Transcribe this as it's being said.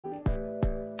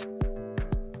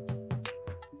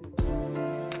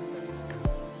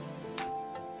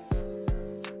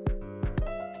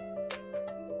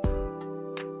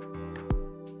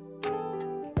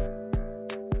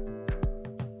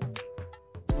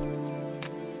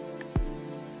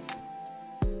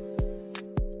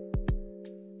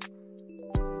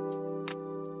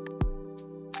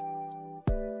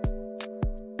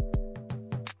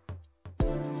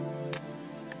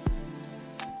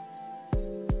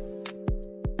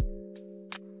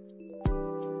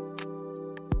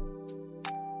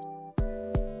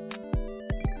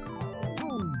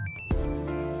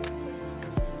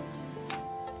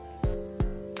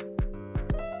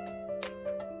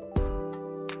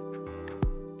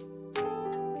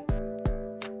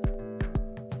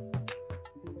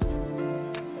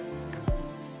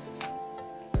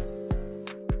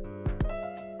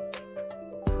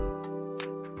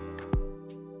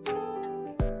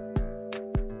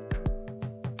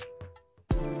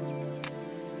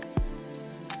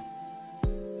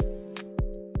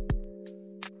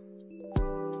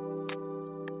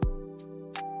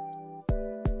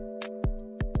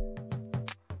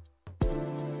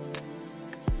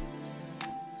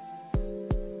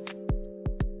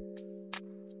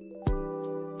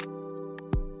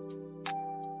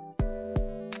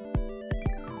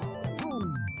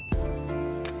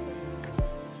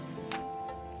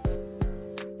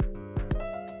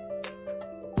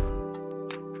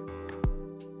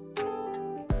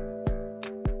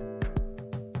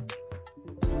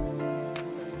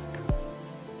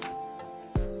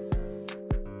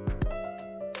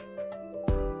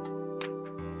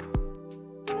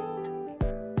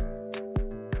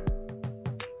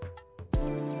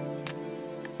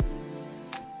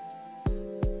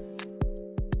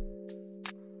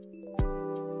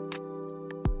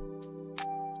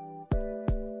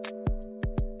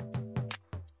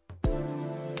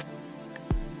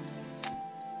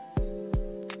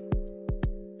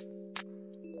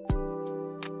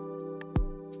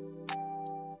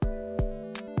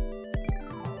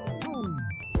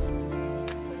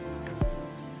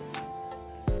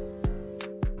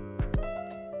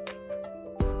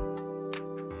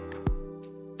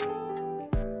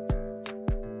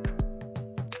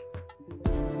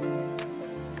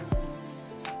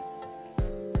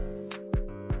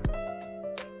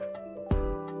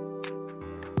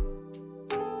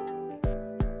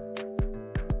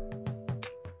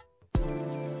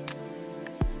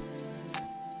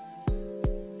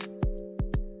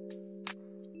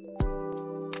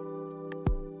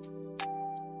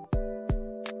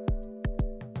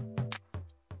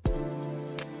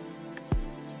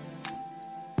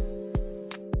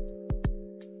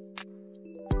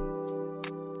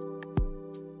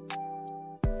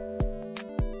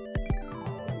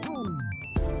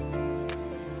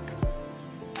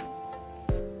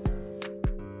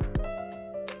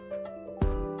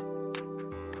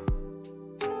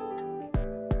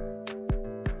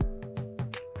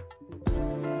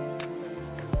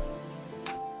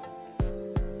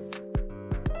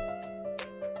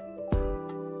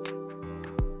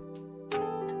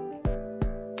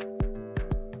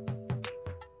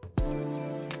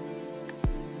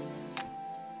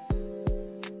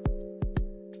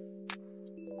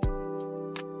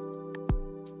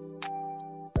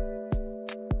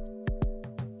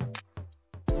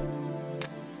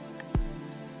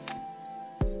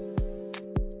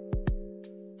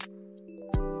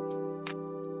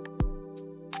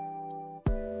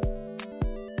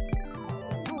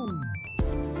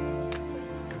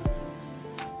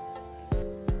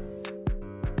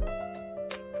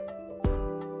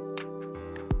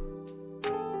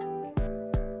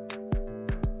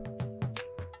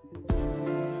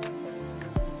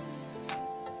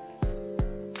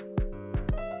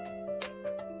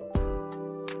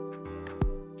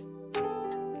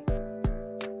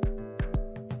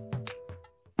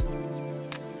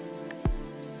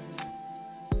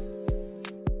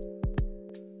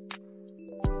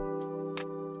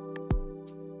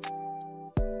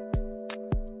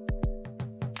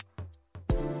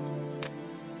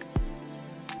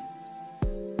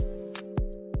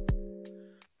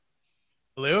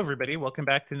Hello, everybody. Welcome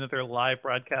back to another live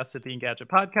broadcast of the Engadget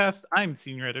Podcast. I'm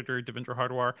Senior Editor Devendra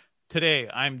Hardwar. Today,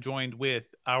 I'm joined with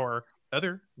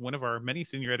one of our many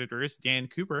senior editors, Dan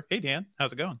Cooper. Hey, Dan.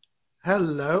 How's it going?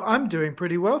 Hello. I'm doing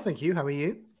pretty well, thank you. How are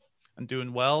you? I'm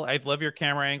doing well. I love your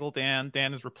camera angle, Dan.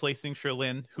 Dan is replacing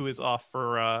Sherlyn, who is off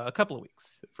for a couple of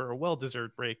weeks for a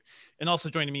well-deserved break. And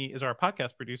also joining me is our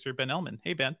podcast producer, Ben Ellman.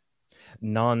 Hey, Ben.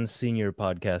 Non-senior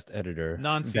podcast editor.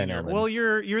 Non-senior. Well,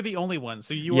 you're the only one,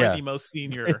 so you are the most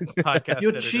senior podcast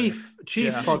You're editor. chief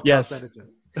podcast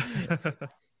editor.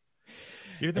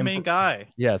 You're the main guy.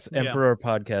 Yes, Emperor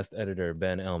podcast editor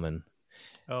Ben Ellman.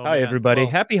 Oh, Hi, everybody.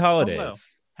 Well, happy holidays. Hello.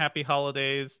 Happy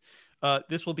holidays.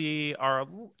 This will be our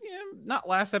not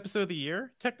last episode of the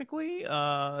year, technically.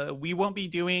 We won't be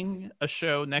doing a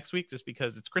show next week just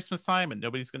because it's Christmas time and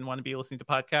nobody's going to want to be listening to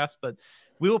podcasts. But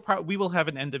we will have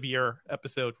an end of year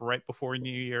episode right before New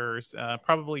Year's,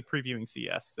 probably previewing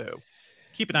CS. So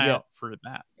keep an eye out for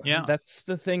that. Yeah, that's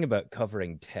the thing about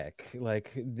covering tech.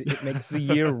 Like, it makes the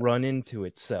year run into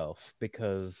itself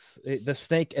because the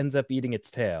snake ends up eating its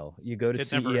tail. You go to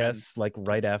CES like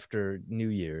right after New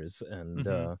Year's,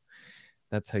 and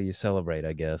that's how you celebrate,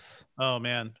 I guess. Oh,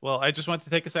 man. Well, I just want to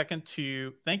take a second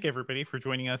to thank everybody for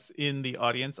joining us in the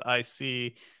audience. I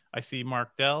see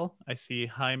Mark Dell. I see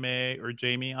Jaime or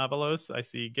Jamie Avalos. I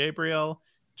see Gabriel,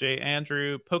 Jay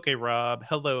Andrew, Poke Rob.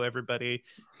 Hello, everybody.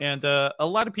 And a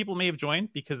lot of people may have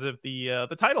joined because of the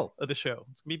title of the show.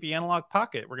 It's going to be the Analogue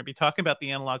Pocket. We're going to be talking about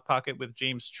the Analogue Pocket with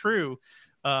James True,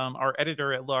 our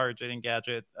editor at large at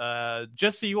Engadget.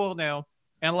 Just so you all know,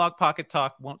 Analogue Pocket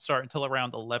Talk won't start until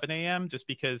around 11 a.m. just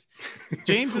because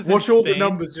James is Watch in all Spain. the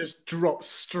numbers just drop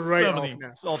straight off now.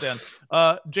 It's all down.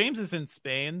 James is in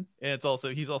Spain, and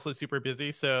he's also super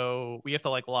busy, so we have to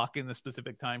lock in the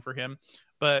specific time for him.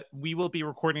 But we will be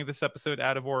recording this episode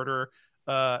out of order.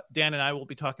 Dan and I will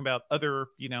be talking about other,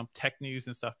 tech news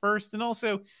and stuff first, and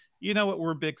also,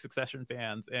 we're big Succession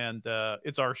fans, and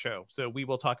it's our show, so we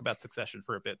will talk about Succession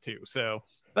for a bit too. So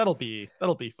that'll be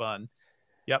fun.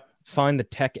 Yep. Find the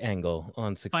tech angle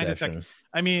on Succession.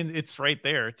 I mean, it's right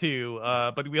there too.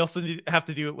 But we also have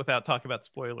to do it without talking about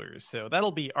spoilers. So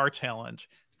that'll be our challenge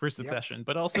for Succession. Yep.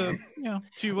 But also,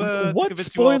 what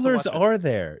spoilers are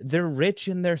there? They're rich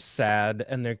and they're sad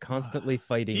and they're constantly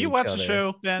fighting. Do you watch the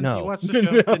show, Ben? No. Do you watch the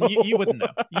show? Then you wouldn't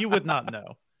know. You would not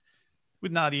know.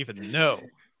 Would not even know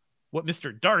what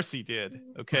Mr. Darcy did.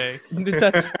 Okay.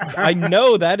 I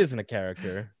know that isn't a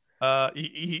character.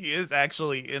 He is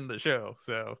actually in the show,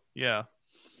 so yeah.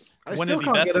 I still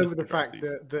can't get over the fact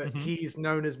that he's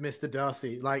known as Mr.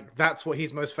 Darcy. Like, that's what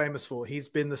he's most famous for. He's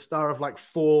been the star of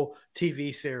 4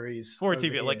 TV series. 4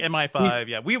 TV, like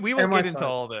MI5. We will get into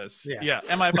all this. Yeah,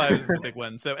 MI5 is the big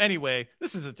one. So anyway,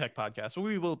 this is a tech podcast, so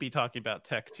we will be talking about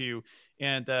tech too.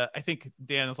 And I think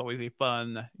Dan is always a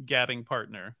fun gabbing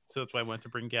partner, so that's why I wanted to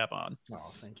bring Gab on.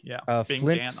 Oh, thank you. Yeah.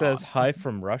 Flint says hi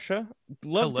from Russia.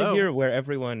 Love to hear where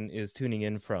everyone is tuning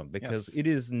in from, because it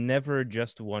is never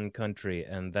just one country,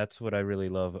 and that's what I really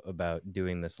love about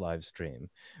doing this live stream.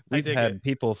 We've had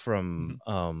people from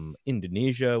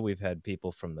Indonesia, we've had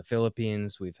people from the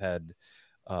Philippines, we've had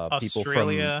people from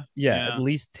at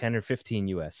least 10 or 15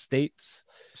 US states.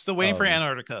 Still waiting for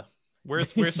Antarctica.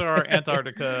 Where's our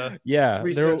Antarctica? Yeah,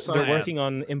 they're working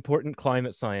on important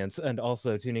climate science and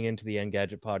also tuning into the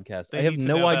Engadget podcast. I have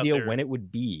no idea when it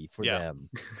would be for them,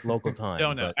 local time.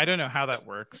 I don't know how that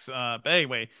works. But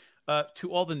anyway,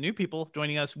 to all the new people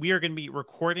joining us, we are going to be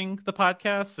recording the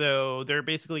podcast. So there are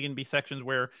basically going to be sections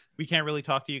where we can't really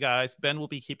talk to you guys. Ben will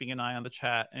be keeping an eye on the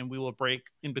chat, and we will break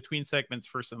in between segments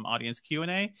for some audience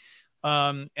Q&A.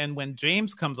 And when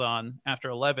James comes on after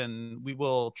 11, we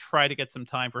will try to get some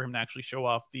time for him to actually show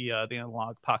off the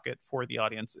Analogue Pocket for the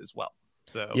audience as well.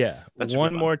 So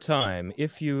one more time,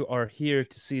 if you are here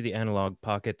to see the Analogue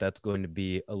Pocket, that's going to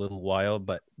be a little while,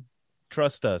 but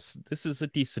trust us, this is a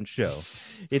decent show.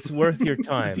 It's worth your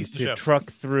time to truck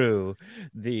through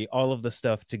all of the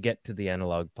stuff to get to the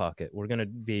Analogue Pocket. We're going to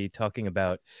be talking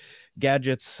about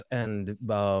gadgets and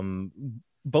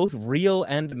both real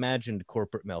and imagined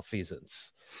corporate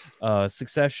malfeasance,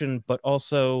 Succession, but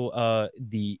also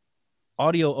the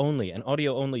audio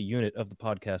only unit of the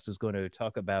podcast is going to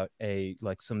talk about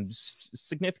some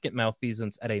significant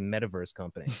malfeasance at a metaverse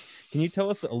company. Can you tell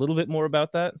us a little bit more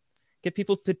about that? Get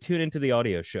people to tune into the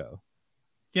audio show.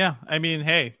 Yeah, I mean,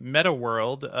 hey, Meta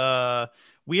World.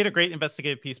 We had a great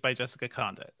investigative piece by Jessica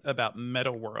Condit about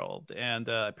Meta World, and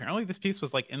apparently this piece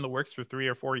was in the works for 3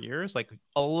 or 4 years,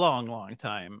 a long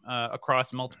time,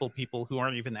 across multiple people who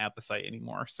aren't even at the site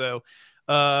anymore. So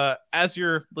as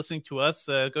you're listening to us,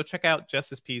 go check out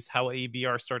Jess's piece, How a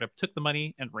VR Startup Took the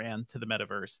Money and Ran to the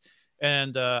Metaverse.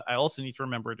 And I also need to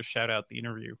remember to shout out the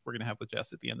interview we're going to have with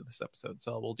Jess at the end of this episode.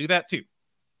 So we'll do that too.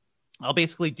 I'll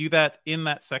basically do that in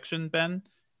that section, Ben.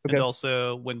 Okay. And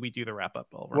also when we do the wrap up,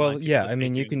 I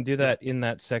mean, you can do that in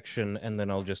that section, and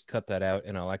then I'll just cut that out,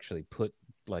 and I'll actually put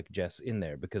like Jess in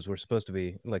there, because we're supposed to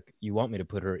be like, you want me to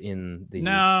put her in the...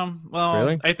 No, well,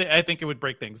 really? I think it would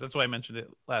break things. That's why I mentioned it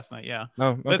last night. Yeah. Oh,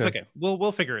 okay. But it's okay.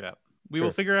 We'll figure it out. We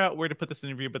will figure out where to put this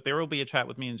interview, but there will be a chat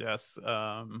with me and Jess,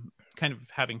 kind of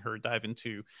having her dive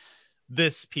into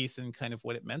this piece and kind of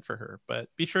what it meant for her. But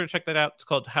be sure to check that out. It's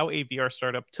called How a VR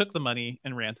Startup Took the Money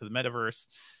and Ran to the Metaverse.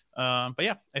 But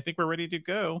yeah, I think we're ready to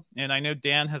go. And I know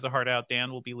Dan has a heart out.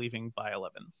 Dan will be leaving by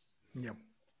 11. Yeah.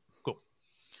 Cool.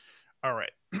 All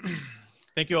right.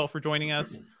 Thank you all for joining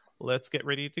us. Let's get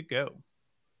ready to go.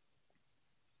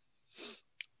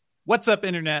 What's up,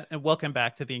 Internet, and welcome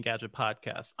back to the Engadget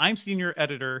Podcast. I'm Senior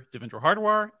Editor Devendra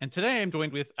Hardwar, and today I'm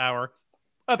joined with our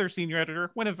other Senior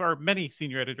Editor, one of our many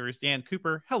Senior Editors, Dan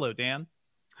Cooper. Hello, Dan.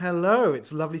 Hello.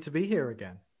 It's lovely to be here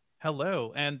again.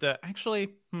 Hello. And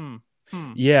actually,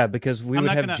 Yeah, because we would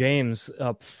have James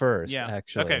up first,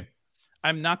 actually. Okay.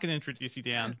 I'm not going to introduce you,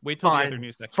 Dan. Wait till the other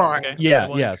news section. Fine. Okay?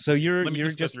 Yeah. So you're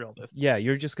just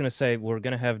you're just going to say we're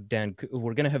going to have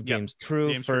James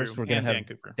True first. We're going to have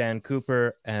Dan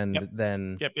Cooper, and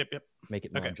then make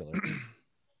it modular.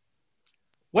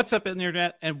 What's up,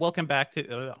 Internet, and welcome back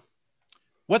to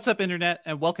What's up, Internet,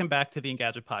 and welcome back to the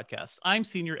Engadget Podcast. I'm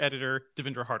Senior Editor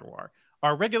Devendra Hardwar.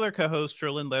 Our regular co-host,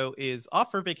 Sherlyn Lowe, is off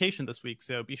for vacation this week,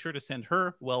 so be sure to send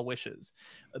her well wishes.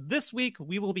 This week,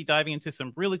 we will be diving into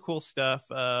some really cool stuff,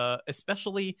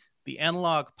 especially the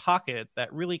Analogue Pocket,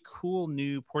 that really cool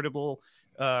new portable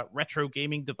retro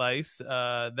gaming device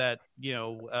that,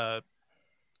 do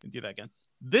that again.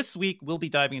 This week, we'll be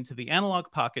diving into the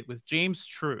Analogue Pocket with James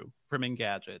True from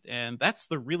Engadget, and that's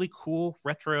the really cool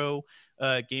retro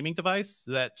gaming device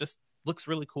that just looks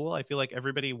really cool. I feel like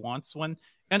everybody wants one.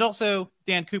 And also,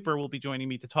 Dan Cooper will be joining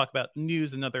me to talk about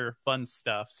news and other fun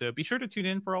stuff. So be sure to tune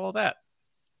in for all of that.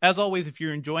 As always, if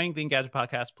you're enjoying the Engadget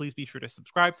Podcast, please be sure to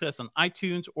subscribe to us on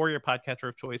iTunes or your podcatcher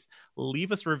of choice.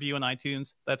 Leave us a review on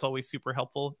iTunes. That's always super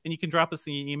helpful. And you can drop us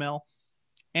an email.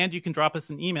 And you can drop us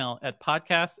an email at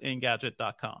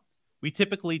podcast@engadget.com. We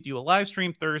typically do a live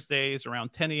stream Thursdays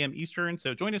around 10 a.m. Eastern.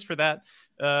 So join us for that.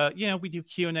 We do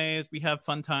Q&As. We have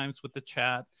fun times with the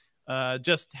chat.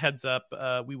 Just heads up,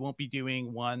 we won't be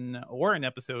doing one or an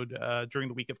episode during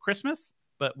the week of Christmas,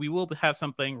 but we will have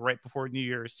something right before New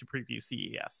Year's to preview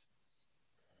CES.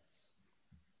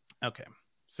 Okay,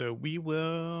 so we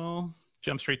will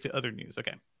jump straight to other news.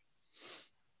 Okay.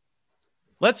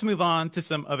 Let's move on to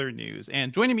some other news.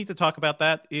 And joining me to talk about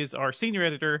that is our Senior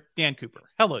Editor, Dan Cooper.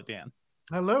 Hello, Dan.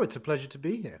 Hello, it's a pleasure to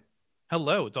be here.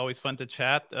 Hello, it's always fun to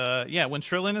chat. When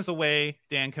Sherlyn is away,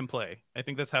 Dan can play. I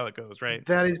think that's how it goes, right?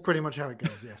 That is pretty much how it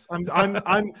goes. Yes, I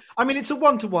mean, it's a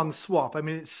one-to-one swap. I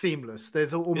mean, it's seamless.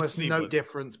 There's almost no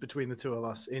difference between the two of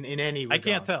us in any regard. I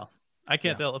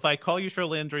can't tell. If I call you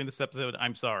Sherlyn during this episode,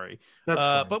 I'm sorry. That's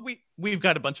fine. But we've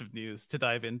got a bunch of news to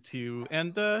dive into,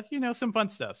 and some fun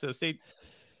stuff. So you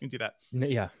can do that.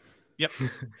 Yeah. Yep.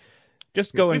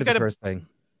 Just go into the first thing.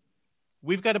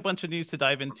 We've got a bunch of news to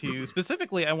dive into.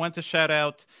 Specifically, I want to shout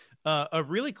out a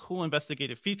really cool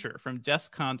investigative feature from Jess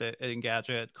Condit at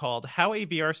Engadget called How a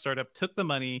VR Startup Took the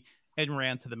Money and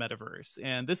Ran to the Metaverse.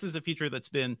 And this is a feature that's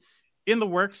been in the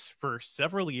works for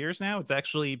several years now. It's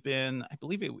actually been, I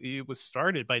believe it was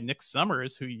started by Nick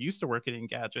Summers, who used to work at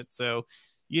Engadget. So,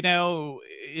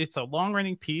 it's a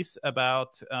long-running piece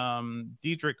about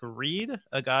Diedrich Reed,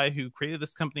 a guy who created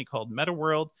this company called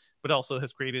MetaWorld, but also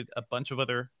has created a bunch of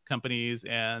other companies,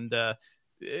 and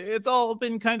it's all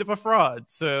been kind of a fraud.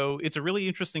 So it's a really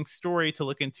interesting story to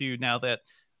look into now that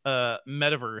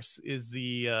metaverse is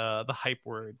the hype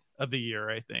word of the year,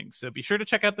 I think. So be sure to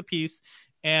check out the piece,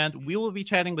 and we will be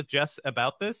chatting with Jess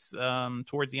about this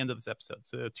towards the end of this episode.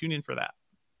 So tune in for that.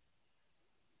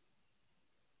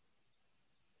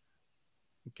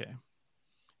 Okay.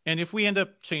 And if we end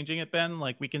up changing it, Ben,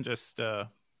 we can just,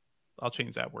 I'll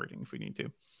change that wording if we need to.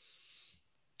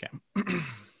 Okay.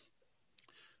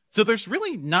 So there's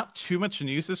really not too much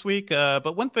news this week.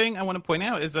 But one thing I want to point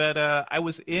out is that I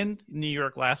was in New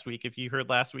York last week, if you heard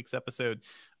last week's episode,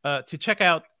 to check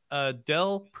out a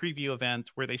Dell preview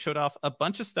event where they showed off a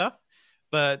bunch of stuff.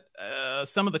 But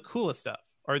some of the coolest stuff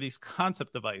are these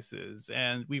concept devices.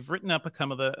 And we've written up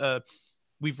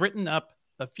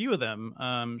a few of them.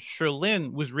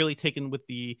 Sherlyn was really taken with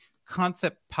the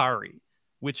Concept Pari,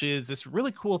 which is this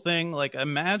really cool thing.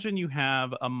 Imagine you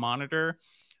have a monitor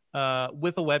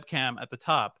with a webcam at the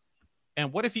top,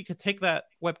 and what if you could take that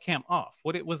webcam off?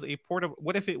 What if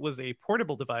it was a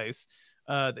portable device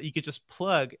that you could just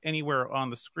plug anywhere on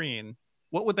the screen.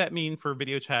 What would that mean for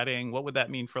video chatting? What would that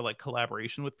mean for like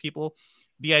collaboration with people?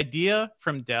 The idea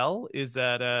from Dell is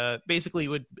that basically it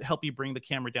would help you bring the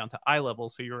camera down to eye level,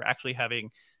 so you're actually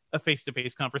having a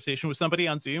face-to-face conversation with somebody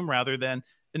on Zoom rather than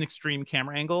an extreme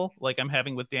camera angle like I'm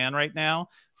having with Dan right now.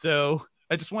 So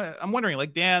I'm wondering,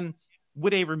 like, Dan,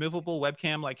 would a removable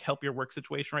webcam like help your work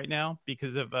situation right now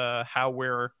because of how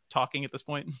we're talking at this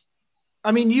point?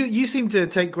 I mean, you seem to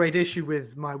take great issue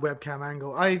with my webcam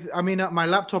angle. I mean, my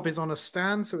laptop is on a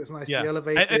stand, so it's nicely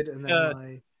elevated, and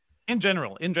then in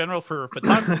general for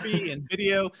photography and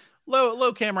video,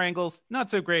 low camera angles, not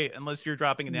so great unless you're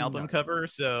dropping an album cover.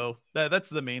 So that's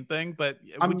the main thing. But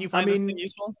would you find this thing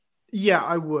useful? Yeah,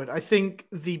 I would. I think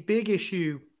the big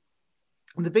issue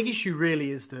really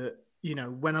is that, you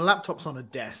know, when a laptop's on a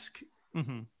desk,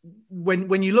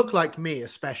 when you look like me,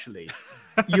 especially,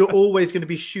 you're always going to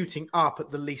be shooting up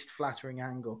at the least flattering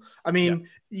angle. I mean,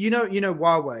 you know,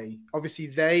 Huawei, obviously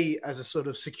they, as a sort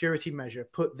of security measure,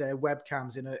 put their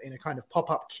webcams in a kind of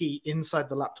pop-up key inside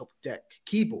the laptop deck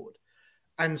keyboard.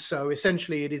 And so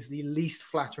essentially it is the least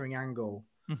flattering angle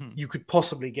you could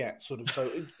possibly get, sort of. So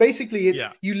basically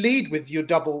you lead with your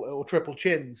double or triple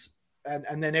chins,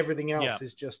 and then everything else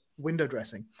is just window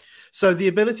dressing. So the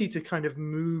ability to kind of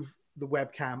move the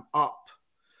webcam up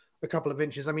a couple of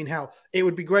inches. I mean, hell, it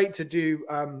would be great to do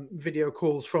video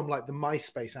calls from like the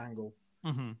MySpace angle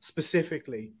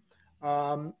specifically.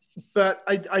 But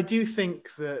I do think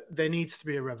that there needs to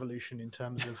be a revolution in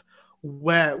terms of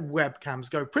where webcams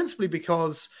go, principally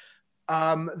because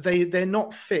they're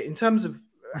not fit in terms of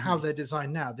how they're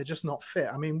designed now. They're just not fit.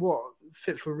 I mean, what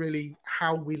fit for really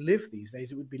how we live these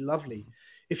days? It would be lovely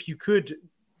if you could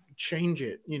change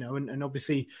it, you know, and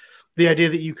obviously the idea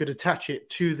that you could attach it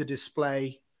to the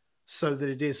display so that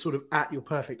it is sort of at your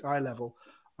perfect eye level.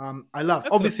 I love.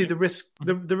 That's obviously the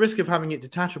risk of having it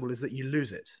detachable is that you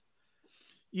lose it.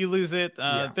 You lose it.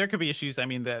 There could be issues. I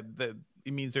mean, that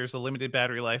it means there's a limited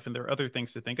battery life and there are other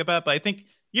things to think about. But I think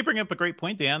you bring up a great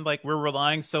point, Dan. Like, we're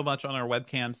relying so much on our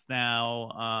webcams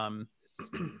now.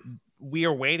 We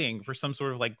are waiting for some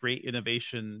sort of like great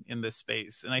innovation in this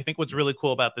space. And I think what's really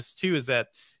cool about this too is that,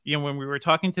 you know, when we were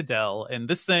talking to Dell, and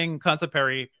this thing, Concept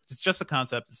Perry, it's just a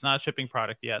concept. It's not a shipping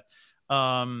product yet.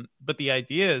 But the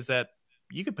idea is that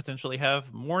you could potentially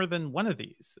have more than one of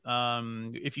these.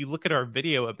 If you look at our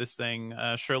video of this thing,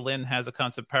 Sherlyn has a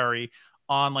Concept Perry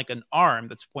on like an arm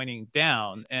that's pointing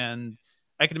down. And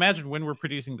I can imagine when we're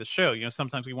producing the show, you know,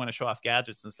 sometimes we want to show off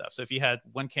gadgets and stuff. So if you had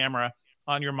one camera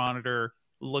on your monitor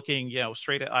looking, you know,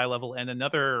 straight at eye level and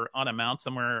another on a mount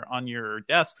somewhere on your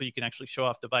desk so you can actually show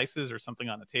off devices or something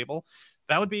on a table,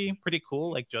 that would be pretty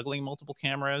cool, like juggling multiple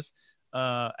cameras.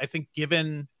 I think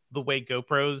given the way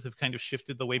GoPros have kind of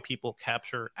shifted the way people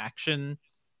capture action,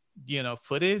 you know,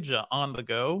 footage on the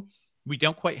go, we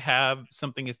don't quite have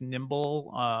something as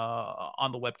nimble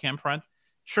on the webcam front.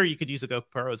 Sure, you could use a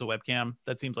GoPro as a webcam.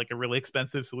 That seems like a really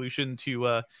expensive solution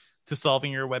to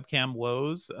solving your webcam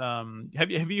woes. Have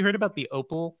you heard about the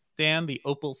Opal, Dan? The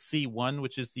Opal C1,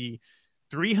 which is the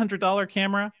 $300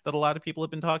 camera that a lot of people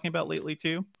have been talking about lately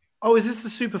too. Oh, is this the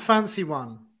super fancy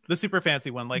one? The super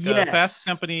fancy one, like Fast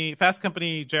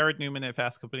Company, Jared Newman at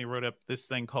Fast Company wrote up this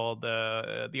thing called,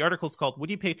 the article's called, "Would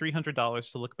you pay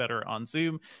 $300 to look better on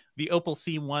Zoom?" The Opal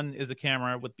C1 is a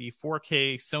camera with the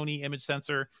 4K Sony image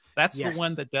sensor. That's the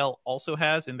one that Dell also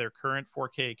has in their current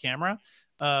 4K camera.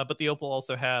 But the Opal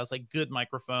also has like good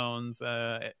microphones,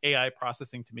 AI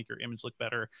processing to make your image look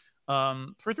better.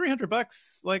 For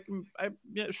 $300, like,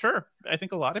 sure. I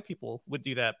think a lot of people would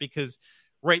do that because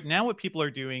right now what people are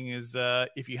doing is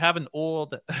if you have an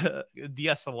old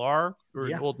DSLR or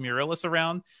an old mirrorless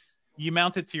around, you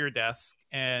mount it to your desk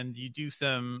and you do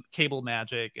some cable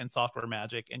magic and software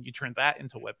magic and you turn that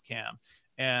into webcam.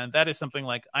 And that is something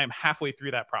like I'm halfway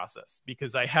through that process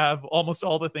because I have almost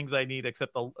all the things I need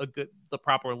except the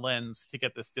proper lens to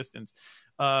get this distance.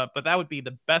 But that would be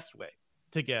the best way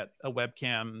to get a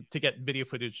webcam, to get video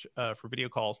footage for video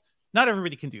calls. Not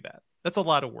everybody can do that. That's a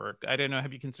lot of work. I don't know.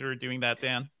 Have you considered doing that,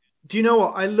 Dan? Do you know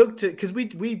what? I looked at, because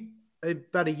we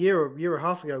about a year and a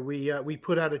half ago, we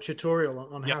put out a tutorial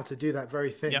on how to do that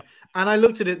very thing. And I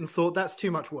looked at it and thought, that's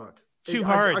too much work. Too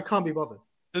hard. I can't be bothered.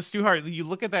 It's too hard. You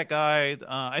look at that guide.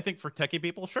 I think for techie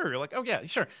people, sure, you're like, oh yeah,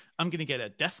 sure. I'm gonna get a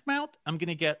desk mount. I'm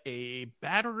gonna get a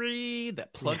battery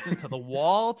that plugs into the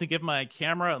wall to give my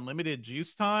camera unlimited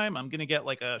juice time. I'm gonna get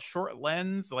like a short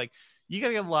lens. Like, you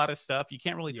gotta get a lot of stuff. You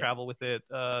can't really travel with it.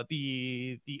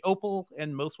 The Opal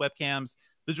and most webcams,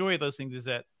 the joy of those things is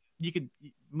that you can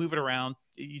move it around.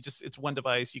 It's one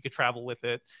device. You could travel with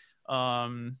it. So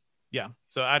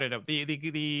I don't know.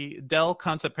 The Dell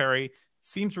Concept Perry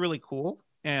seems really cool,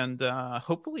 and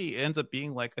hopefully it ends up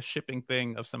being like a shipping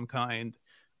thing of some kind.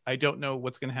 I don't know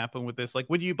what's going to happen with this. Like,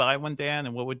 would you buy one, Dan?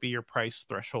 And what would be your price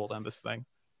threshold on this thing?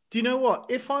 Do you know what?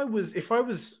 If I was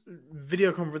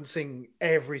video conferencing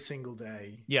every single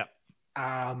day, yeah.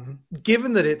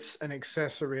 Given that it's an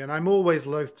accessory, and I'm always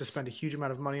loath to spend a huge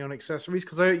amount of money on accessories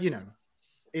because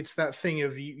it's that thing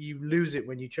of you lose it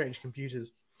when you change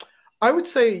computers. I would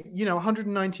say,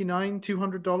 $199,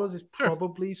 $200 is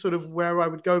probably sort of where I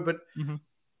would go, but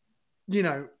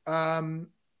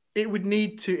it would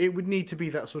need to be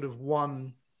that sort of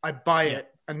one. I buy it,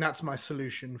 and that's my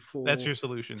solution for. That's your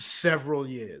solution. Several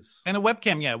years. And a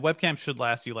webcam should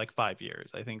last you like 5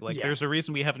 years. I think there's a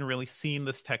reason we haven't really seen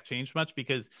this tech change much,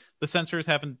 because the sensors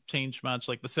haven't changed much.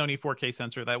 Like the Sony 4K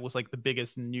sensor, that was like the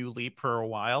biggest new leap for a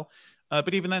while.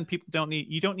 But even then, you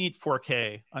don't need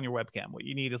 4K on your webcam. What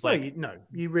you need is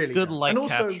you really good don't. light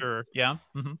also, capture. Yeah.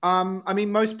 Mm-hmm. I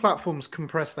mean, most platforms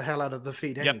compress the hell out of the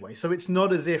feed anyway, so it's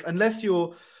not as if unless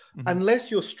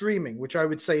you're streaming, which I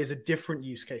would say is a different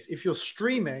use case. If you're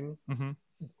streaming,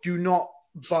 do not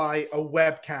buy a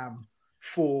webcam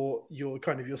for your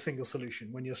single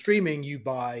solution. When you're streaming, you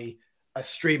buy a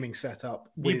streaming setup.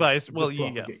 Or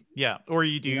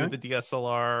you do the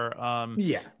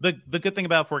DSLR. The good thing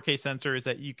about 4K sensor is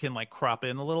that you can like crop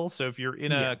in a little. So if you're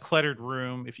in a cluttered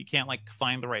room, if you can't like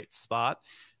find the right spot,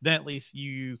 then at least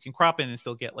you can crop in and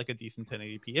still get like a decent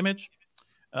 1080p image.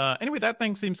 Anyway, that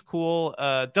thing seems cool.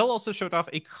 Dell also showed off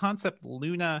a concept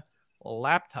Luna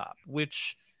laptop,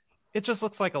 which it just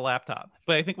looks like a laptop.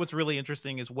 But I think what's really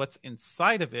interesting is what's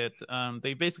inside of it.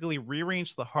 They basically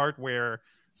rearranged the hardware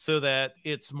so that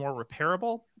it's more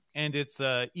repairable and it's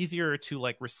easier to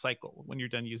like recycle when you're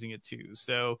done using it too.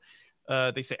 So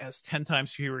they say it has 10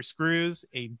 times fewer screws,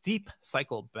 a deep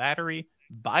cycle battery,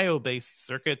 bio-based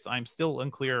circuits. I'm still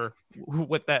unclear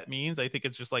what that means. I think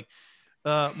it's just like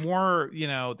more,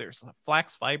 there's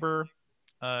flax fiber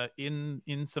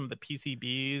in some of the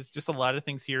PCBs, just a lot of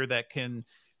things here that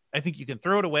I think you can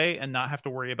throw it away and not have to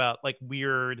worry about like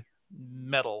weird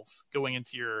metals going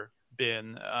into your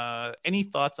bin. Any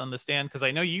thoughts on the stand? Because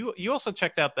I know you also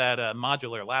checked out that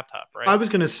modular laptop, right? I was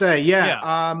going to say,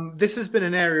 this has been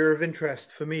an area of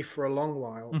interest for me for a long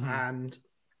while, and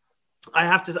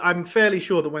I'm fairly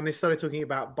sure that when they started talking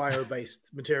about bio-based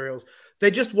materials, they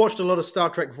just watched a lot of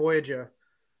Star Trek Voyager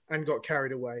and got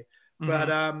carried away. But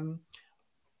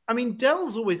I mean,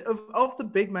 Dell's always of the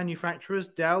big manufacturers,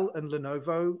 Dell and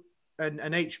Lenovo and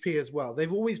HP as well.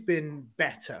 They've always been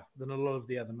better than a lot of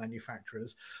the other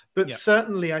manufacturers. But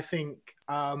certainly, I think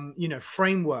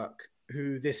Framework,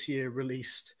 who this year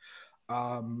released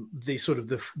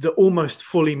the almost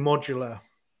fully modular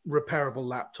repairable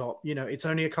laptop. It's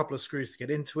only a couple of screws to get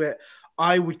into it.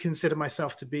 I would consider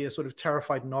myself to be a sort of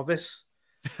terrified novice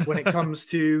when it comes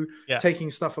to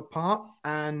taking stuff apart.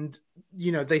 And,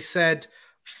 they said,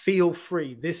 feel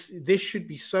free. This should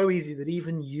be so easy that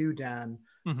even you, Dan,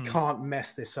 can't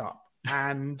mess this up.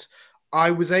 And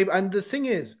I was able, and the thing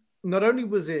is, not only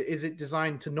is it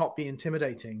designed to not be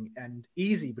intimidating and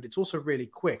easy, but it's also really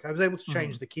quick. I was able to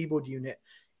change the keyboard unit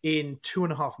in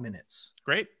 2.5 minutes.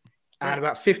 Great. And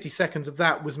about 50 seconds of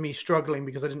that was me struggling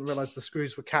because I didn't realize the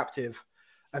screws were captive.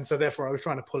 And so therefore I was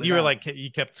trying to pull it You were out. like,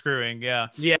 you kept screwing. Yeah.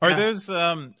 Are those,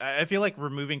 I feel like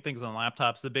removing things on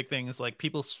laptops, the big thing is like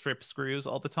people strip screws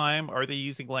all the time. Are they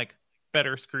using like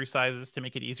better screw sizes to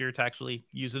make it easier to actually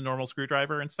use a normal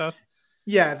screwdriver and stuff?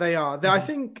 Yeah, they are. I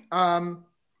think,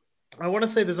 I want to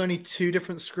say there's only 2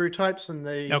 different screw types, and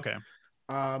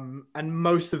and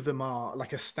most of them are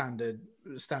like a standard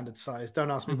size.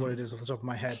 Don't ask me what it is off the top of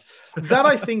my head. That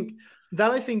I think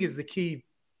is the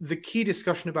key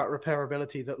discussion about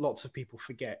repairability that lots of people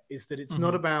forget, is that it's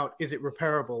not about is it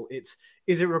repairable, it's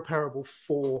is it repairable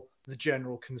for the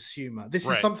general consumer. This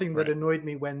is something that annoyed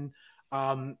me when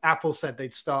Apple said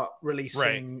they'd start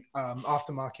releasing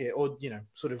aftermarket or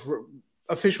sort of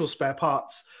official spare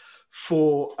parts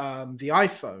for the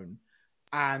iPhone,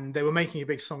 and they were making a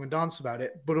big song and dance about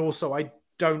it. But also, I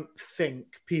don't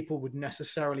think people would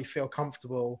necessarily feel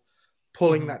comfortable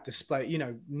pulling that display.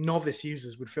 Novice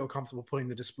users would feel comfortable pulling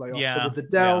the display off. So with the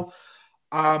Dell,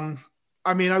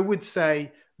 I mean, I would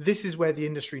say this is where the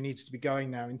industry needs to be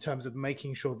going now in terms of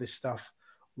making sure this stuff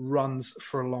runs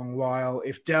for a long while.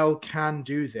 If Dell can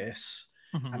do this,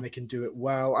 and they can do it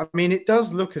well. I mean, it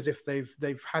does look as if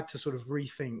they've had to sort of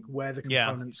rethink where the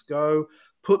components go,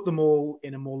 put them all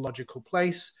in a more logical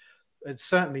place, and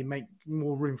certainly make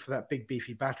more room for that big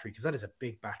beefy battery, because that is a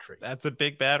big battery. That's a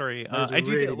big battery. I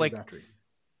do really get like battery.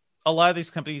 A lot of these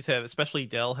companies have, especially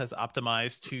Dell, has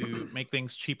optimized to make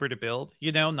things cheaper to build.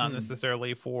 Not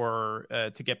necessarily for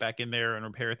to get back in there and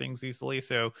repair things easily.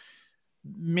 So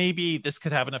maybe this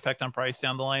could have an effect on price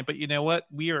down the line, but you know what?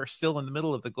 We are still in the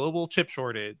middle of the global chip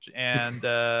shortage, and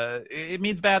it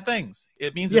means bad things.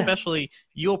 It means especially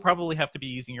you'll probably have to be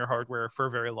using your hardware for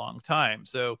a very long time.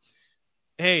 So,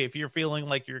 hey, if you're feeling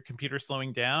like your computer's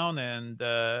slowing down and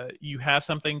you have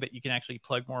something that you can actually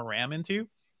plug more RAM into,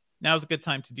 now's a good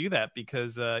time to do that,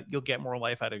 because you'll get more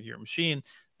life out of your machine.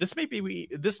 This may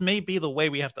be the way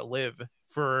we have to live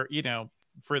for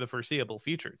the foreseeable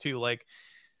future too. Like,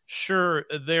 sure,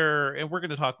 and we're going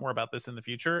to talk more about this in the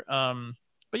future.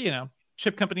 But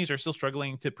chip companies are still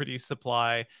struggling to produce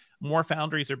supply. More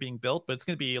foundries are being built, but it's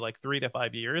going to be like 3 to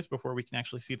 5 years before we can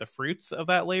actually see the fruits of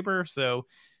that labor. So,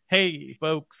 hey,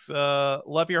 folks,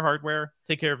 love your hardware.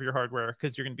 Take care of your hardware,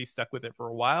 because you're going to be stuck with it for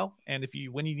a while. And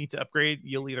when you need to upgrade,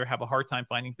 you'll either have a hard time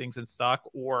finding things in stock,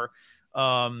 or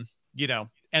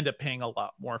end up paying a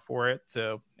lot more for it.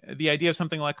 So the idea of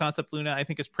something like Concept Luna, I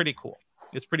think, is pretty cool.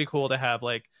 It's pretty cool to have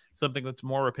like something that's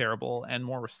more repairable and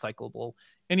more recyclable.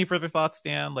 Any further thoughts,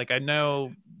 Dan? Like, I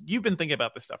know you've been thinking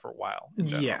about this stuff for a while.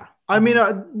 Yeah. I mean,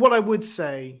 what I would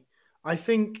say, I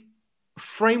think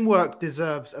Framework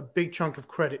deserves a big chunk of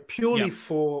credit purely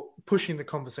for pushing the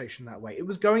conversation that way. It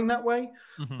was going that way,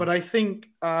 but I think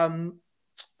the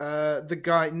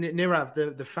guy,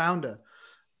 Nirav, the founder,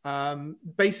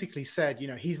 basically said,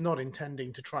 he's not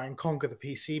intending to try and conquer the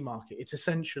PC market. It's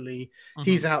essentially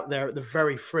he's out there at the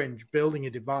very fringe building a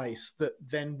device that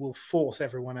then will force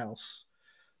everyone else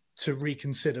to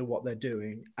reconsider what they're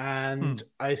doing. And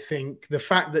I think the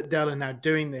fact that Dell are now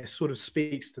doing this sort of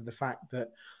speaks to the fact that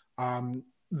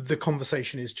the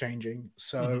conversation is changing.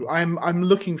 So I'm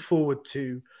looking forward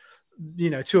to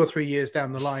 2 or 3 years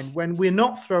down the line when we're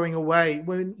not throwing away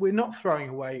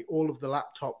all of the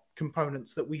laptop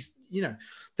components that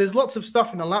there's lots of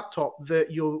stuff in a laptop that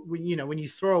when you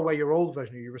throw away your old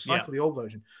version or you recycle the old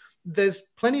version, there's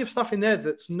plenty of stuff in there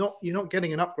that's you're not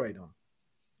getting an upgrade on.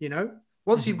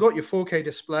 Once you've got your 4K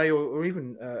display or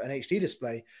even an HD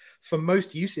display, for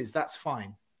most uses, that's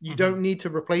fine. You don't need to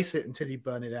replace it until you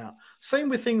burn it out. Same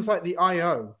with things like the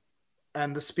I/O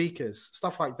and the speakers,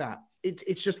 stuff like that.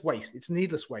 It's just waste. It's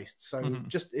needless waste. So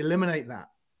just eliminate that.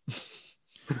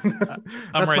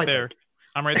 I'm right there.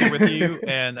 I'm right there with you,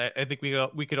 and I think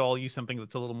we could all use something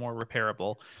that's a little more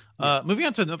repairable. Moving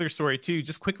on to another story too,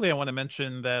 just quickly, I want to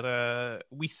mention that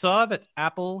we saw that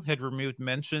Apple had removed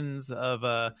mentions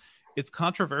of its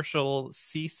controversial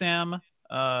CSAM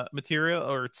material,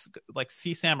 or its like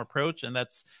CSAM approach, and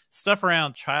that's stuff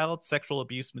around child sexual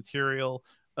abuse material.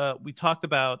 We talked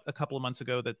about a couple of months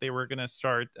ago that they were going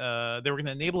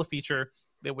to enable a feature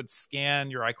that would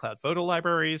scan your iCloud photo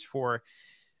libraries for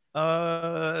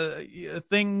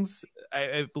things,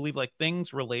 I believe, like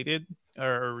things related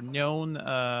or known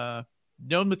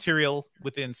material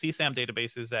within CSAM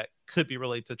databases that could be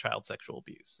related to child sexual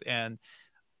abuse. And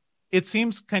it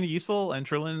seems kind of useful, and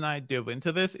Trillian and I dove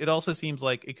into this. It also seems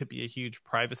like it could be a huge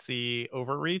privacy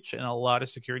overreach, and a lot of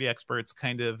security experts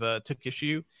kind of took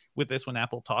issue with this when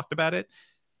Apple talked about it.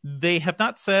 They have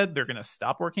not said they're going to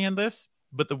stop working on this,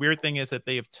 but the weird thing is that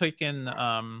they have taken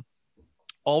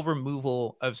all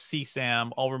removal of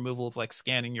CSAM, all removal of like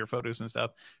scanning your photos and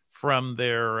stuff from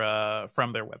their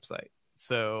website.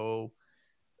 So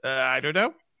I don't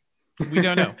know. We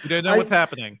don't know. We don't know what's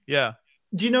happening. Yeah.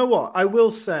 Do you know what? I will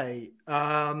say,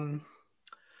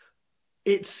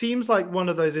 it seems like one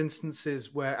of those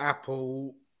instances where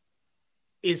Apple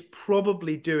is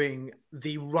probably doing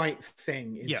the right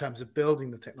thing in terms of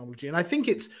building the technology. And I think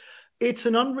it's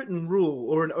an unwritten rule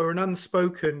or an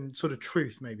unspoken sort of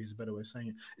truth, maybe is a better way of saying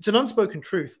it. It's an unspoken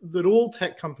truth that all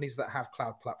tech companies that have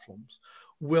cloud platforms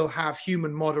will have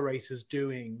human moderators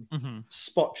doing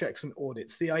spot checks and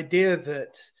audits. The idea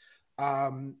that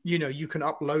you can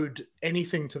upload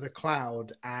anything to the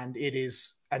cloud and it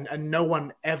is, and no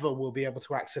one ever will be able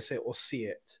to access it or see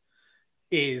it,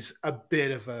 is a bit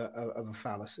of a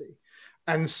fallacy.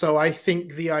 And so I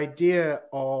think the idea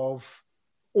of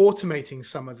automating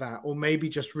some of that, or maybe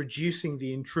just reducing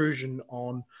the intrusion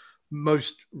on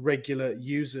most regular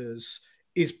users,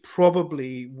 is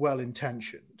probably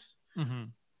well-intentioned.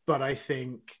 But I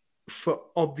think for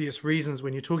obvious reasons,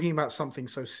 when you're talking about something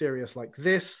so serious like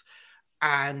this,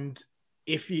 and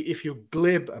if you're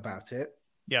glib about it,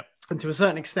 and to a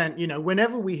certain extent,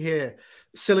 whenever we hear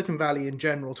Silicon Valley in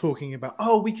general talking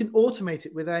about, we can automate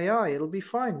it with AI, it'll be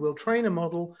fine, we'll train a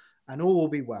model and all will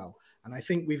be well. And I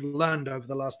think we've learned over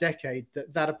the last decade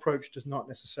that approach does not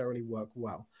necessarily work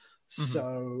well.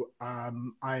 So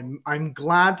I'm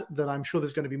glad that I'm sure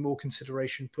there's going to be more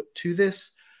consideration put to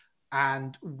this,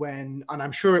 and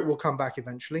I'm sure it will come back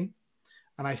eventually.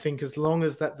 And I think as long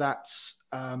as that's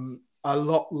a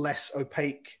lot less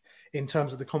opaque in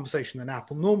terms of the conversation than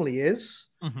Apple normally is,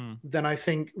 then I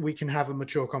think we can have a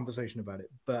mature conversation about it.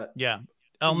 But yeah,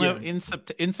 I'll note in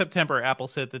September, Apple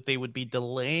said that they would be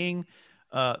delaying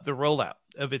the rollout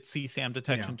of its CSAM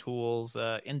detection tools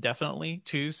indefinitely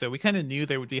too. So we kind of knew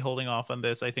they would be holding off on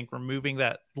this. I think removing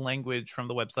that language from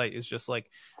the website is just like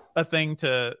a thing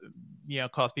to,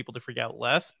 cause people to freak out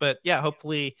less. But yeah,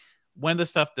 hopefully when the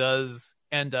stuff does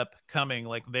end up coming,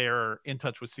 like they're in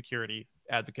touch with security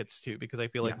advocates too, because I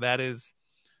feel like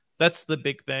that's the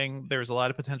big thing. There's a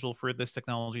lot of potential for this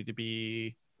technology to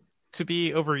be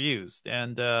overused.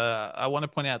 And I want to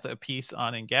point out a piece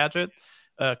on Engadget.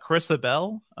 Carissa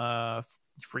Bell,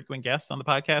 frequent guest on the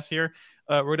podcast here,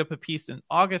 wrote up a piece in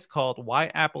August called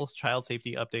 "Why Apple's Child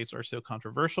Safety Updates Are So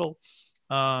Controversial."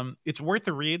 It's worth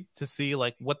a read to see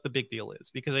like what the big deal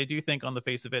is, because I do think on the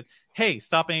face of it, hey,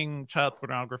 stopping child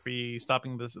pornography,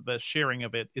 stopping the sharing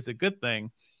of it is a good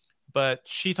thing. But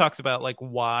she talks about like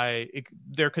why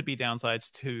there could be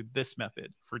downsides to this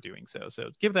method for doing so.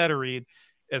 So give that a read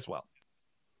as well.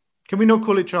 Can we not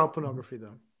call it child pornography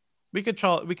though? We could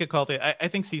call it. I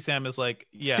think CSAM is like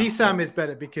CSAM is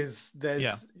better because there's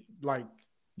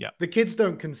the kids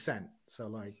don't consent. So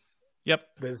like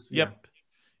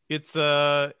it's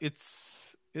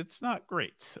not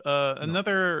great.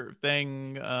 Another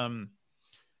thing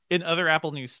in other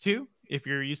Apple news too. If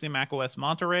you're using macOS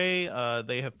Monterey,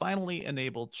 they have finally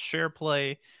enabled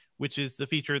SharePlay, which is the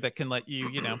feature that can let you,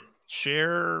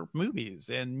 share movies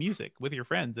and music with your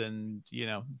friends and,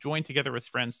 join together with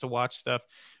friends to watch stuff.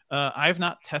 I've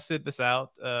not tested this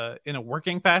out in a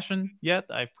working fashion yet.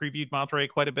 I've previewed Monterey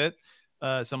quite a bit.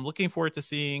 So I'm looking forward to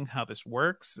seeing how this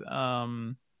works.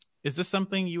 Is this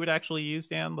something you would actually use,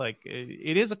 Dan? Like,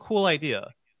 it is a cool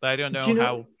idea, but I don't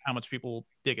know how much people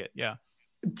dig it. Yeah.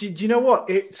 Do you know what?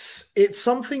 It's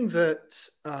something that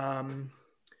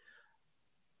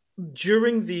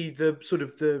during the sort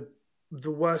of the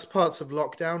worst parts of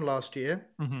lockdown last year,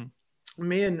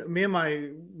 me and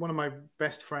one of my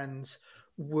best friends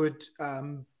would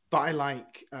buy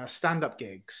like stand-up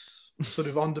gigs, sort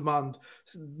of on-demand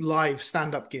live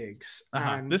stand-up gigs.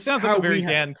 And this sounds like a very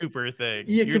Dan Cooper thing.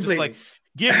 Yeah, you're completely. Just like,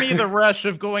 give me the rush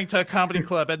of going to a comedy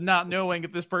club and not knowing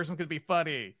if this person could be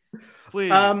funny,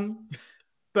 please.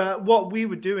 But what we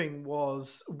were doing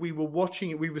was we were watching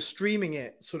it, we were streaming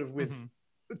it sort of with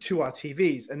to our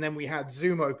TVs, and then we had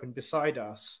Zoom open beside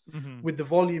us with the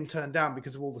volume turned down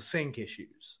because of all the sync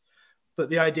issues. But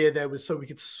the idea there was so we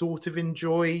could sort of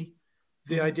enjoy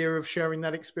the idea of sharing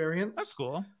that experience. That's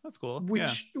cool.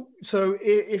 So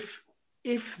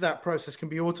if that process can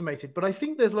be automated, but I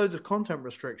think there's loads of content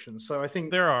restrictions. So I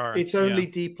think there are. It's only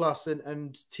D Plus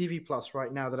and TV Plus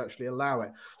right now that actually allow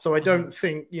it. So I don't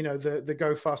think the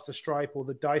Go Faster Stripe or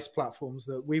the Dice platforms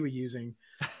that we were using,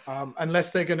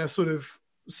 unless they're going to sort of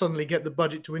suddenly get the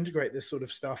budget to integrate this sort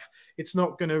of stuff, it's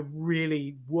not going to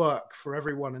really work for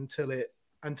everyone until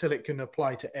it can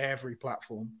apply to every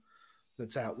platform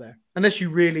that's out there. Unless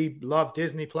you really love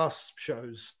Disney Plus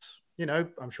shows,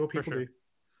 I'm sure people do.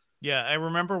 Yeah, I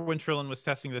remember when Trillin was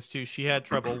testing this too, she had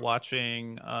trouble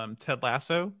watching Ted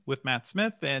Lasso with Matt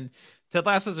Smith, and Ted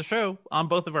Lasso is a show on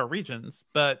both of our regions,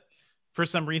 but for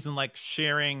some reason, like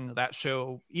sharing that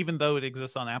show, even though it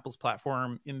exists on Apple's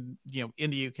platform in the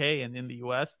UK and in the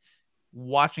US,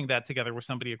 watching that together with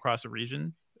somebody across a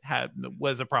region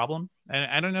was a problem.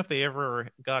 And I don't know if they ever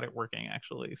got it working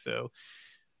actually. So,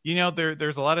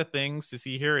 there's a lot of things to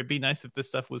see here. It'd be nice if this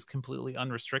stuff was completely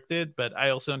unrestricted, but I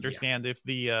also understand if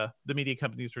the media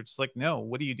companies are just like, no,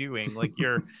 what are you doing? Like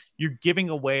you're giving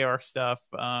away our stuff.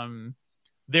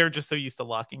 They're just so used to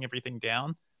locking everything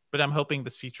down. But I'm hoping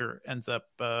this feature ends up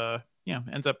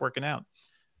working out.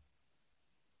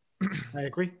 I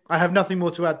agree. I have nothing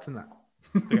more to add than that.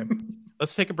 Okay.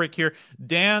 Let's take a break here.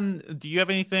 Dan, do you have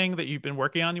anything that you've been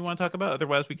working on you want to talk about?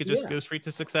 Otherwise, we could just go straight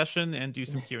to Succession and do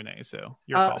some Q&A. So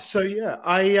your call. So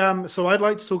I'd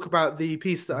like to talk about the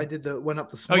piece that I did that went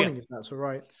up this morning, if that's all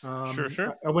right.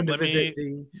 Sure. I want to visit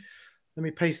let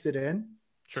me paste it in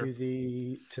to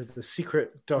the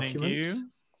secret document. Thank you.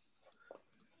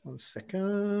 1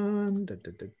 second.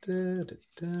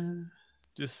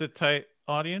 Just sit tight,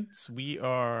 audience.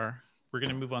 We're going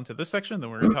to move on to this section, then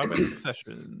we're going to talk about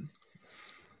Succession.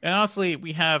 And honestly,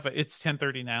 it's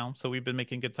 10:30 now, so we've been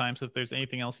making good time. So if there's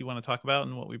anything else you want to talk about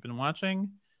and what we've been watching,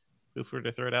 feel free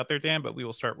to throw it out there, Dan, but we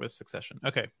will start with Succession.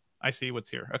 Okay, I see what's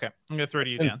here. Okay, I'm going to throw it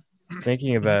to you, Dan.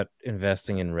 Thinking about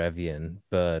investing in Rivian,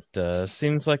 but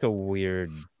seems like a weird...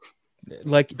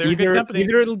 Like either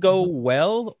it'll go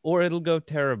well or it'll go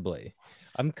terribly.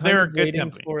 I'm kind of waiting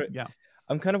for it. Yeah.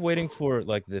 I'm kind of waiting for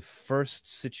like the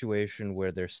first situation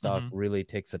where their stock really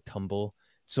takes a tumble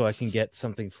so I can get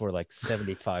something for like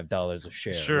 $75 a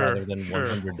share rather than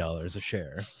 $100 a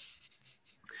share.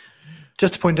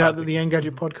 Just to point out that the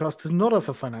Engadget podcast does not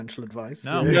offer financial advice.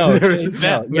 No, there is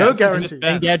no guarantee.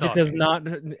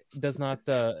 Engadget does not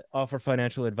offer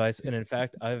financial advice, and in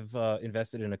fact, I've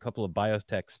invested in a couple of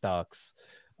biotech stocks.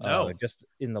 Just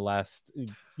in the last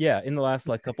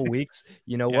like couple weeks.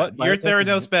 You know what? Your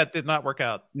Theranos bet did not work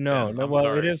out. No.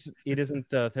 Well, it isn't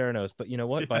Theranos, but you know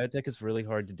what? Biotech is really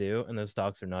hard to do, and those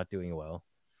stocks are not doing well.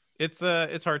 It's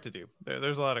hard to do.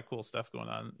 There's a lot of cool stuff going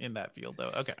on in that field, though.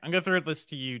 Okay, I'm gonna throw this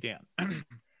to you, Dan.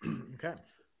 Okay.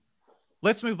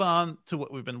 Let's move on to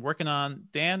what we've been working on.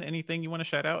 Dan, anything you want to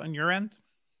shout out on your end?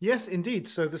 Yes, indeed.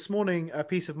 So this morning, a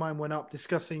piece of mine went up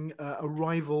discussing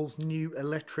Arrival's new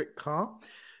electric car.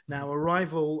 Now,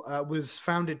 Arrival was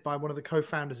founded by one of the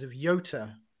co-founders of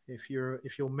Yota. If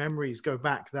your memories go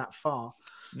back that far.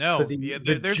 No,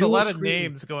 there's a lot of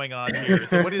names going on here.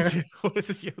 So what is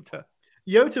Yota?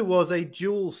 Yota was a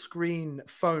dual screen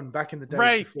phone back in the day.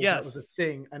 Right. Before yes. That was a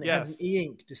thing, and it had an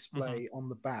e-ink display on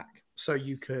the back, so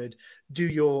you could do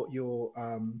your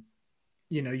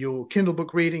Kindle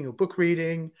book reading, your book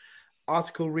reading,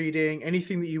 article reading,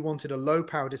 anything that you wanted a low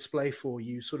power display for.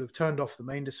 You sort of turned off the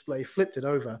main display, flipped it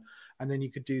over, and then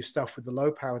you could do stuff with the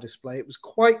low power display. It was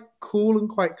quite cool and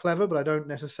quite clever, but I don't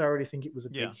necessarily think it was a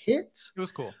big hit. It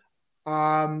was cool.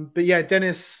 But yeah,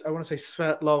 Dennis, I want to say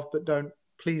Svetlov, but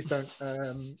please don't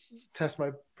test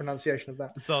my pronunciation of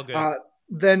that. It's all good.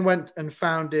 Then went and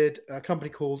founded a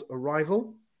company called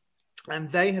Arrival,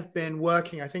 and they have been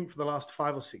working, I think, for the last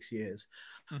 5 or 6 years.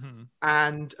 Mm-hmm.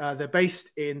 And they're based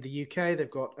in the UK.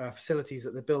 They've got facilities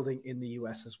that they're building in the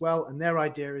US as well. And their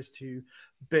idea is to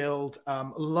build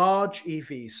large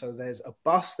EVs. So there's a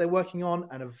bus they're working on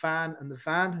and a van, and the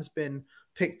van has been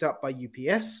picked up by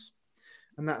UPS.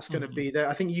 And that's going to be there.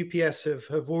 I think UPS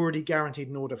have already guaranteed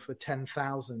an order for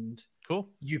 10,000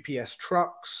 UPS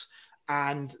trucks.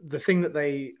 And the thing that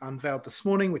they unveiled this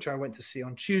morning, which I went to see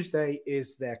on Tuesday,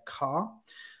 is their car.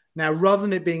 Now, rather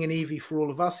than it being an EV for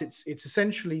all of us, it's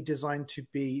essentially designed to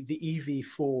be the EV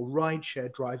for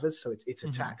rideshare drivers. So it's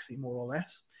a taxi, more or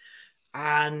less.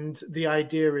 And the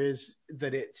idea is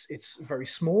that it's very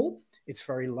small. It's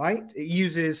very light. It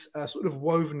uses a sort of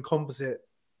woven composite.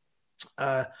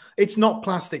 It's not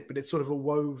plastic, but it's sort of a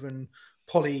woven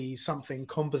poly something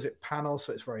composite panel.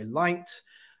 So it's very light.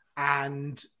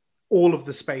 And all of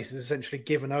the space is essentially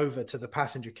given over to the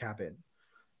passenger cabin.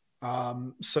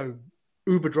 So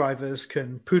Uber drivers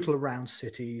can poodle around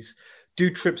cities,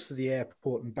 do trips to the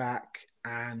airport and back,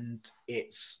 and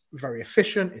it's very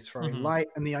efficient. It's very light.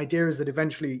 And the idea is that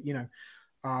eventually,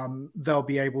 they'll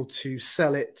be able to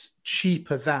sell it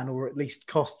cheaper than, or at least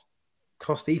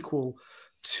cost equal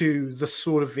to the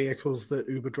sort of vehicles that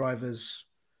Uber drivers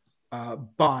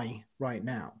buy right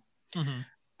now.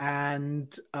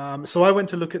 And so I went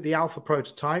to look at the alpha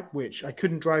prototype, which I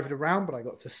couldn't drive it around, but I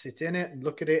got to sit in it and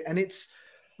look at it. And it's,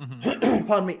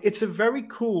 pardon me, it's a very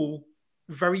cool,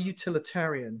 very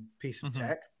utilitarian piece of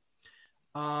tech.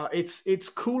 It's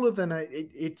cooler than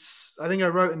it's. I think I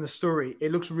wrote in the story,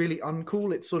 it looks really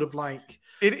uncool. It's sort of like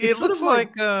it looks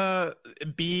like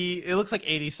it looks like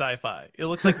 80s sci-fi. It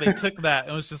looks like they took that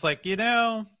and was just like,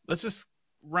 let's just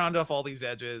round off all these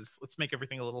edges. Let's make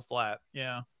everything a little flat.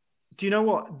 Yeah. Do you know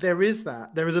what? There is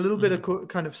that. There is a little bit of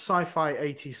kind of sci-fi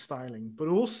 80s styling, but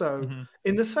also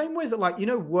in the same way that, like,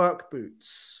 work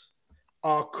boots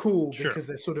are cool because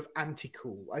they're sort of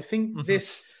anti-cool. I think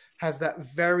this has that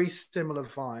very similar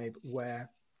vibe where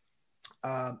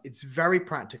it's very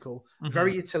practical,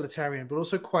 very utilitarian, but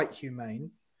also quite humane.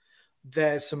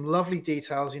 There's some lovely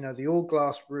details, the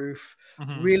all-glass roof,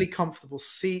 really comfortable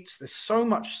seats. There's so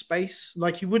much space.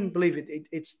 Like, you wouldn't believe it.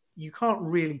 It's you can't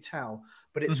really tell,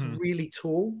 but it's really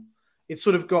tall. It's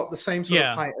sort of got the same sort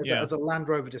of height as a Land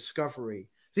Rover Discovery.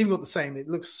 It's even got the same. It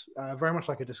looks very much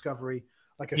like a Discovery,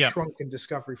 like a shrunken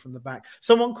Discovery from the back.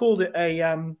 Someone called it a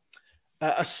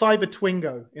Cyber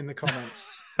Twingo in the comments,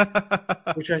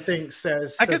 which I think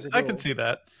says I can see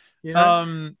that.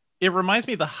 It reminds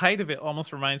me, the height of it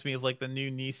almost reminds me of like the new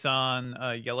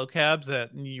Nissan yellow cabs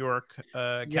that New York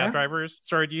cab drivers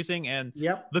started using. And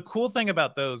the cool thing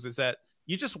about those is that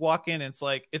you just walk in, and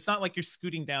it's not like you're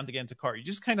scooting down to get into a car. You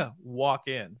just kind of walk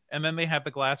in, and then they have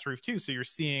the glass roof too, so you're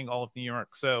seeing all of New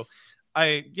York. So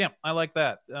I like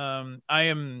that. I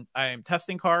am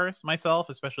testing cars myself,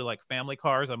 especially like family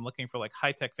cars. I'm looking for like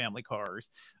high-tech family cars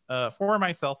for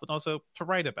myself and also to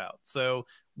write about. So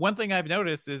one thing I've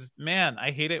noticed is, man,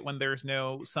 I hate it when there's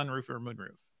no sunroof or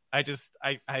moonroof.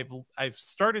 I've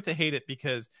started to hate it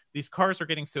because these cars are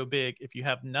getting so big. If you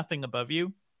have nothing above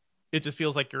you, it just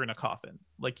feels like you're in a coffin.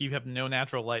 Like you have no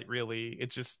natural light, really.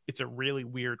 It's a really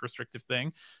weird restrictive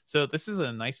thing. So this is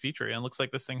a nice feature, and it looks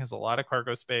like this thing has a lot of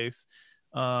cargo space.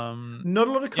 Not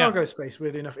a lot of cargo space,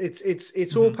 weirdly enough.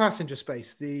 It's all passenger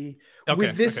space.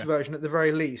 With this version, at the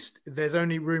very least, there's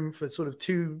only room for sort of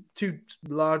two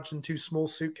large and two small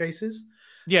suitcases.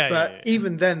 But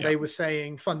even then, they were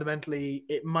saying fundamentally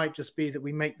it might just be that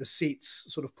we make the seats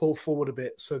sort of pull forward a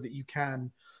bit so that you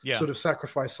can sort of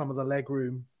sacrifice some of the leg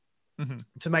room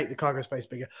to make the cargo space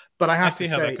bigger. But I have to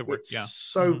say, it's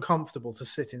so comfortable to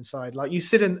sit inside. Like you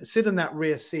sit in that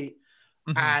rear seat,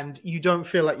 and you don't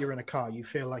feel like you're in a car. You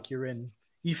feel like you're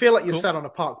sat on a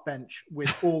park bench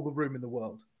with all the room in the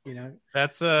world. You know,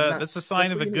 that's a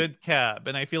sign of a good cab.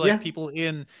 And I feel like people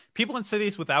in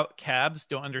cities without cabs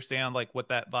don't understand like what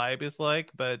that vibe is like.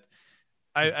 But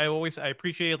I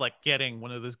appreciated like getting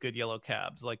one of those good yellow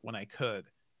cabs like when I could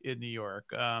in New York.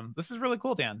 This is really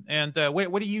cool, Dan. And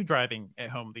what are you driving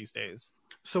at home these days?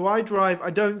 So I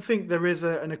don't think there is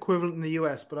an equivalent in the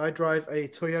US, but I drive a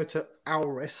Toyota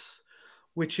Auris,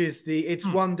 which is it's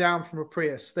one down from a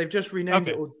Prius. They've just renamed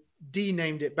it or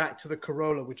denamed it back to the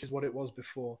Corolla, which is what it was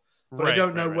before. But I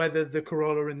don't know whether the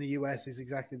Corolla in the US is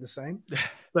exactly the same.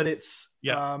 But it's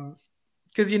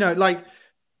because like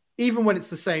even when it's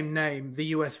the same name, the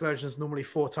US version is normally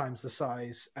 4 times the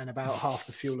size and about half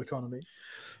the fuel economy.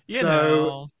 That's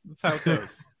how it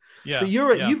goes. But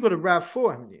you've got a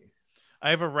RAV4, haven't you? I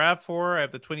have a RAV4. I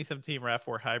have the 2017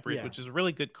 RAV4 hybrid, which is a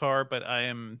really good car, but I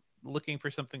am looking for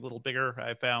something a little bigger.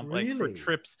 I found like for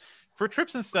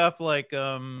trips and stuff, like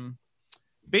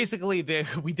basically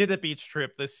we did a beach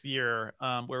trip this year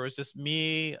where it was just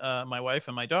me, my wife,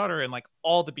 and my daughter, and like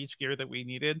all the beach gear that we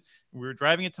needed. We were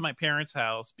driving it to my parents'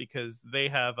 house because they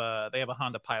have a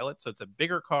Honda Pilot, so it's a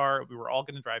bigger car. We were all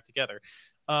going to drive together.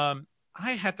 I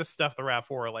had to stuff the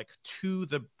RAV4 like to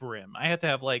the brim. I had to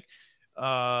have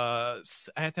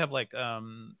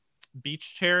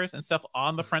beach chairs and stuff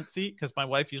on the front seat because my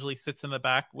wife usually sits in the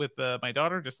back with my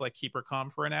daughter, just like keep her calm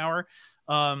for an hour.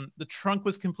 The trunk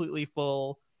was completely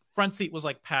full. Front seat was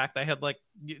like packed. I had like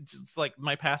just like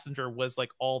my passenger was like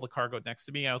all the cargo next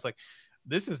to me. I was like,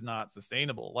 this is not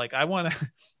sustainable. Like I want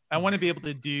to be able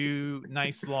to do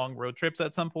nice long road trips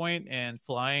at some point, and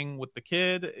flying with the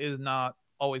kid is not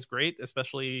always great,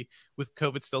 especially with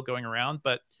COVID still going around.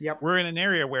 But we're in an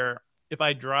area where if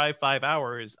I drive 5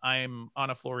 hours, I'm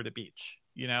on a Florida beach,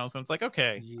 you know? So it's like,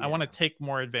 okay, I want to take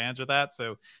more advantage of that.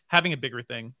 So having a bigger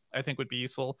thing, I think would be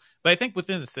useful. But I think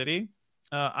within the city,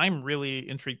 I'm really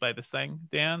intrigued by this thing,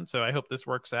 Dan. So I hope this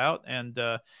works out. And,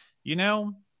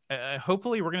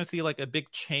 hopefully we're going to see like a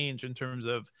big change in terms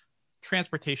of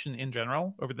transportation in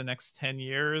general over the next 10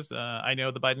 years. I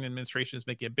know the Biden administration is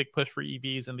making a big push for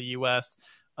EVs in the US.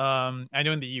 I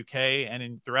know in the UK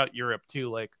and throughout Europe too,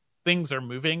 like, things are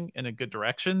moving in a good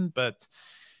direction, but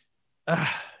I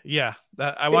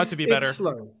want it to be better. It's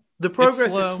slow. The progress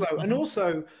is slow. And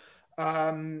also,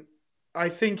 I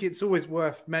think it's always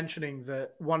worth mentioning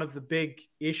that one of the big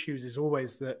issues is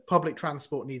always that public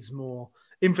transport needs more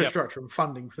infrastructure and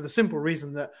funding, for the simple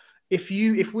reason that if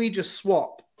we just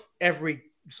swap every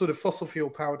sort of fossil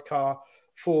fuel powered car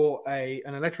for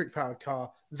an electric powered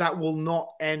car, that will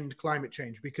not end climate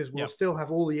change, because we'll still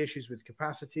have all the issues with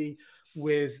capacity,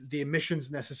 with the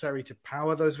emissions necessary to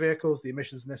power those vehicles, the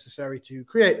emissions necessary to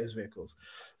create those vehicles.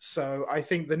 So I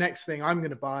think the next thing I'm going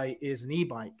to buy is an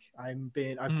e-bike. I've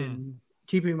been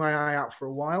keeping my eye out for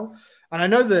a while, and I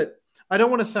know that I don't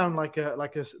want to sound like a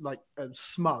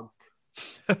smug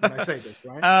when I say this,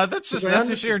 right? That's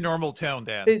just your normal tone,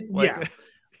 Dan.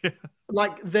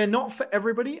 Like they're not for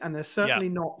everybody, and they're certainly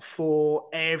not for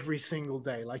every single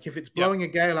day. Like if it's blowing a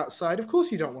gale outside, of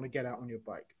course you don't want to get out on your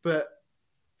bike, but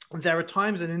there are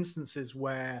times and instances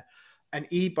where an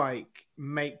e-bike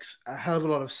makes a hell of a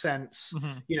lot of sense.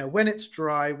 You know, when it's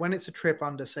dry, when it's a trip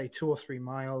under, say, 2 or 3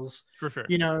 miles. For sure.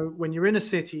 You know, when you're in a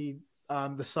city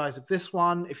the size of this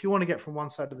one, if you want to get from one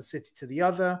side of the city to the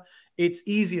other, it's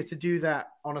easier to do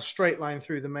that on a straight line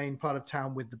through the main part of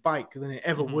town with the bike than it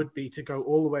ever would be to go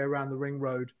all the way around the ring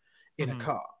road in a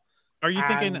car. Are you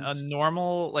thinking a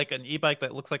normal, like an e-bike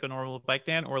that looks like a normal bike,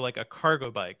 Dan, or like a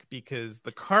cargo bike? Because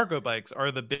the cargo bikes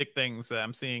are the big things that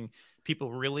I'm seeing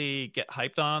people really get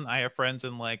hyped on. I have friends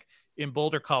in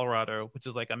Boulder, Colorado, which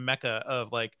is like a mecca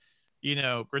of like, you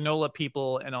know, granola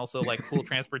people and also like cool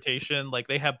transportation. Like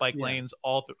they have bike lanes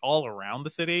all around the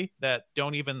city that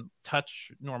don't even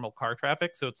touch normal car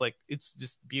traffic. So it's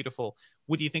just beautiful.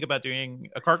 What do you think about doing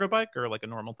a cargo bike or like a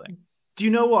normal thing? Do you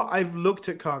know what? I've looked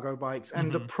at cargo bikes,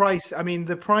 and the price of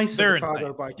a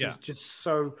cargo bike is just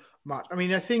so much. I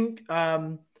mean, I think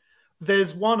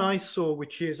There's one I saw,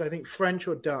 which is, I think, French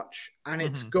or Dutch, and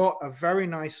it's got a very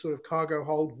nice sort of cargo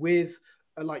hold with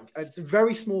a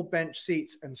very small bench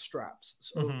seats and straps,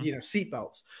 so, seat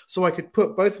belts. So I could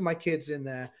put both of my kids in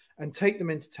there and take them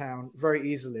into town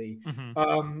very easily.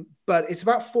 But it's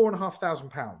about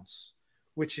 £4,500,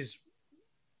 which is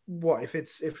what if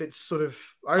it's sort of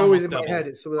always in my head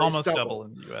it's sort of almost double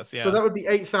in the US. Yeah. So that would be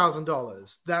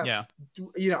 $8,000. That's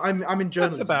I'm in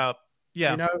journalism. That's about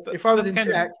if I was in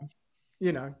tech,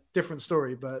 different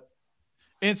story, but.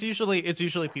 And it's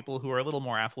usually people who are a little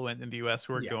more affluent in the US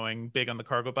who are going big on the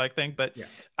cargo bike thing. But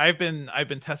I've been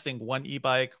testing one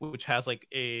e-bike which has a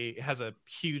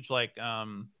huge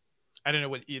I don't know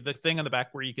what the thing on the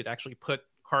back where you could actually put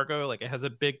cargo. Like it has a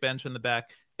big bench in the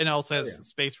back, and it also has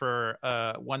space for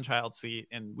one child seat.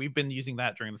 And we've been using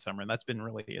that during the summer, and that's been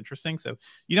really interesting. So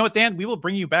you know what, Dan, we will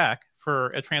bring you back for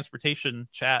a transportation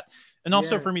chat, and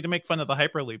also for me to make fun of the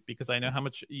Hyperloop, because I know how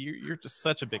much you're just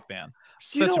such a big fan.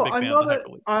 Such a big fan of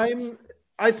the Hyperloop.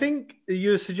 I think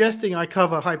you're suggesting I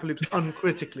cover Hyperloops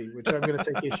uncritically, which I'm going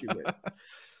to take issue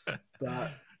with.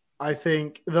 But I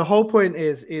think the whole point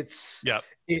is it's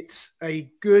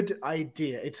a good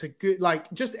idea. It's a good,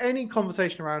 just any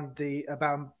conversation around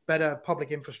about better public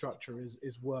infrastructure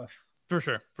is worth. For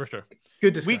sure.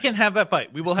 Good discussion. We can have that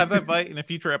fight. We will have that fight in a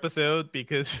future episode,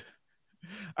 because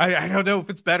I don't know if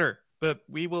it's better, but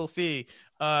we will see.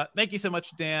 Thank you so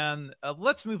much, Dan.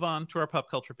 Let's move on to our pop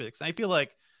culture picks. I feel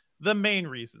like the main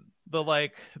reason,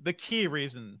 the key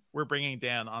reason we're bringing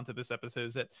Dan onto this episode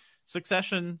is that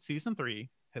Succession season 3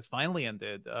 has finally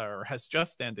ended, or has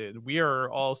just ended. We are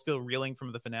all still reeling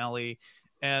from the finale,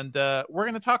 and we're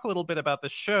going to talk a little bit about the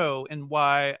show and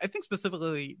why I think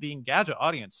specifically the Engadget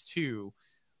audience too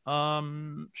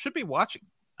should be watching.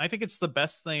 I think it's the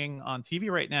best thing on TV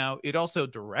right now. It also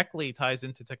directly ties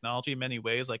into technology in many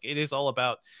ways. Like, it is all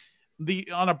about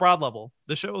on a broad level,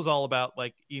 the show is all about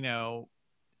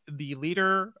the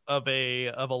leader of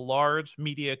a large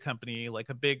media company, like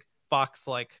a big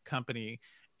Fox-like company,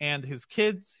 and his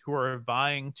kids who are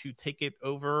vying to take it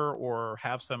over or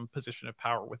have some position of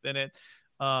power within it.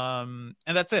 And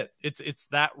that's it. It's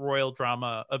that royal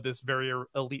drama of this very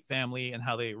elite family and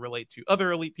how they relate to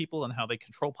other elite people and how they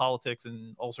control politics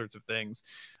and all sorts of things.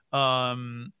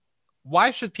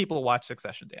 Why should people watch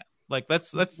Succession, Dan?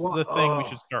 That's the thing we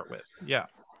should start with. Yeah.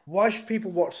 Why should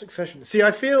people watch Succession? See,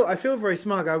 I feel very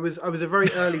smug. I was a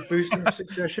very early booster of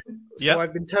Succession, so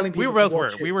I've been telling people. We both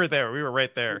were. We were there. We were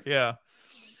right there. Yeah.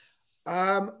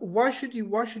 Why should you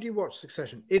watch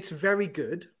Succession? It's very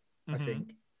good. I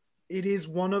think it is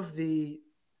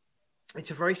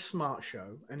it's a very smart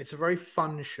show, and it's a very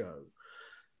fun show.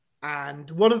 And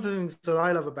one of the things that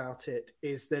I love about it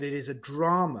is that it is a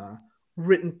drama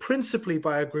written principally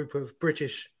by a group of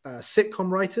British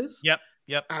sitcom writers. Yep.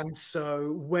 And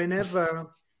so whenever,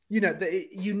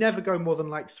 you never go more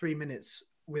than 3 minutes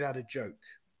without a joke.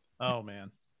 Oh,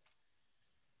 man.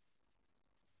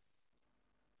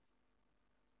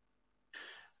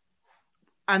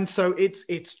 And so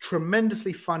it's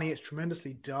tremendously funny. It's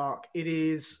tremendously dark.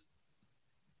 It's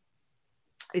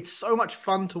so much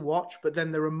fun to watch. But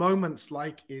then there are moments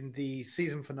like in the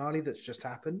season finale that's just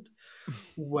happened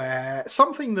where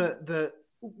something that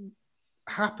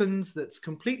happens that's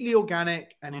completely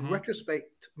organic and in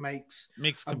retrospect makes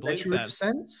complete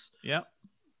sense. Yeah.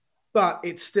 But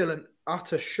it's still an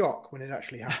utter shock when it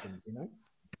actually happens,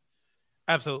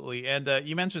 Absolutely. And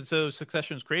you mentioned,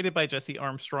 Succession is created by Jesse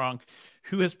Armstrong,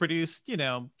 who has produced, he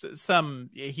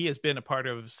has been a part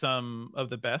of some of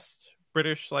the best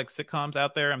British sitcoms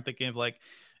out there. I'm thinking of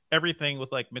everything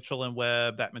with Mitchell and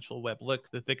Webb, that Mitchell and Webb look,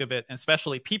 the thick of it, and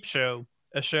especially Peep Show,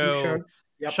 a show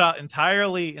shot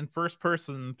entirely in first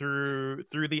person through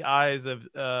the eyes of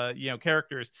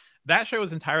characters. That show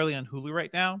is entirely on Hulu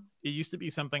right now. It used to be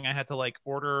something I had to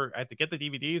order. I had to get the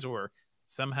DVDs or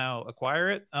somehow acquire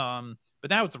it. But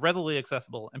now it's readily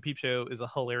accessible, and Peep Show is a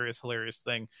hilarious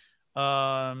thing.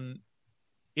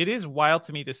 It is wild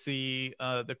to me to see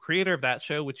the creator of that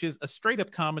show, which is a straight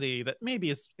up comedy that maybe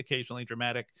is occasionally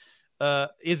dramatic,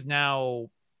 is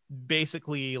now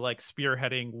basically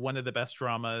spearheading one of the best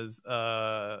dramas,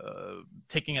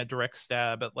 taking a direct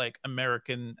stab at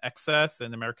American excess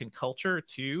and American culture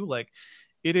too.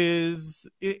 It is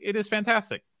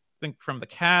fantastic. I think from the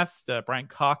cast, Brian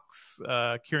Cox,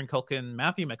 Kieran Culkin,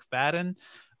 Matthew McFadden.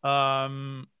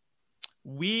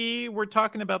 We were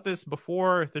talking about this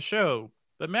before the show,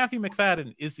 but Matthew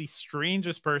McFadden is the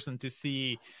strangest person to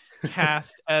see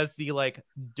cast as the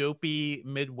dopey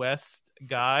Midwest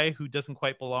guy who doesn't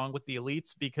quite belong with the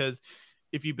elites, because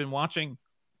if you've been watching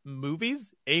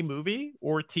a movie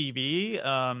or TV,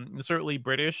 certainly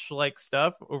British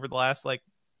stuff over the last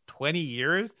 20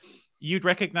 years, you'd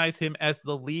recognize him as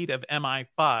the lead of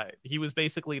MI5. He was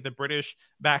basically the British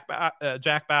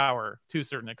Jack Bauer to a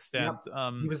certain extent.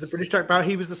 Yep. He was the British Jack Bauer.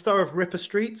 He was the star of Ripper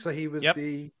Street, so he was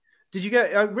the... Did you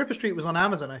get Ripper Street was on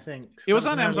Amazon, I think. It was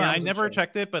on Amazon. I never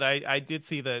checked it, but I did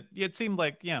see that. It seemed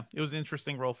like, it was an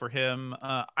interesting role for him.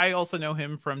 I also know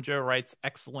him from Joe Wright's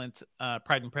excellent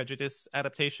Pride and Prejudice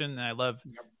adaptation, and I love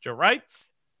Joe Wright,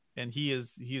 and he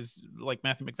is like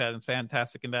Matthew McFadden's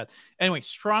fantastic in that. Anyway,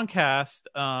 strong cast.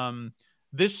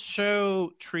 This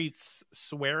show treats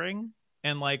swearing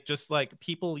and like just like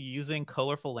people using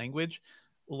colorful language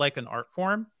like an art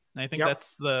form. And I think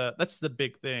that's the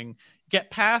big thing. Get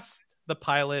past the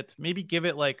pilot, maybe give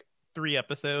it like 3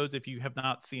 episodes if you have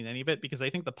not seen any of it, because I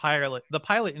think the pilot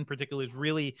in particular is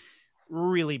really,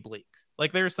 really bleak.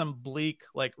 Like there's some bleak,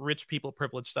 like rich people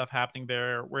privilege stuff happening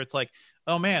there where it's like,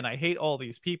 oh man, I hate all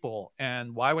these people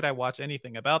and why would I watch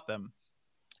anything about them?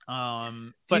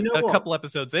 But a couple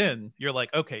episodes in, you're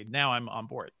like, okay, now I'm on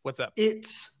board. What's up?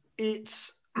 It's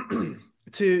to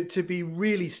be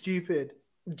really stupid.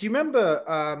 Do you remember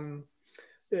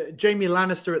Jaime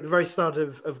Lannister at the very start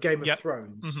of Game of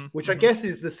Thrones, which I guess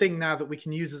is the thing now that we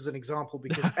can use as an example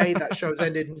because A, that show's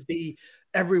ended, and B,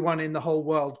 everyone in the whole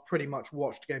world pretty much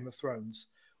watched Game of Thrones,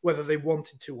 whether they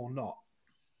wanted to or not.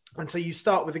 And so you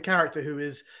start with a character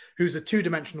who's a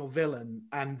 2-dimensional villain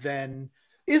and then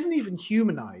isn't even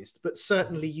humanized, but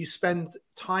certainly you spend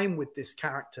time with this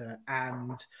character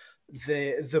and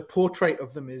the portrait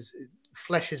of them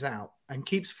fleshes out and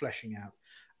keeps fleshing out.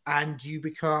 And you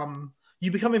become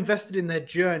invested in their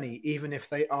journey, even if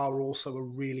they are also a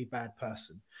really bad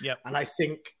person. Yep. And I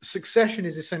think Succession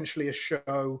is essentially a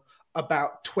show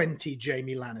about 20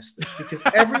 Jaime Lannisters because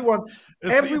everyone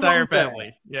the entire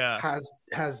family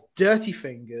has dirty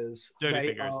fingers.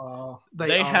 They are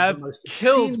have the most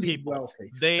killed people.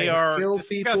 Wealthy. They are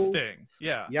disgusting. People.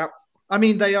 Yeah. Yep. I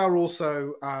mean, they are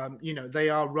also, they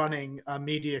are running a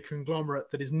media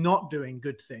conglomerate that is not doing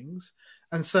good things.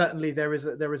 And certainly there is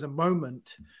a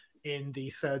moment in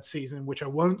the 3rd season, which I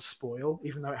won't spoil,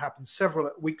 even though it happened several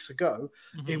weeks ago,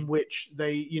 in which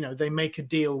they make a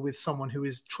deal with someone who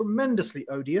is tremendously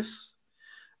odious.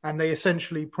 And they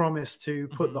essentially promise to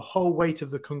put the whole weight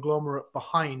of the conglomerate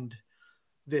behind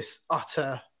this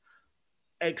utter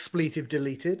expletive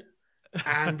deleted.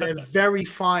 And they're very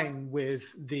fine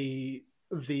with the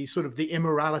sort of the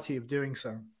immorality of doing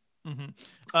so.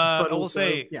 I will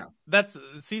say that's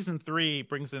season 3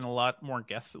 brings in a lot more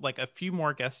guests, like a few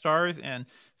more guest stars, and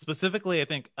specifically I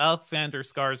think Alexander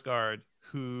Skarsgård,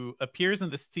 who appears in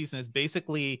this season, is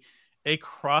basically a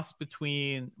cross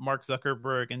between Mark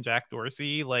Zuckerberg and Jack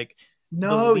Dorsey. Like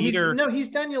he's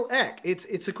Daniel Ek.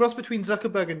 It's a cross between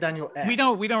Zuckerberg and Daniel Ek. We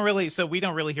don't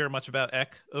really hear much about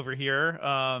Ek over here.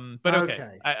 But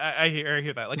okay. I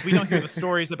hear that. Like we don't hear the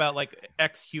stories about like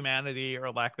Ek's humanity or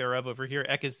lack thereof over here.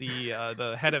 Ek is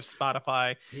the head of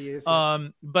Spotify. He is.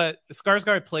 But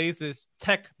Skarsgård plays this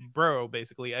tech bro,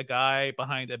 basically a guy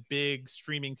behind a big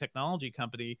streaming technology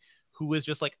company who is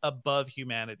just like above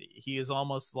humanity. He is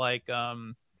almost like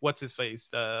what's his face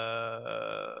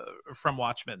from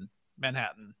Watchmen.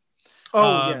 Manhattan.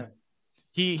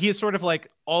 He is sort of like,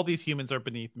 all these humans are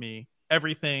beneath me.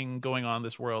 Everything going on in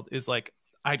this world is like,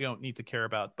 I don't need to care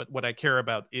about, but what I care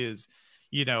about is,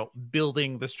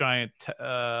 building this giant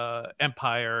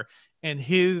empire. And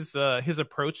his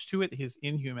approach to it, his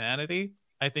inhumanity,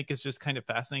 I think is just kind of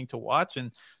fascinating to watch.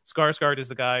 And Skarsgård is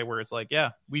the guy where it's like,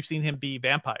 we've seen him be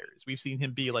vampires. We've seen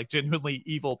him be like genuinely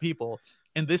evil people.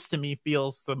 And this to me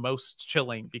feels the most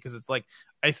chilling because it's like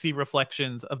I see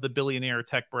reflections of the billionaire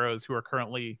tech bros who are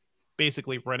currently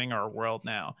basically running our world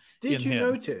now. Did you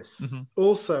notice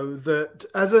also that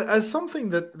as something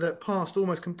that passed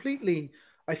almost completely,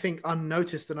 I think,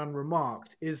 unnoticed and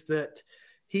unremarked, is that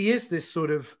he is this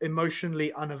sort of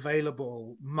emotionally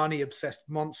unavailable, money-obsessed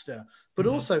monster, but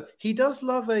also he does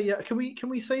love a. Can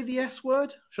we say the S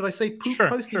word? Should I say poop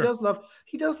post? Sure.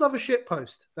 He does love a shit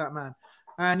post. That man.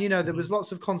 And, there was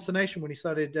lots of consternation when he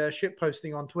started shit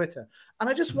posting on Twitter. And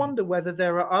I just wonder whether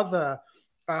there are other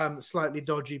slightly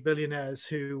dodgy billionaires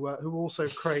who also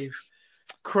crave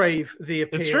the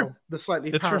appeal, the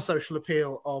slightly parasocial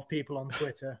appeal of people on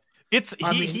Twitter.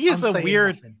 He is a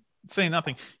weird... Say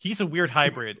nothing. He's a weird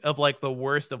hybrid of like the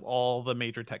worst of all the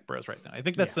major tech bros right now. I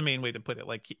think that's the main way to put it.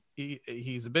 Like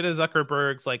he's a bit of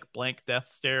Zuckerberg's like blank death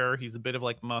stare. He's a bit of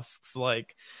like Musk's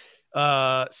like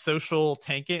social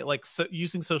tanking, like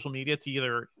using social media to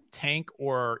either tank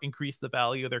or increase the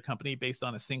value of their company based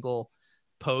on a single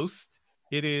post.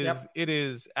 It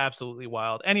is absolutely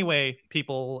wild. Anyway,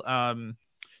 people, I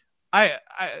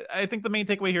think the main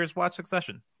takeaway here is watch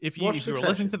Succession. If you're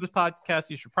listening to this podcast,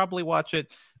 you should probably watch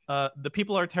it. the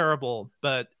people are terrible,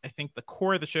 but I think the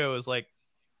core of the show is like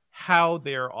how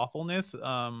their awfulness,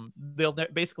 they'll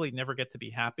basically never get to be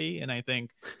happy. And I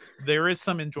think there is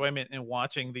some enjoyment in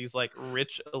watching these like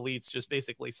rich elites just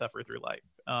basically suffer through life.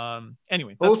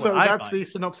 Anyway, that's the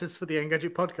synopsis for the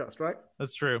Engadget podcast, right?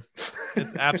 That's true.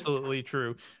 It's absolutely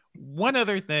true. One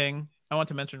other thing I want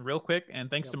to mention real quick, and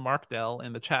thanks to Mark Dell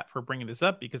in the chat for bringing this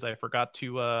up, because I forgot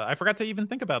to even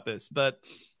think about this, but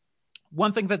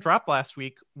one thing that dropped last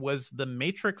week was The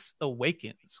Matrix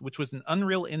Awakens, which was an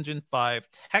Unreal Engine 5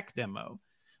 tech demo.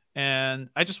 And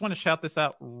I just want to shout this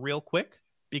out real quick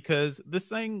because this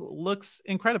thing looks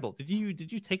incredible. Did you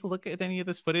take a look at any of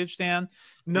this footage, Dan?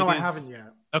 No, I haven't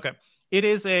yet. Okay.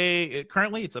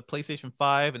 Currently it's a PlayStation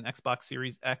 5 and Xbox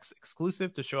Series X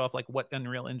exclusive to show off like what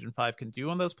Unreal Engine 5 can do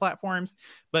on those platforms.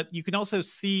 But you can also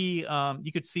see,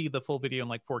 you could see the full video in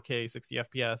like 4K, 60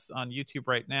 FPS on YouTube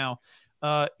right now.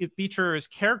 It features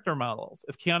character models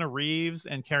of Keanu Reeves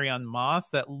and Carrie-Anne Moss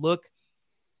that look,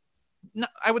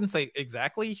 I wouldn't say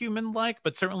exactly human-like,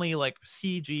 but certainly like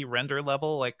CG render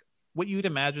level, like what you'd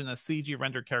imagine a CG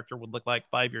rendered character would look like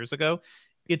 5 years ago.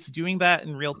 It's doing that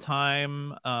in real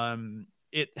time.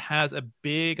 It has a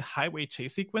big highway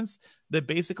chase sequence that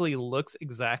basically looks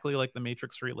exactly like the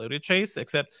Matrix Reloaded chase,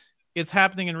 except it's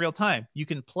happening in real time. You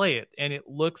can play it, and it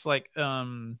looks like,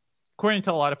 according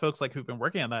to a lot of folks like who've been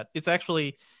working on that, it's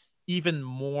actually even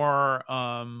more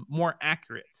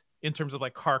accurate in terms of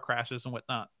like car crashes and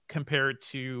whatnot compared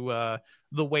to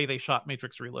the way they shot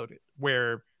Matrix Reloaded,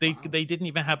 where they didn't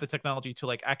even have the technology to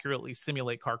like accurately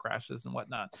simulate car crashes and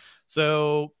whatnot.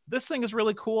 So this thing is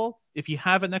really cool. If you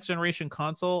have a next generation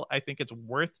console, I think it's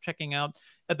worth checking out.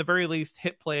 At the very least,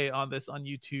 hit play on this on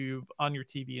YouTube, on your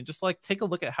TV, and just like take a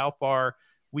look at how far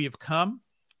we have come.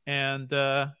 And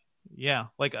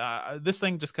this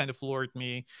thing just kind of floored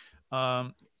me.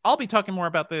 I'll be talking more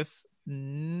about this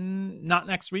not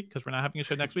next week because we're not having a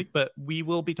show next week, but we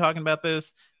will be talking about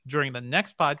this during the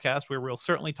next podcast, where we'll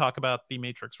certainly talk about The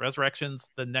Matrix Resurrections,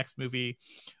 the next movie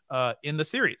in the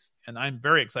series, and I'm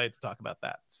very excited to talk about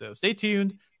that. So stay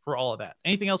tuned for all of that.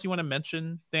 Anything else you want to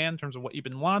mention, Dan, in terms of what you've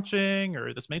been watching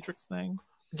or this Matrix thing?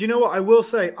 Do you know what I will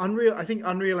say? I think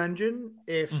Unreal Engine,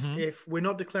 if we're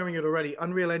not declaring it already,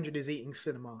 Unreal Engine is eating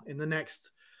cinema in the next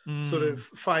sort of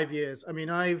 5 years. I mean,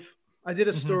 I did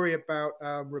a story about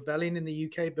Rebellion in the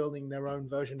UK building their own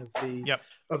version of the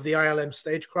ILM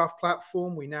Stagecraft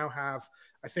platform. We now have,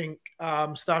 I think,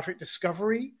 Star Trek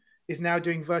Discovery is now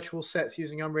doing virtual sets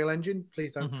using Unreal Engine.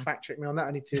 Please don't fact check me on that.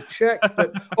 I need to check.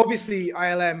 But obviously,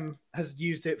 ILM has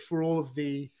used it for all of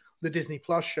the Disney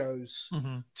Plus shows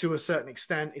to a certain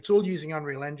extent. It's all using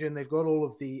Unreal Engine. They've got all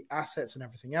of the assets and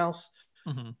everything else.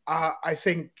 I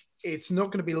think it's not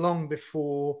going to be long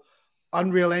before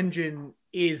Unreal Engine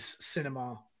is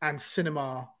cinema and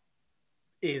cinema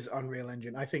is Unreal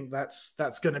Engine. I think that's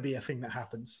going to be a thing that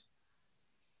happens.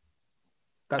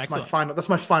 That's Excellent.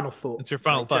 my final thought. That's your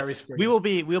final thought. We'll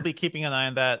be keeping an eye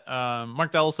on that.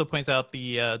 Mark Dell also points out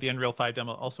the Unreal 5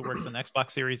 demo also works on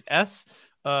Xbox Series S.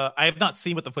 I have not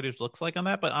seen what the footage looks like on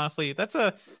that, but honestly,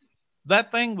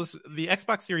 that thing was the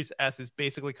Xbox Series S is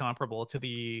basically comparable to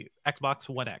the Xbox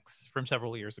One X from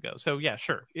several years ago. So yeah,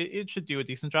 sure, it should do a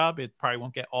decent job. It probably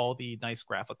won't get all the nice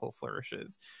graphical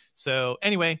flourishes. So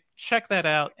anyway, check that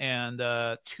out and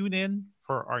tune in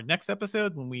for our next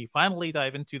episode when we finally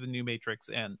dive into the new Matrix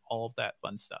and all of that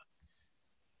fun stuff.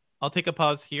 I'll take a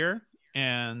pause here,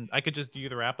 and I could just do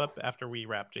the wrap up after we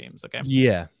wrap, James. Okay?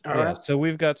 Yeah. All right. So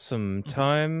we've got some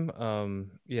time.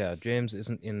 James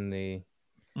isn't in the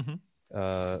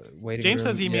waiting James room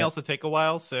has emails to take a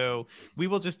while, so we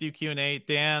will just do Q&A.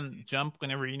 Dan, jump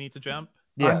whenever you need to jump.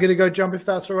 Yeah. I'm gonna go jump if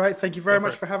that's all right. Thank you very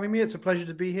much for having me. It's a pleasure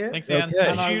to be here. Thanks, Dan.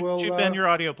 Okay. Shoot Ben your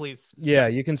audio, please. Yeah,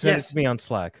 you can send it to me on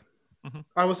Slack.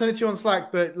 I will send it to you on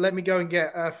Slack, but let me go and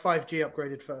get 5G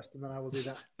upgraded first, and then I will do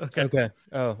that. Okay.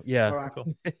 Oh yeah. All right.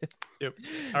 Cool. Yep.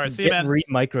 All right. See you, man.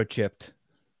 Re-microchipped.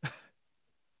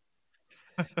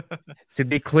 To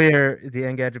be clear, the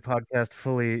Engadget Podcast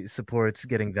fully supports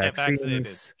getting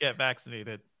vaccines. Get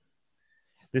vaccinated.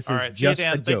 This all is right. just See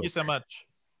you, Dan. a Thank joke. you so much.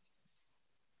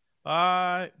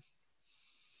 Bye.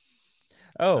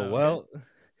 Oh well.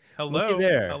 Hello.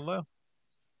 There. Hello.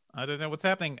 I don't know what's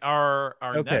happening. Our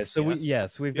next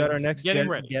guest we've got our next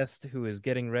guest who is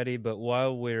getting ready. But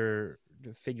while we're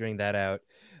figuring that out,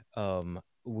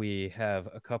 we have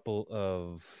a couple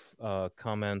of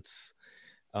comments.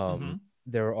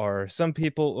 There are some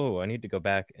people. Oh, I need to go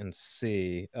back and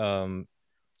see. John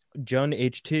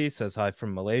HT says hi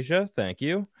from Malaysia. Thank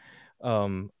you.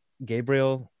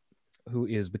 Gabriel, who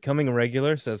is becoming a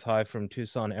regular, says hi from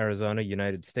Tucson, Arizona,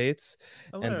 United States.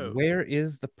 Hello. And where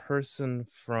is the person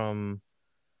from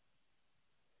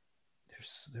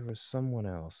there was someone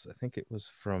else. I think it was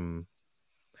from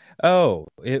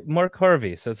Mark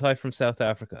Harvey says hi from South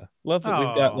Africa. Love that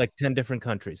we've got like 10 different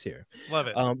countries here. Love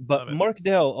it. But Mark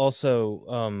Dell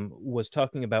also was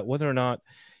talking about whether or not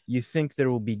you think there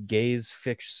will be gaze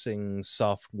fixing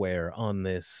software on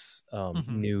this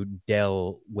new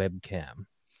Dell webcam.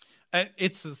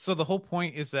 So the whole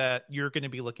point is that you're going to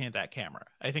be looking at that camera.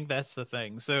 I think that's the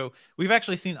thing. So we've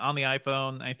actually seen on the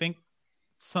iPhone, I think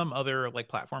some other like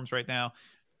platforms right now,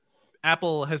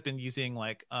 Apple has been using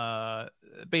like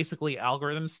basically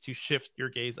algorithms to shift your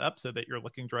gaze up so that you're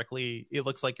looking directly. It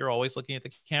looks like you're always looking at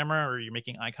the camera or you're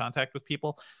making eye contact with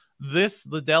people.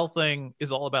 The Dell thing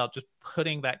is all about just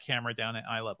putting that camera down at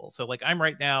eye level. So like I'm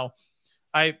right now,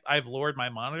 I've lowered my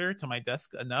monitor to my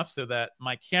desk enough so that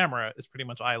my camera is pretty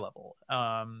much eye level.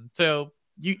 So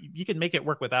you can make it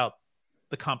work without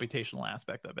the computational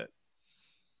aspect of it.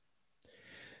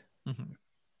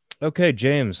 Okay,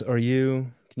 James,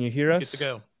 can you hear us? Good to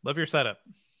go. Love your setup.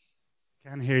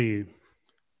 Can hear you.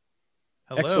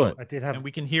 Hello. Excellent. I did have, and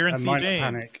we can hear and see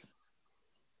James.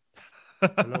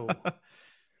 Hello.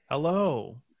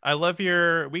 Hello. I love we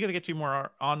got to get you more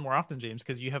often, James,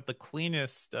 because you have the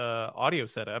cleanest audio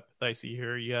setup that I see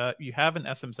here. You have an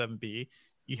SM7B.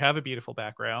 You have a beautiful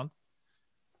background.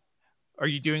 Are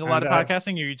you doing a lot of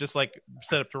podcasting, or are you just like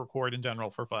set up to record in general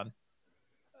for fun?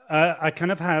 I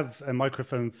kind of have a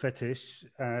microphone fetish.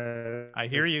 I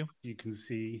hear you. You can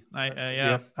see.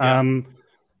 Yeah.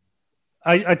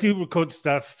 I do record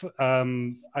stuff.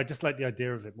 I just like the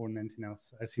idea of it more than anything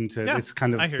else. I seem to. Yeah, it's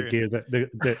kind of the gear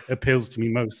that appeals to me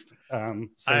most. I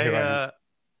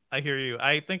hear you.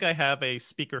 I think I have a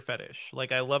speaker fetish.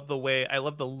 Like I love the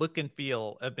look and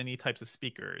feel of many types of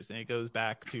speakers, and it goes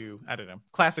back to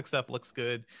classic stuff looks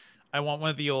good. I want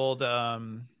one of the old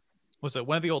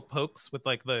one of the old Pokes with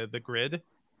like the grid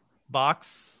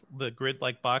box,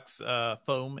 box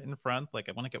foam in front. Like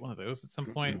I want to get one of those at some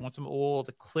point. I want some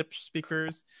old Klipsch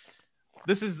speakers.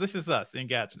 This is us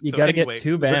Engadget. You got to get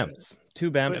two BAMs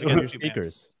for your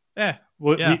speakers. Yeah,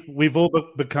 we've all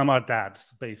become our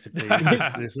dads, basically.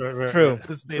 True.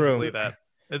 It's basically that.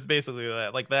 It's basically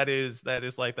that. Like that is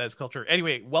life. That is culture.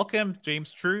 Anyway, welcome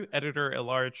James True, editor at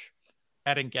large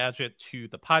at Engadget, to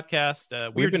the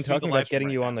podcast. We've been talking about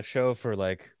getting you on the show for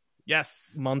like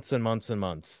months and months and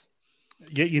months.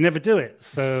 You never do it.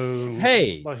 So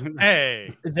hey,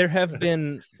 there have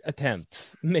been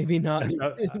attempts. Maybe not.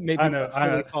 Maybe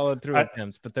not followed through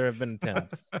attempts, but there have been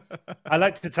attempts. I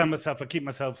like to tell myself I keep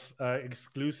myself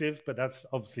exclusive, but that's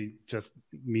obviously just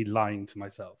me lying to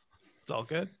myself. It's all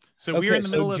good. So we're in the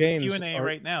middle of Q&A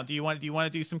right now. Do you want to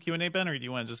do some Q&A, Ben, or do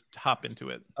you want to just hop into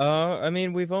it? I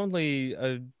mean, we've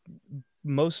only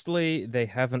mostly they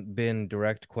haven't been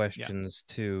direct questions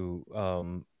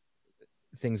to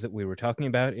things that we were talking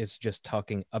about. It's just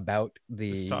talking about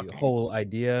the whole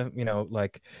idea.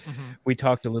 We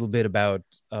talked a little bit about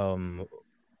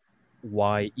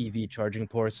why EV charging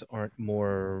ports aren't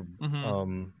more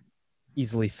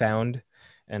easily found.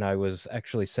 And I was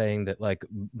actually saying that like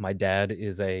my dad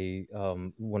is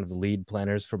one of the lead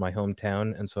planners for my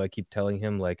hometown. And so I keep telling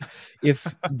him like,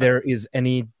 if there is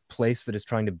any place that is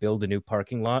trying to build a new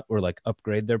parking lot or like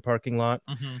upgrade their parking lot,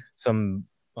 some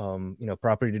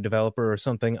property developer or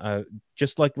something,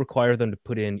 just like require them to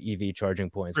put in EV charging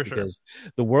points because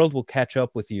the world will catch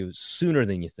up with you sooner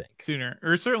than you think. Sooner,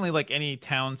 or certainly like any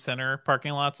town center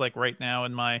parking lots. Like right now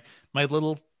in my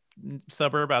little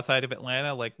suburb outside of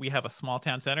Atlanta, like we have a small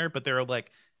town center, but there are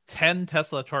like 10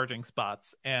 Tesla charging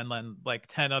spots and then like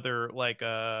 10 other like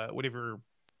whatever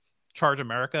Charge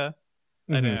America.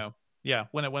 I don't know. Yeah,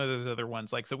 one of those other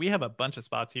ones. Like so we have a bunch of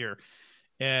spots here,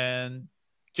 and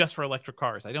just for electric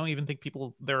cars. I don't even think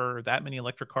there are that many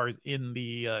electric cars in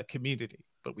the community,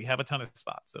 but we have a ton of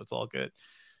spots, so it's all good.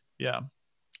 Yeah.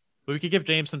 But we could give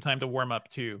James some time to warm up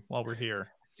too while we're here.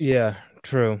 Yeah,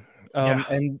 true.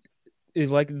 And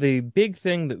like the big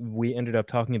thing that we ended up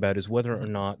talking about is whether or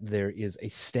not there is a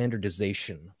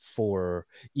standardization for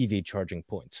EV charging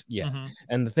points. Yeah.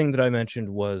 And the thing that I mentioned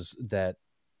was that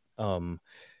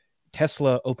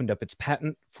Tesla opened up its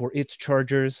patent for its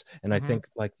chargers, and I think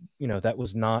like that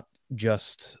was not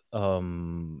just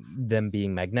them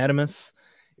being magnanimous.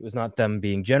 It was not them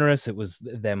being generous. It was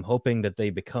them hoping that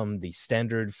they become the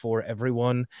standard for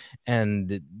everyone,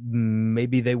 and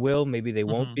maybe they will, maybe they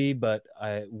won't be, but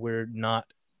we're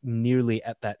not nearly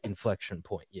at that inflection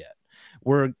point yet.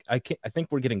 I think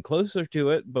we're getting closer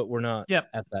to it, but we're not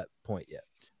at that point yet.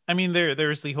 I mean,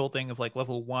 there's the whole thing of like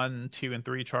level 1, 2, and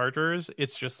 3 chargers.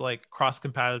 It's just like cross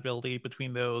compatibility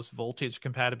between those, voltage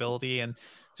compatibility, and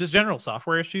just general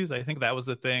software issues. I think that was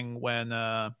the thing when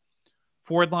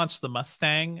Ford launched the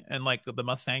Mustang and like the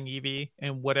Mustang EV,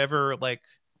 and whatever like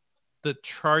the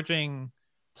charging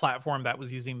platform that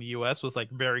was using the US was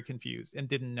like very confused and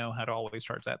didn't know how to always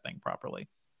charge that thing properly.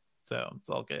 So it's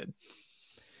all good.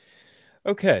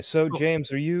 Okay, so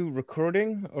James, are you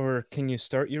recording, or can you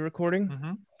start your recording?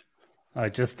 Mm-hmm. I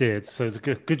just did. So it's a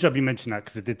good job you mentioned that,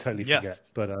 because I did totally forget.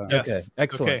 But yes. Okay,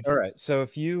 excellent. Okay. All right. So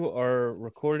if you are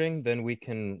recording, then we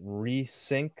can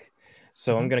resync.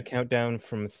 So I'm going to count down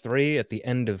from 3. At the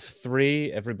end of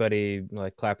 3, everybody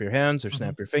like clap your hands or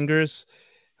snap your fingers.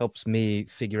 Helps me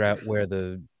figure out where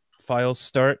the files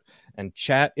start. And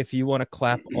chat, if you want to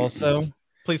clap also.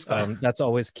 Please clap. That's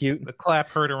always cute. The clap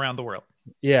heard around the world.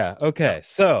 Yeah. Okay.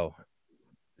 So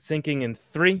syncing in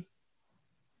 3,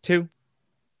 2,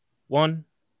 1.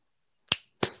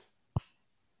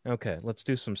 Okay, let's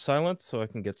do some silence so I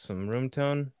can get some room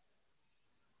tone.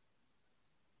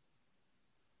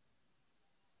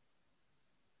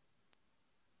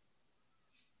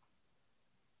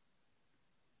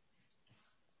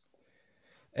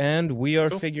 And we are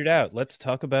figured out. Let's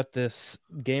talk about this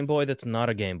Game Boy that's not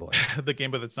a Game Boy. The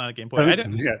Game Boy that's not a Game Boy.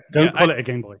 Don't call it a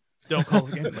Game Boy. Don't call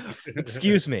it a Game Boy.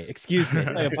 Excuse me.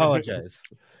 I apologize.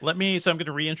 So I'm going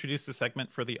to reintroduce the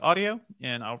segment for the audio,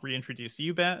 and I'll reintroduce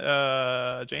you,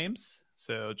 James.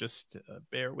 So just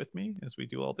bear with me as we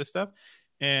do all this stuff.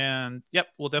 And yep,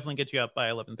 we'll definitely get you up by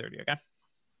 11:30.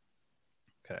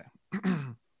 Okay.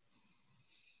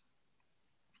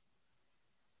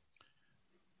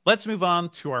 Let's move on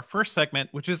to our first segment,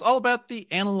 which is all about the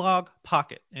Analogue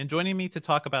Pocket. And joining me to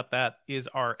talk about that is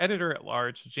our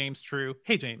editor-at-large, James True.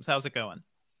 Hey, James, how's it going?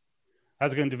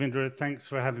 How's it going, Devindra? Thanks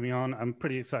for having me on. I'm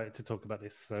pretty excited to talk about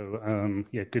this. So,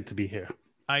 yeah, good to be here.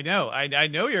 I know. I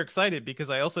know you're excited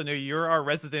because I also know you're our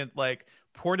resident, like,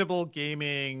 portable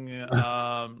gaming,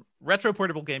 retro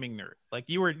portable gaming nerd. Like,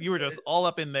 you were just all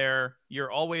up in there.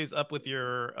 You're always up with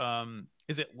your,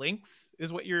 is it Lynx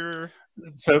is what you're...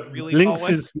 So really Lynx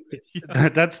is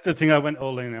that's the thing I went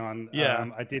all in on. Yeah,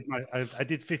 I did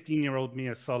 15-year-old me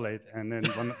a solid, and then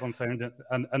once I earned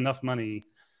enough money,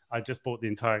 I just bought the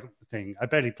entire thing. I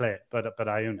barely play it, but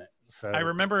I own it. So I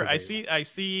remember I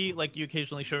see like you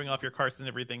occasionally showing off your carts and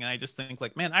everything, and I just think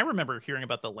like, man, I remember hearing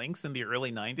about the Lynx in the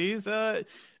early 90s.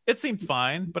 It seemed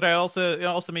fine, but it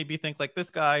also made me think like this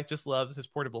guy just loves his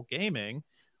portable gaming.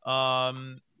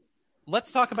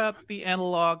 Let's talk about the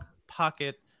Analogue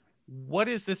Pocket. What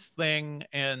is this thing,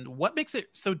 and what makes it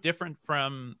so different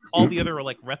from all the other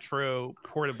like retro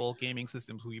portable gaming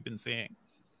systems we've been seeing?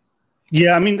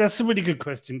 Yeah, I mean, that's a really good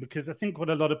question, because I think what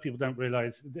a lot of people don't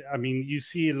realize, I mean, you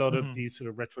see a lot of these sort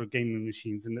of retro gaming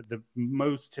machines, and the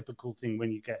most typical thing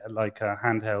when you get like a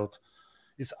handheld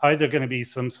is either going to be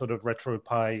some sort of retro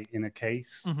Pi in a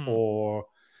case, or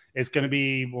it's going to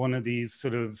be one of these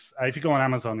sort of, if you go on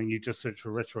Amazon and you just search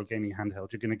for retro gaming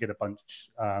handheld, you're going to get a bunch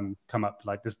come up.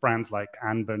 Like there's brands like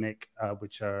Anbernic,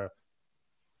 which are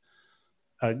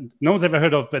no one's ever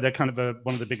heard of, but they're kind of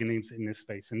one of the bigger names in this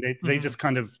space. And they just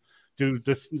kind of do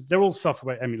this. They're all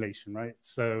software emulation, right?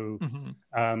 So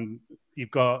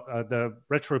you've got the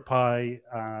RetroPie,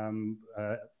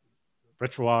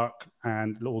 RetroArch,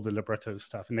 and all the libretto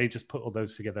stuff. And they just put all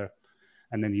those together.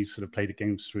 And then you sort of play the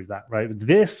games through that, right?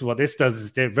 What this does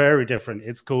is they're very different.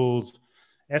 It's called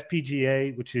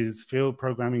FPGA, which is Field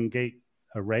Programming Gate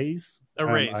Arrays.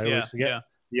 Yeah.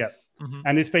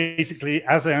 And it's basically,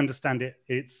 as I understand it,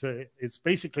 it's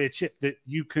basically a chip that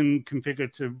you can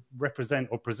configure to represent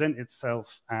or present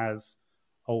itself as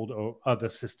old or other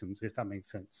systems, if that makes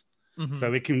sense.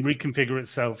 So it can reconfigure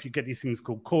itself. You get these things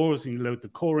called cores, and you load the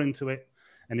core into it.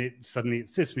 And suddenly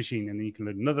it's this machine, and then you can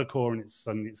load another core, and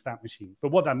suddenly it's that machine.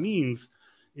 But what that means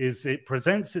is it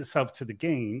presents itself to the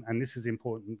game, and this is the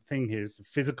important thing here, is the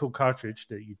physical cartridge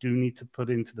that you do need to put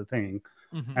into the thing.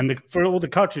 And for all the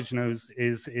cartridge knows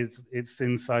is it's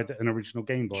inside an original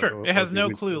Game Boy. Sure, it has no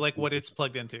clue like what it's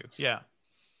plugged into. Yeah.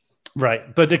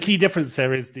 Right, but the key difference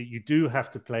there is that you do have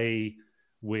to play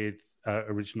with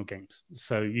original games.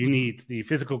 So you need the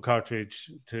physical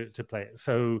cartridge to play it.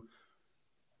 So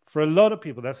for a lot of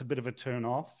people, that's a bit of a turn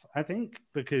off, I think,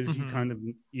 because you either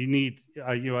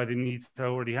need to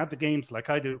already have the games like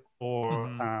I do, or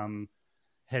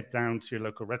head down to your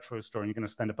local retro store, and you're going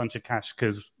to spend a bunch of cash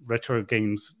because retro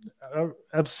games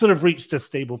have sort of reached a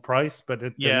stable price, but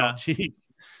they're not cheap.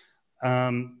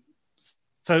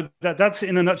 So that's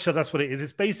in a nutshell, that's what it is.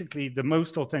 It's basically the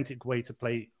most authentic way to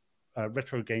play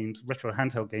retro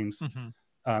handheld games.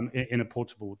 In a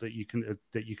portable that you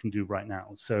can do right now.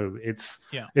 So it's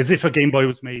as if a Game Boy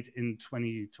was made in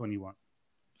 2021.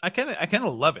 I kind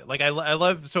of love it. Like I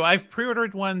love. So I've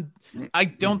pre-ordered one. I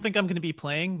don't think I'm going to be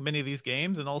playing many of these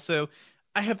games, and also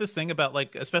I have this thing about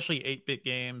like, especially 8-bit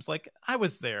games. Like, I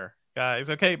was there, guys.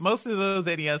 Okay, most of those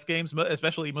NES games,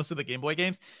 especially most of the Game Boy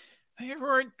games, they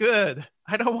weren't good.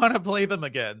 I don't want to play them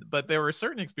again. But there were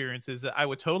certain experiences that I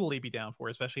would totally be down for,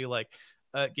 especially like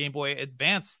Game Boy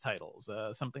Advance titles.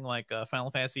 Something like Final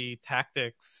Fantasy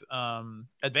Tactics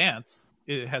Advance.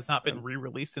 It has not been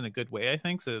re-released in a good way, I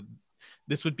think. So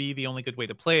this would be the only good way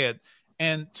to play it.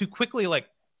 And to quickly like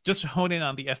just hone in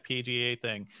on the FPGA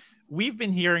thing, we've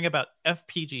been hearing about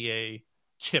FPGA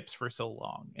chips for so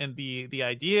long. And the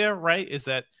idea, right, is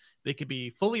that they could be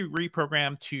fully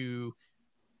reprogrammed to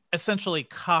essentially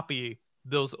copy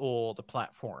those old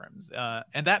platforms.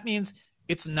 And that means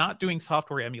it's not doing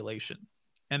software emulation.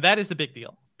 And that is the big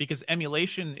deal, because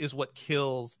emulation is what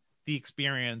kills the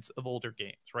experience of older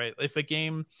games, right? If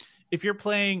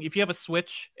you have a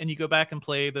Switch and you go back and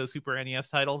play the Super NES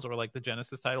titles or like the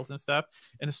Genesis titles and stuff,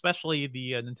 and especially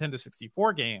the Nintendo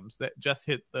 64 games that just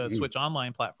hit the Switch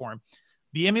Online platform,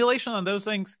 the emulation on those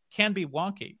things can be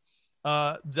wonky.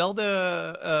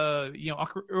 Zelda,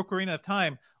 Ocarina of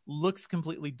Time looks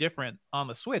completely different on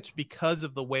the Switch because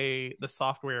of the way the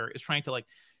software is trying to like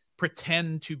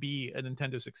pretend to be a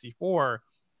Nintendo 64.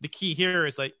 The key here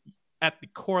is like at the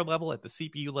core level, at the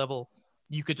CPU level,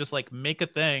 you could just like make a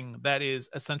thing that is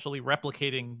essentially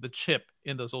replicating the chip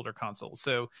in those older consoles.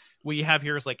 So what you have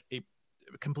here is like a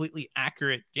completely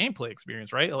accurate gameplay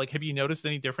experience, right? Like, have you noticed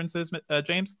any differences,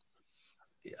 James?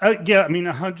 Yeah, I mean,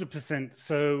 100%.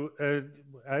 So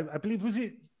I believe, was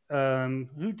it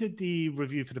who did the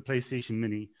review for the PlayStation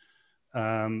Mini?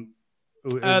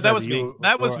 That was me.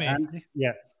 That was me. Andy?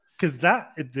 Yeah, because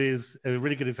that is a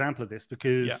really good example of this,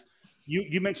 because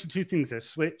you mentioned two things there: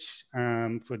 Switch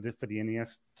for the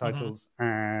NES titles,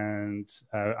 and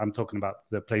I'm talking about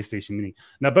the PlayStation Mini.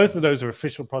 Now, both of those are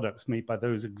official products made by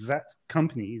those exact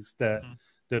companies that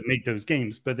made those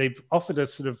games, but they've offered a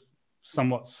sort of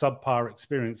somewhat subpar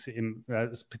experience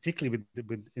particularly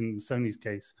in Sony's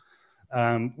case.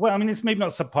 Well, I mean, it's maybe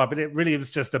not subpar, but it really is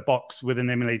just a box with an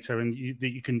emulator, and that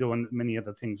you can do on many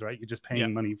other things, right? You're just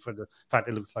paying money for the fact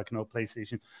it looks like an old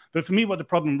PlayStation. But for me, what the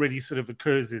problem really sort of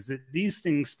occurs is that these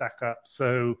things stack up.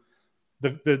 So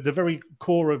the very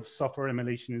core of software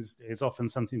emulation is often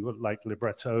something like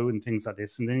Libretto and things like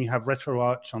this, and then you have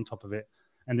RetroArch on top of it,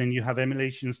 and then you have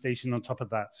Emulation Station on top of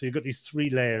that. So you've got these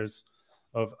three layers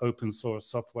of open source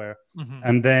software,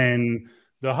 and then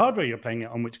the hardware you're playing it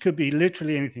on, which could be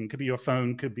literally anything, could be your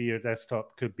phone, could be your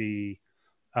desktop, could be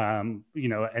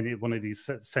any one of these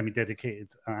semi-dedicated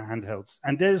handhelds.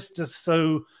 And there's just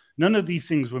none of these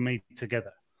things were made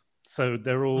together. So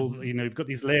they're all, you've got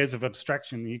these layers of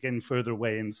abstraction, you're getting further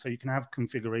away, and so you can have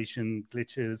configuration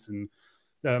glitches, and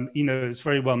it's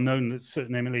very well known that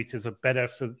certain emulators are better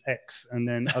for X and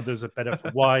then others are better for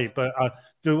Y. But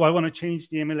do I want to change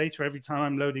the emulator every time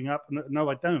I'm loading up? No,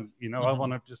 I don't. I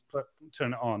want to just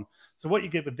turn it on. So what you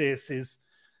get with this is,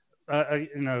 I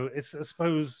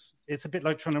suppose it's a bit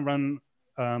like trying to run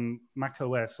Mac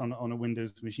OS on a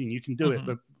Windows machine. You can do it,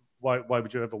 but why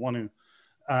would you ever want to?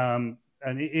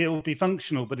 And it'll be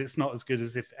functional, but it's not as good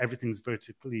as if everything's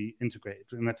vertically integrated.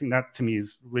 And I think that, to me,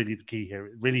 is really the key here.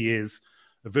 It really is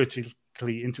a vertically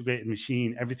integrated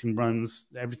machine. Everything runs.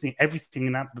 Everything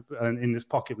in this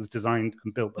Pocket was designed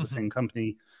and built by the same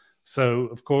company. So,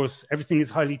 of course, everything is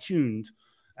highly tuned.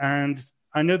 And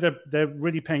I know they're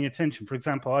really paying attention. For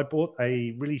example, I bought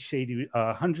a really shady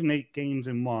 108 games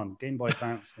in one Game Boy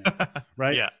Advance thing,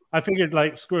 right? Yeah. I figured,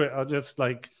 like, screw it. I'll just,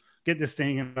 like, get this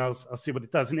thing and I'll see what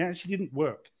it does. And it actually didn't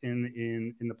work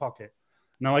in the Pocket.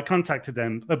 Now, I contacted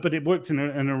them, but it worked in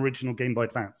an original Game Boy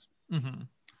Advance.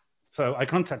 So I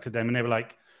contacted them and they were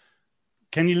like,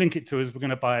 can you link it to us? We're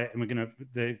going to buy it and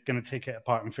they're going to take it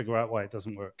apart and figure out why it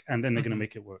doesn't work. And then they're going to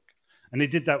make it work. And they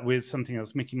did that with something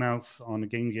else. Mickey Mouse on the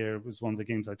Game Gear was one of the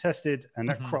games I tested. And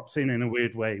that crops in a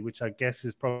weird way, which I guess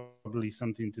is probably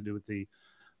something to do with the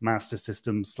Master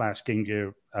System / Game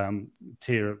Gear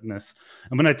tierness.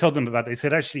 And when I told them about it, they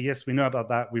said, actually, yes, we know about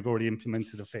that. We've already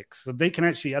implemented a fix. So they can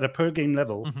actually, at a per game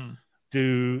level,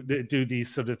 do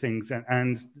these sort of things.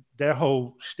 And their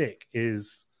whole shtick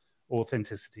is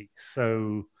authenticity.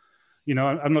 So,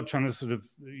 I'm not trying to sort of,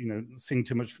 sing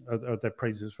too much of their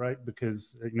praises, right?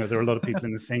 Because, there are a lot of people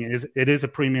in this thing. It is a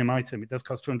premium item. It does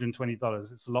cost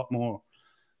 $220. It's a lot more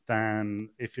than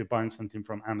if you're buying something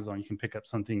from Amazon. You can pick up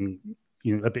something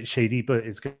a bit shady, but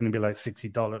it's going to be like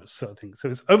 $60 sort of thing. So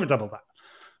it's over double that.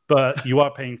 But you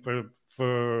are paying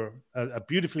for a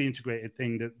beautifully integrated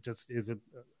thing that just is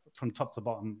from top to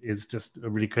bottom is just a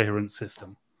really coherent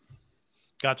system.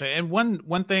 Gotcha. And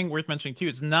one thing worth mentioning too,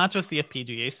 it's not just the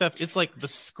FPGA stuff. It's like the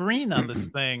screen on this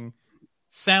thing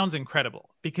sounds incredible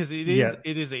because it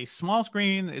is a small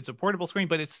screen, it's a portable screen,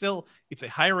 but it's a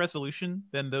higher resolution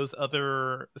than those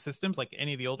other systems, like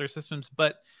any of the older systems.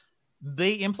 But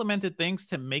they implemented things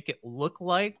to make it look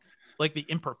like the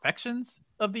imperfections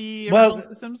of the original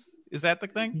systems. Is that the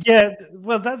thing? Yeah,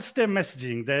 well, that's their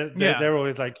messaging. They're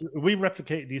always like, we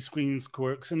replicate these screens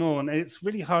quirks and all, and it's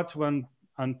really hard to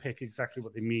unpick exactly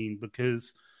what they mean,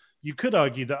 because you could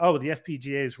argue that, the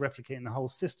FPGA is replicating the whole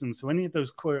system, so any of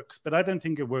those quirks, but I don't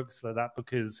think it works like that,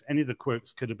 because any of the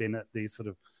quirks could have been at the sort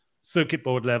of circuit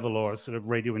board level or sort of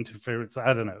radio interference.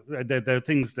 I don't know. There are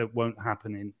things that won't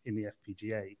happen in the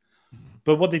FPGA.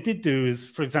 But what they did do is,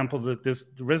 for example, the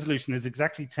resolution is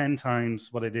exactly 10 times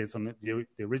what it is on the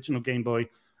original Game Boy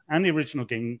and the original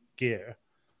Game Gear.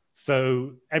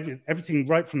 So everything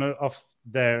right from off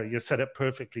there, you're set up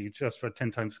perfectly just for a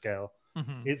 10 times scale.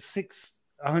 It's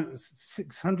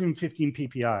 615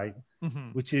 PPI,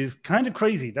 which is kind of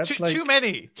crazy. That's too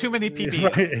many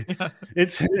PPIs. Right.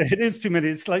 It is too many.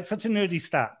 It's like such a nerdy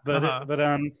stat,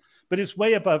 but it's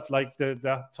way above like the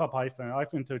top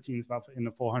iPhone 13 is about in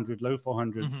the 400, low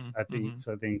 400s, I think.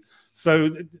 So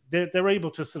they're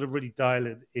able to sort of really dial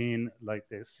it in like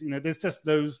this. You know, there's just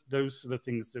those sort of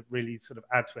things that really sort of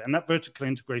add to it. And that vertical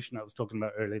integration I was talking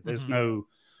about earlier, there's no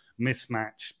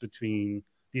mismatch between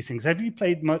these things. Have you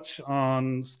played much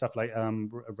on stuff like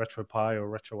RetroPie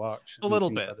or RetroArch? A little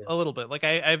bit. Like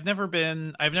I've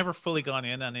never fully gone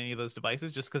in on any of those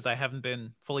devices just because I haven't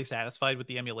been fully satisfied with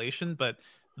the emulation. But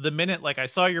the minute like I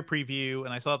saw your preview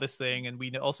and I saw this thing, and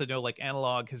we also know like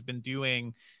Analogue they've been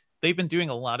doing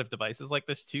a lot of devices like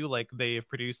this too. Like they've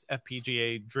produced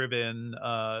FPGA driven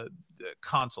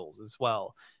consoles as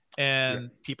well.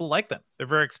 And people like them. They're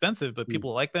very expensive, but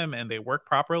people like them and they work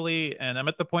properly. And I'm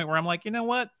at the point where I'm like, you know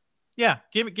what? Yeah,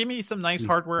 give me some nice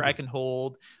hardware I can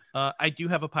hold. I do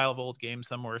have a pile of old games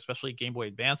somewhere, especially Game Boy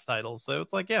Advance titles. So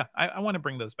it's like, yeah, I want to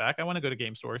bring those back. I want to go to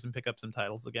game stores and pick up some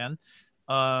titles again.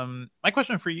 My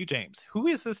question for you, James, who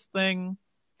is this thing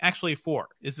actually for?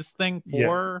 Is this thing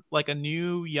for like a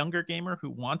new younger gamer who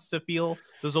wants to feel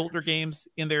those older games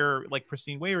in their like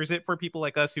pristine way? Or is it for people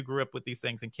like us who grew up with these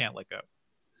things and can't let go?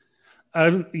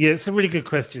 It's a really good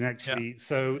question, actually. Yeah.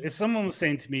 So if someone was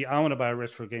saying to me, I want to buy a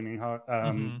retro gaming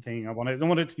thing, I want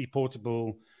it to be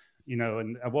portable, you know,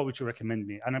 and what would you recommend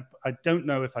me? And I don't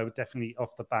know if I would definitely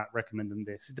off the bat recommend them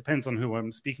this. It depends on who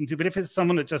I'm speaking to. But if it's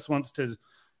someone that just wants to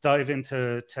dive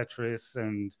into Tetris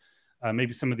and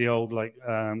maybe some of the old like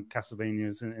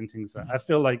Castlevanias and things like that, I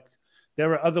feel like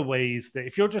there are other ways that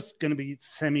if you're just going to be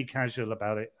semi-casual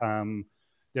about it,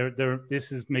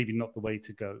 this is maybe not the way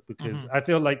to go, because I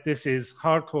feel like this is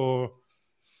hardcore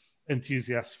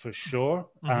enthusiasts for sure.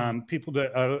 People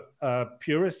that are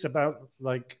purists about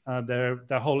like their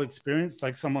whole experience,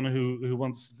 like someone who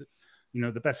wants, you know,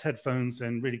 the best headphones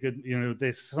and really good, you know,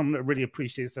 there's someone that really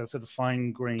appreciates that sort of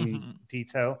fine grain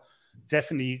detail.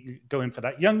 Definitely go in for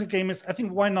that. Younger gamers, I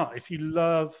think, why not? If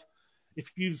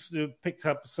you've sort of picked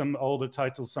up some older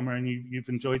titles somewhere and you've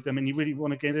enjoyed them and you really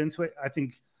want to get into it, I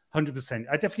think 100%.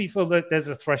 I definitely feel that there's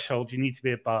a threshold you need to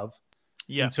be above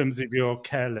in terms of your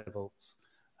care levels,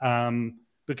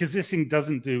 because this thing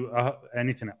doesn't do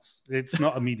anything else. It's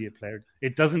not a media player.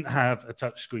 It doesn't have a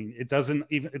touch screen. It doesn't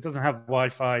have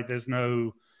Wi-Fi. There's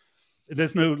no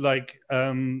like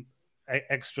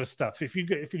extra stuff. If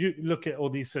you look at all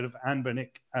these sort of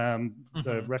Anbernic,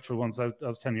 the retro ones I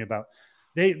was telling you about,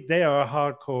 they are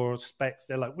hardcore specs.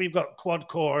 They're like, we've got quad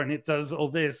core and it does all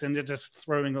this, and they're just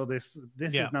throwing all this.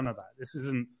 This is none of that. This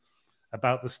isn't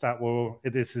about the stat war.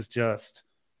 This is just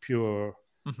pure.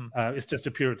 It's just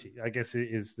a purity, I guess, it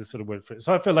is the sort of word for it.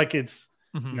 So I feel like it's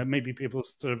you know, maybe people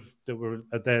sort of that were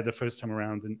there the first time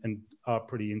around and are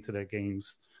pretty into their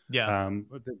games.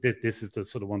 This is the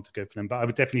sort of one to go for them. But I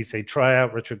would definitely say try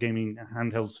out retro gaming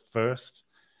handhelds first,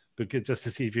 because just to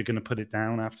see if you're going to put it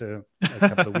down after a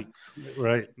couple of weeks,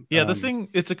 right? This thing,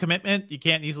 it's a commitment. You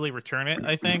can't easily return it,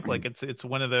 I think. Like it's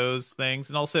one of those things.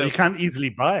 And also, you can't easily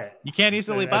buy it. You can't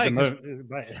easily buy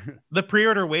it. The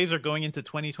pre-order waves are going into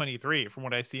 2023 from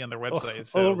what I see on their website.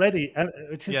 So. Already,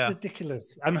 which is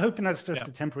ridiculous. I'm hoping that's just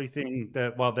a temporary thing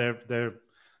that while they're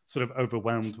sort of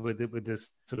overwhelmed with this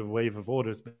sort of wave of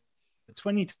orders. But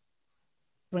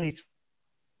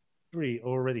 2023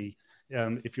 already.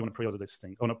 If you want to pre-order this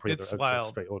thing, or not pre-order, it's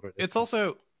wild. Straight order. It's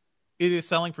also, it is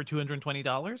selling for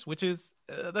 $220, which is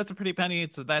that's a pretty penny.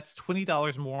 That's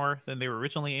 $20 more than they were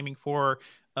originally aiming for,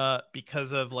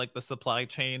 because of like the supply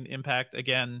chain impact.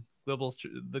 Again,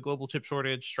 the global chip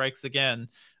shortage strikes again,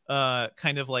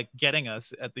 kind of like getting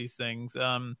us at these things.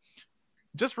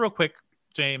 Just real quick,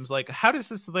 James, like how does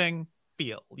this thing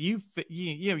feel?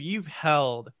 You've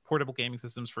held portable gaming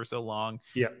systems for so long.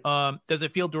 Yeah. Does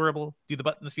it feel durable? Do the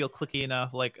buttons feel clicky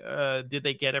enough? Like, did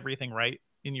they get everything right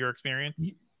in your experience?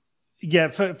 Yeah,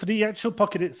 for the actual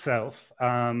Pocket itself,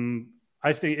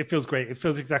 I think it feels great. It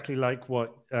feels exactly like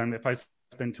what if I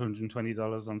spent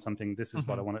 $220 on something, this is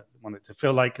what I want it to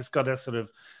feel like. It's got a sort of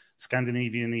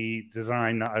Scandinavian-y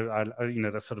design.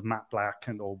 That sort of matte black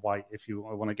or white if you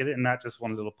want to get it, and that just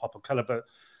one little pop of color. But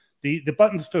the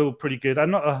buttons feel pretty good. I'm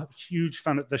not a huge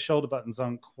fan of the shoulder buttons.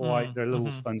 Aren't quite. They're a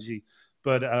little spongy.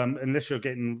 But unless you're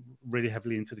getting really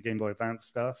heavily into the Game Boy Advance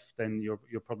stuff, then you're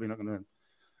probably not going to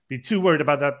be too worried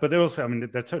about that. But they're also,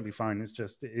 they're totally fine. It's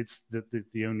just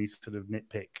the only sort of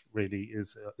nitpick really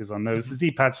is on those. The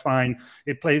D-pad's fine.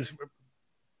 It plays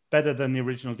better than the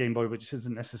original Game Boy, which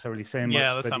isn't necessarily saying much.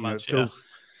 Yeah, that's not much.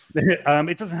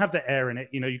 It doesn't have the air in it.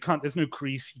 You can't. There's no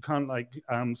crease. You can't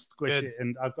squish it.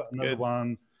 And I've got another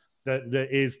one that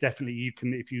is definitely, you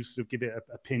can, if you sort of give it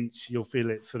a pinch, you'll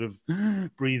feel it sort of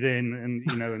breathe in,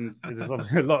 and and there's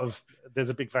obviously there's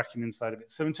a big vacuum inside of it.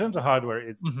 So in terms of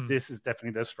hardware, this is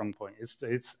definitely their strong point.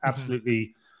 It's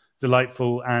absolutely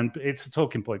delightful, and it's a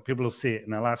talking point. People will see it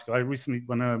and they'll ask you. I recently,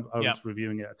 when I was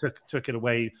reviewing it, I took it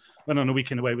away, went on a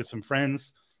weekend away with some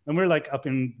friends, and we're like up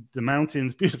in the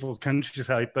mountains, beautiful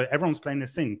countryside, but everyone's playing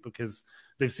this thing because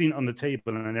they've seen it on the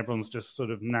table, and everyone's just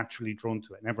sort of naturally drawn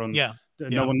to it. And everyone,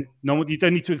 no one, you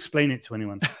don't need to explain it to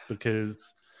anyone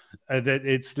because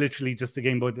it's literally just a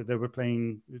Game Boy that they were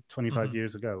playing 25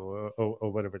 years ago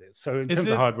or whatever it is. So in terms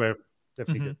of hardware,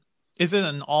 definitely good. Is it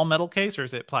an all metal case or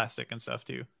is it plastic and stuff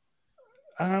too?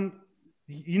 When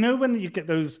you get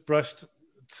those brushed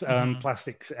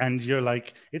plastics and you're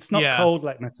like, it's not cold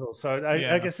like metal. So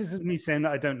I guess this is me saying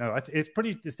that I don't know. It's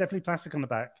definitely plastic on the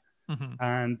back.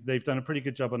 And they've done a pretty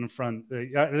good job on the front.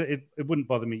 It wouldn't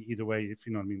bother me either way, if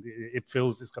you know what I mean.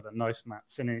 It's got a nice matte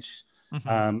finish.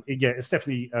 It's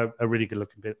definitely a really good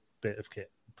looking bit of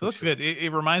kit. It looks good.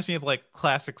 It reminds me of like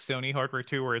classic Sony hardware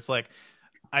too, where it's like,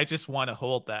 I just want to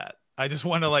hold that. I just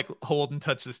want to like hold and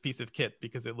touch this piece of kit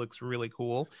because it looks really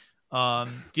cool. Does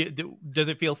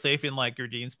it feel safe in like your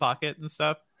jeans pocket and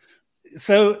stuff?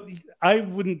 So I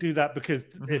wouldn't do that because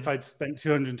if I'd spent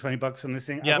 $220 on this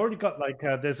thing, I've already got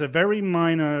there's a very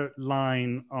minor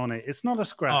line on it. It's not a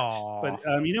scratch, but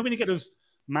when you get those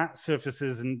matte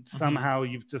surfaces and somehow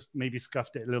you've just maybe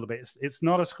scuffed it a little bit, it's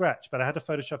not a scratch, but I had to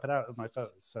Photoshop it out of my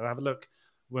photos. So have a look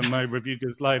when my review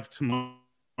goes live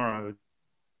tomorrow.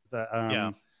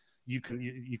 That you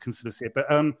can sort of see it. But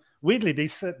weirdly, they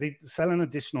sell an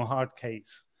additional hard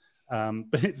case.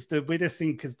 But it's the weirdest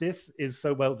thing because this is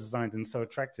so well designed and so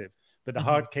attractive, but the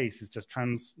hard case is just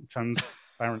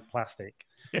transparent plastic,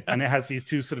 and it has these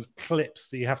two sort of clips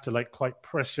that you have to like quite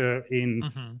pressure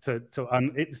in to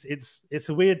it's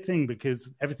a weird thing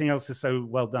because everything else is so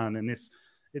well done and it's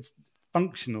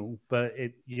functional, but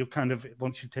you're kind of,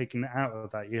 once you've taken it out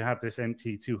of that, you have this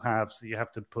empty two halves that you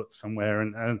have to put somewhere,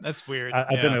 and that's weird.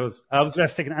 I don't know. I was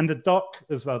less taken, and the dock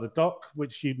as well. The dock,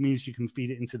 which means you can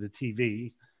feed it into the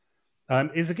TV.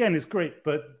 Is great,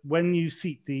 but when you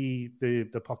seat the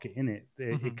Pocket in it,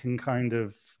 it can kind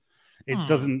of,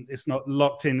 it's not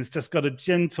locked in. It's just got a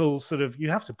gentle sort of, you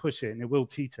have to push it and it will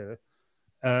teeter.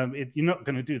 You're not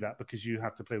going to do that because you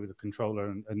have to play with a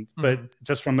controller. But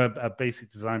just from a basic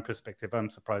design perspective, I'm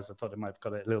surprised. I thought it might have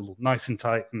got it a little nice and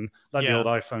tight, and like the old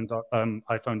iPhone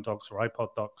docks or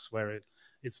iPod docks where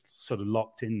it's sort of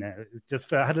locked in there. It just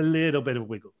had a little bit of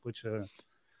wiggle, which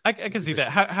I can see that.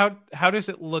 How does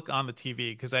it look on the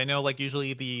TV? Because I know like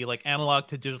usually the like analog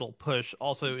to digital push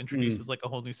also introduces like a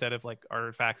whole new set of like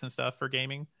artifacts and stuff for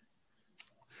gaming.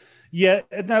 Yeah.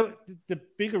 Now the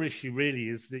bigger issue really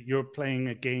is that you're playing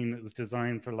a game that was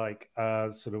designed for like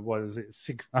sort of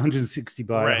 160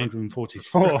 by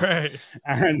 144, right?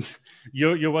 And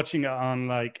you're watching it on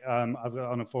like I've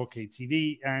got on a 4K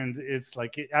TV, and it's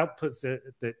like it outputs at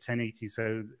 1080.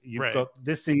 So you've got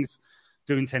this thing's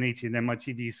doing 1080 and then my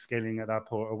TV is scaling it up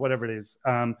or whatever it is.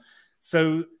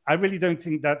 So I really don't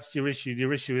think that's your issue.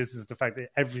 Your issue is the fact that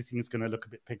everything is going to look a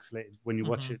bit pixelated when you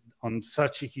watch it on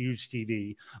such a huge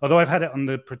TV. Although I've had it on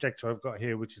the projector I've got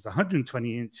here, which is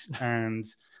 120 inch, and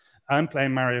I'm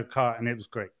playing Mario Kart and it was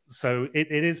great. So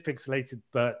it is pixelated,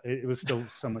 but it was still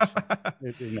so much fun.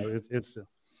 It's still...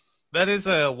 That is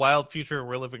a wild future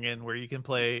we're living in where you can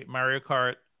play Mario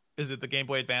Kart. Is it the Game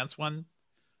Boy Advance one?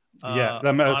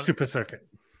 Super Circuit.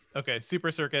 Okay, Super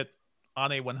Circuit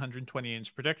on a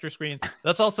 120-inch projector screen.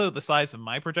 That's also the size of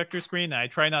my projector screen. I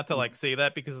try not to like say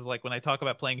that because it's like when I talk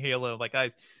about playing Halo, like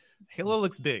guys, Halo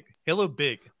looks big. Halo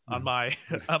big on my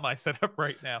on my setup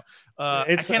right now.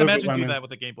 I can't imagine doing that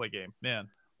with a Game Boy game, man.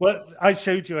 Well, I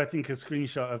showed you, I think, a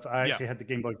screenshot of I actually had the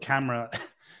Game Boy camera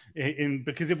in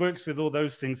because it works with all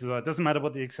those things as well. It doesn't matter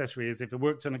what the accessory is. If it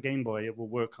worked on a Game Boy, it will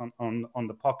work on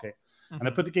the Pocket. And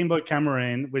I put the Game Boy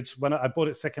camera in, which when I bought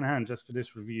it secondhand just for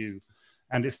this review,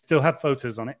 and it still had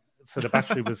photos on it. So the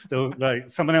battery was still like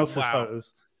someone else's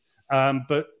photos.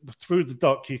 But through the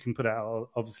dock, you can put it out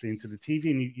obviously into the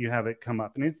TV, and you have it come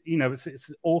up. And it's it's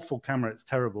an awful camera. It's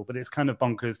terrible, but it's kind of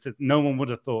bonkers. No one would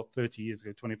have thought 30 years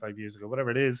ago, 25 years ago,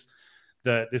 whatever it is,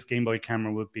 that this Game Boy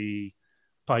camera would be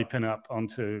piping up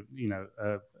onto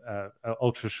a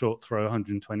ultra short throw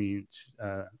 120-inch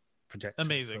projector.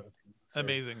 Amazing. So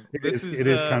amazing. It is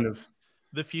kind of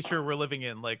the future we're living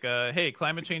in. Like, hey,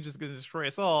 climate change is going to destroy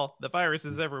us all. The virus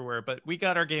is everywhere, but we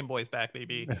got our Game Boys back,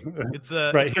 baby. It's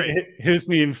right. It's great. Here's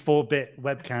me in 4-bit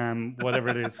webcam, whatever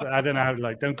it is. I don't know how.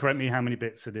 Like, don't correct me how many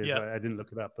bits it is. I didn't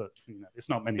look it up, but it's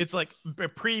not many. It's like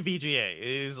pre-VGA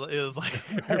is like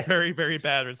a very, very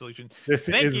bad resolution. This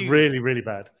is really, really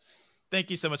bad. Thank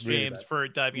you so much, James, for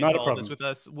diving into all this with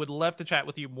us. Would love to chat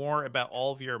with you more about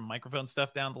all of your microphone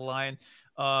stuff down the line.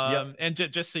 And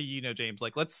just so you know, James,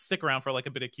 like, let's stick around for like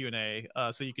a bit of Q&A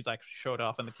so you could like show it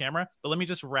off on the camera. But let me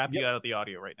just wrap you out of the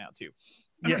audio right now too.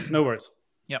 Yeah, no worries.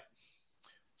 Yep.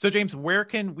 So, James, where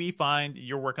can we find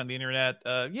your work on the internet?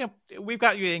 We've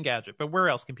got you in Engadget, but where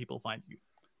else can people find you?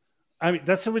 I mean,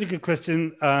 that's a really good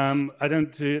question. I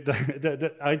don't do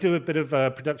I do a bit of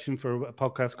production for a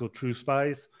podcast called True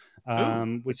Spies,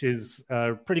 which is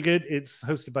pretty good. It's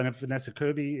hosted by Vanessa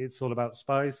Kirby. It's all about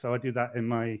spies. So I do that in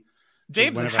my...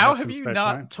 James, how have you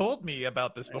not told me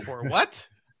about this before? What?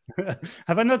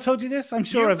 Have I not told you this? I'm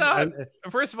sure.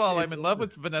 First of all, I'm in love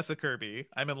with Vanessa Kirby.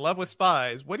 I'm in love with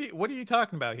spies. What are you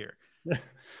talking about here?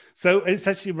 So it's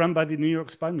actually run by the New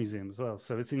York Spy Museum as well.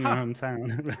 So it's in your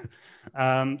hometown.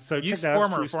 So you check out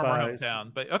former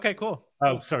hometown, but okay, cool.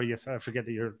 Oh, sorry. Yes, I forget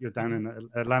that you're down in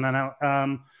Atlanta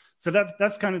now. So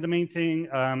that's kind of the main thing.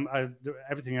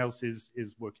 Everything else is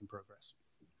work in progress.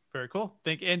 Very cool.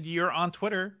 And you're on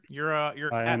Twitter. You're at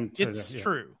Twitter, It's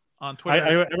True on Twitter.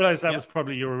 I realized that was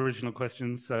probably your original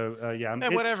question. So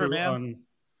whatever, man.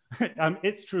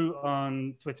 It's True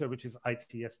on Twitter, which is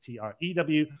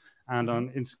ITSTREW, and on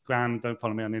Instagram. Don't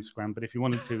follow me on Instagram, but if you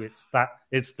wanted to,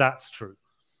 that's true.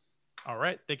 All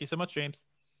right. Thank you so much, James.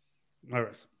 All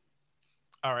right.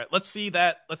 All right. Let's see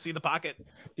the Pocket.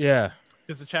 Yeah.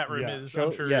 Because the chat room is,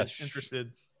 I'm sure, is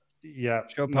interested. Yeah.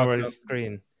 Show Pocket on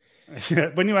screen.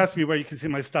 When you ask me where you can see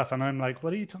my stuff, and I'm like,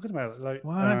 what are you talking about? Like,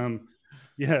 what?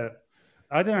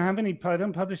 I don't have any. I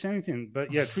don't publish anything.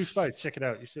 But yeah, True Spies. Check it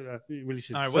out. You should. You really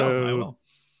should. I will.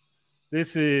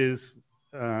 This is.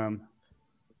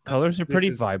 Colors are pretty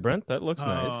vibrant. That looks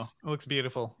nice. It looks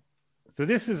beautiful. So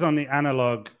this is on the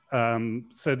analog.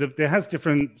 There has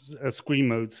different screen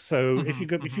modes. So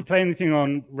if you play anything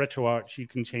on RetroArch, you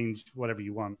can change whatever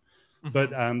you want. But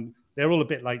they're all a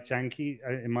bit like janky.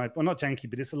 Not janky,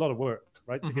 but it's a lot of work,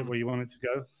 right, to get where you want it to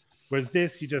go. Whereas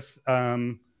this, you just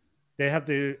they have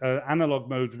the analog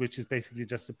mode, which is basically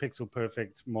just a pixel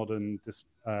perfect modern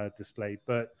display.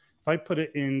 But if I put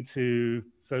it into,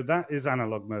 so that is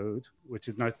analog mode, which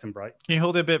is nice and bright. Can you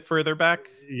hold it a bit further back?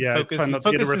 Yeah,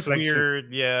 focus is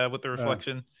weird. Yeah, with the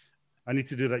reflection. I need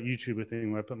to do that YouTuber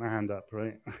thing where I put my hand up,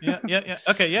 right? Yeah.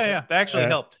 Okay, yeah. That actually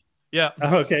helped. Yeah.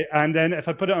 Okay, and then if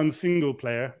I put it on single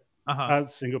player,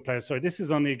 sorry, this is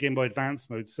on the Game Boy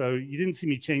Advance mode. So you didn't see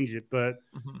me change it, but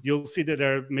you'll see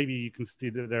that maybe you can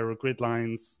see that there are grid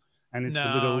lines. And it's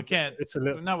I can't. It's a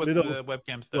little, not with the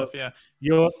webcam stuff. Yeah,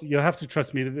 you'll have to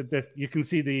trust me that you can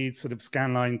see the sort of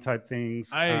scan line type things.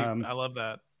 I love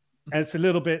that. And it's a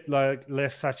little bit like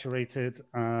less saturated,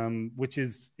 which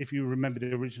is, if you remember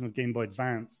the original Game Boy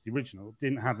Advance, the original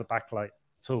didn't have a backlight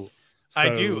at all. So,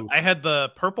 I do. I had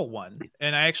the purple one,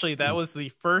 and that was the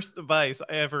first device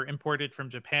I ever imported from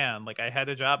Japan. Like, I had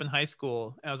a job in high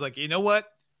school, and I was like, you know what?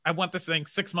 I want this thing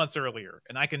 6 months earlier,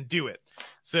 and I can do it.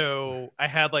 So I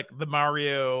had like the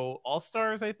Mario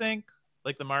All-Stars, I think,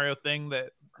 like the Mario thing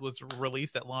that was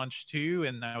released at launch too.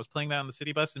 And I was playing that on the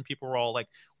city bus, and people were all like,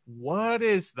 what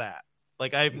is that?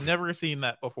 Like, I've never seen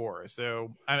that before.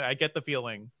 So I get the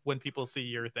feeling when people see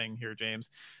your thing here,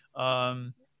 James.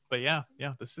 But yeah,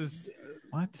 this is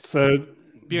what? So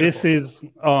beautiful.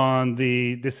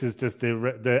 This is just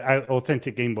the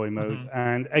authentic Game Boy mode.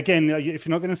 And again, if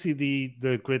you're not going to see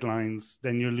the grid lines,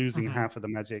 then you're losing half of the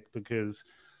magic, because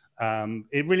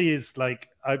it really is like,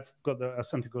 I've got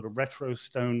something called a retro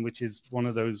stone, which is one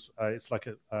of those. It's like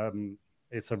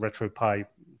it's a retro Pi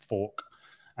fork,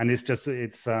 and it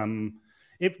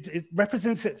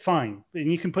represents it fine,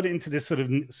 and you can put it into this sort of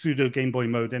pseudo Game Boy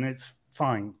mode, and it's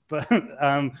fine. But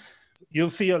you'll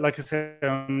see, like I said,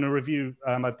 on the review,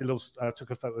 I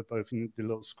took a photo of both and did a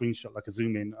little screenshot, like a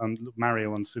zoom in on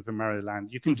Mario on Super Mario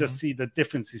Land. You can just see the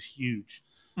difference is huge.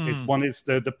 If one is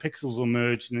the pixels will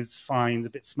merge and it's fine, it's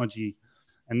a bit smudgy.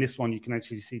 And this one, you can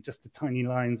actually see just the tiny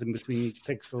lines in between each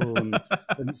pixel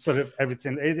and sort of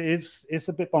everything. It's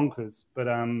a bit bonkers, but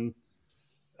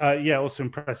also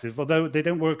impressive. Although they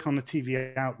don't work on the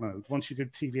TV out mode. Once you go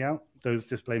TV out, those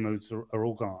display modes are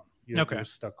all gone. You're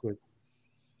stuck with.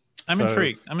 I'm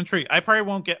intrigued. I probably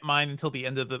won't get mine until the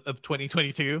end of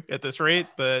 2022 at this rate,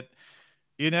 but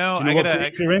I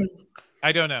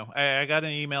don't know. I got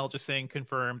an email just saying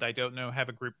confirmed. I don't have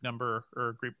a group number or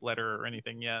a group letter or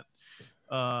anything yet.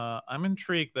 I'm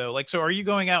intrigued though. Like, so are you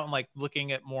going out and like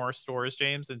looking at more stores,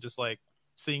 James, and just like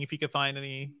seeing if you could find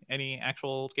any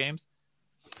actual games?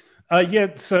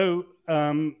 So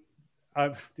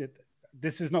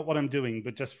this is not what I'm doing,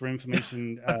 but just for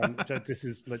information, this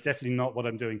is definitely not what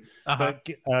I'm doing. But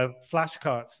flash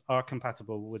carts are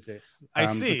compatible with this. I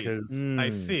see. I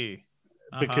see.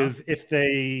 Because if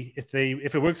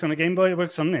it works on a Game Boy, it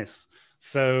works on this.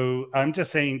 So I'm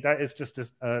just saying that is just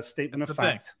a statement of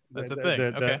fact. That's the thing.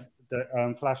 Okay.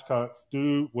 The flash carts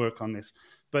do work on this,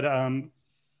 but I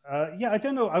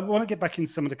don't know. I want to get back in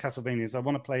some of the Castlevanias. I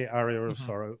want to play Aria of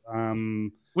Sorrow,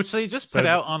 which they just put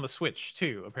out on the Switch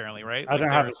too, apparently, right? I don't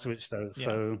have a Switch though,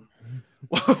 so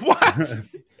what?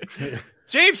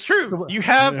 James, true. So, you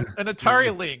have an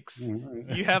Atari Lynx.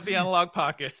 You have the Analog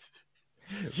Pocket.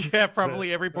 You have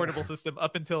probably every portable system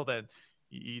up until then.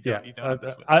 You don't have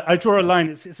this one. I draw a line.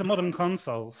 It's a modern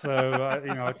console, so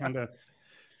I kind of.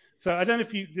 So I don't know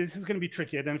if this is going to be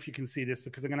tricky. I don't know if you can see this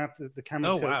because I'm going to have the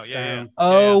camera. Oh wow! Yeah.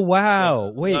 Oh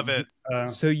wow! Wait. Love it.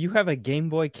 So you have a Game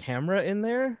Boy camera in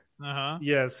there?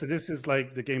 Yeah. So this is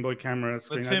like the Game Boy camera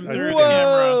screen. Let's him through the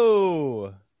camera.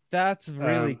 Whoa! That's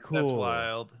really cool. That's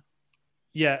wild.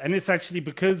 Yeah, and it's actually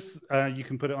because you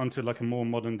can put it onto like a more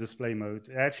modern display mode.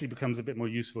 It actually becomes a bit more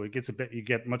useful. You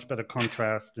get much better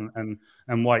contrast and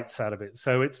whites out of it.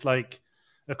 So it's like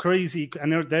a crazy,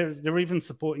 and they're even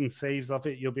supporting saves of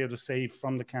it. You'll be able to save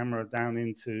from the camera down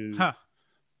into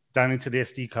the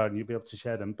SD card, and you'll be able to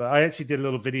share them. But I actually did a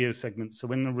little video segment. So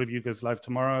when the review goes live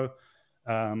tomorrow,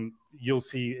 you'll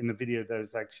see in the video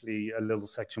there's actually a little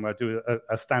section where I do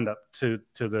a stand up to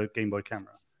the Game Boy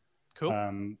camera.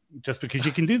 Cool. Just because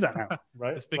you can do that now,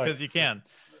 right? Just because you can.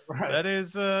 Right. That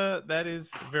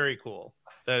is very cool.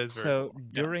 That is very cool.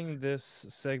 During this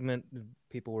segment,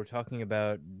 people were talking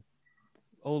about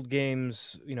old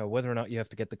games, whether or not you have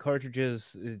to get the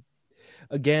cartridges.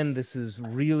 Again, this is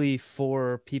really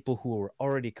for people who are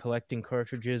already collecting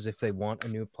cartridges if they want a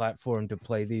new platform to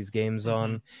play these games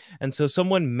on. And so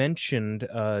someone mentioned,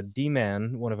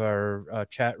 D-Man, one of our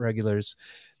chat regulars,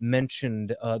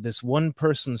 mentioned this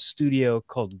one-person studio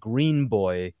called Green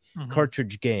Boy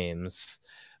Cartridge Games.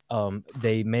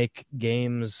 They make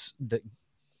games that,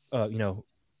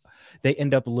 they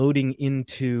end up loading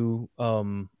into...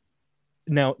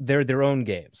 Now they're their own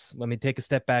games. Let me take a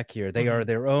step back here. They are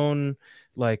their own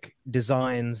like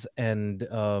designs, and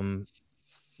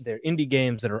they're indie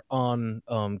games that are on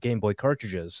Game Boy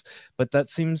cartridges. But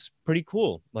that seems pretty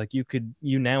cool. Like you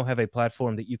now have a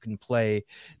platform that you can play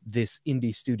this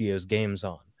indie studios games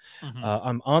on.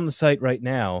 I'm on the site right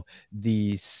now.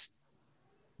 These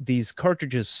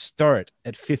cartridges start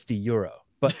at €50.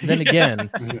 But then again,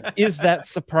 is that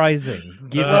surprising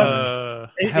given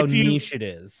how niche it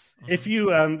is? If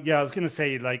you, I was going to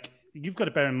say, like, you've got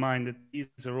to bear in mind that these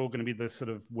are all going to be the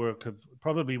sort of work of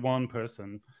probably one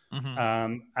person,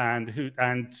 and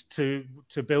to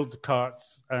build the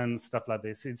carts and stuff like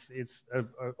this. It's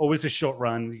always a short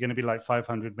run. You're going to be like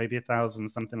 500, maybe 1,000,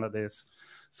 something like this.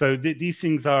 So these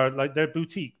things are like they're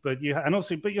boutique, but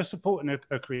you're supporting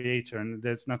a creator, and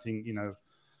there's nothing,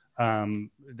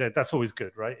 that's always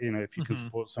good, right? If you can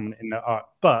support someone in their art.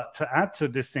 But to add to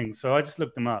this thing, so I just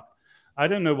looked them up. I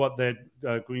don't know what their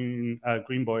Green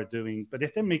Boy are doing, but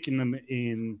if they're making them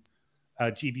in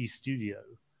GB Studio,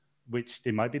 which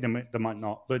they might be, they might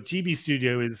not. But GB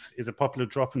Studio is a popular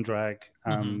drop and drag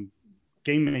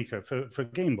game maker for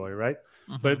Game Boy, right?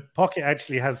 But Pocket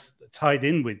actually has tied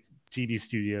in with GB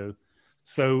Studio.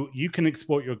 So you can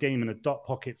export your game in a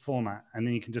 .pocket format, and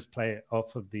then you can just play it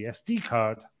off of the SD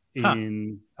card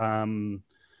in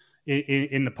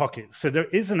the Pocket. So there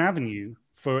is an avenue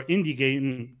for indie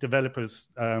game developers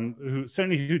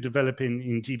who develop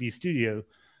in GB Studio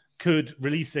could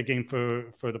release their game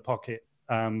for the Pocket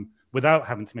without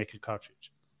having to make a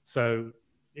cartridge. So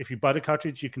if you buy the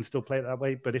cartridge, you can still play it that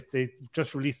way. But if they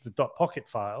just release the .pocket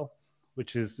file,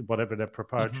 which is whatever their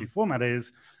proprietary format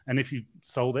is, and if you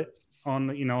sold it,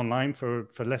 online for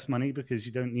less money because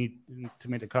you don't need to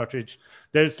make the cartridge.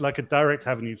 There's like a direct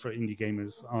avenue for indie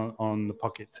gamers on the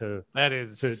Pocket to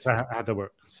have the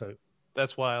work. So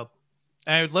that's wild.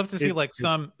 And I would love to see like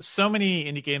so many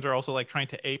indie games are also like trying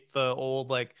to ape the old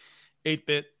like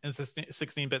 8-bit and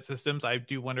 16-bit systems. I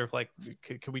do wonder if like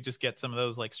could we just get some of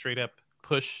those like straight up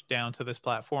push down to this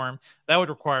platform? That would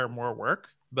require more work,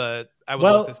 but I would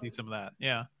love to see some of that.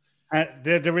 Yeah.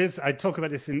 There is. I talk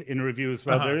about this in a review as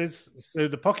well. There is. So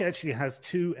the Pocket actually has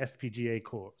 2 FPGA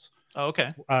cores. Oh,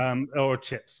 okay. Or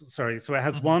chips. Sorry. So it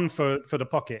has one for the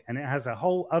Pocket, and it has a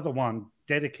whole other one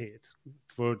dedicated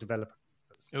for developers.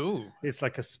 Ooh. It's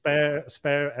like a spare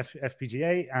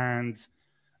FPGA, and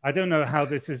I don't know how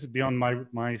this is beyond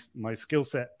my skill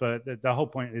set, but the whole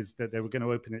point is that they were going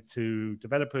to open it to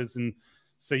developers, and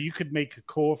so you could make a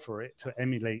core for it to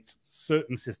emulate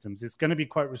certain systems. It's going to be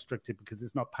quite restricted because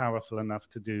it's not powerful enough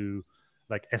to do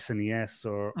like SNES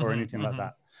or anything like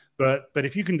that. But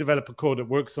if you can develop a core that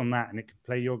works on that and it can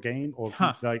play your game, or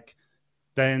like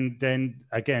then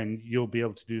again you'll be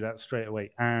able to do that straight away.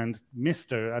 And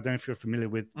Mister, I don't know if you're familiar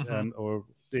with or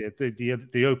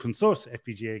the open source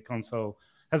FPGA console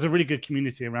has a really good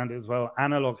community around it as well.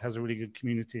 Analogue has a really good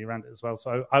community around it as well.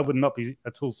 So I would not be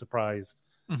at all surprised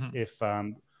if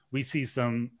we see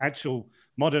some actual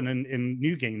modern and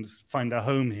new games find a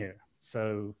home here.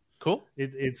 So cool.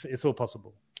 It's all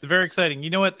possible. Very exciting. You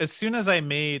know what? As soon as I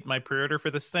made my pre-order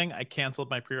for this thing, I canceled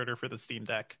my pre-order for the Steam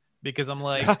Deck because I'm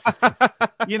like,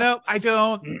 I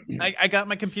got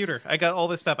my computer. I got all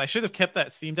this stuff. I should have kept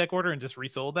that Steam Deck order and just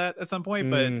resold that at some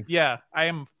point. But yeah, I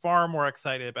am far more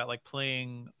excited about like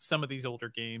playing some of these older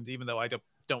games, even though I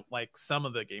don't like some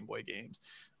of the Game Boy games.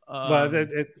 Well,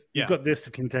 you've got this to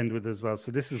contend with as well. So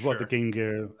this is what the Game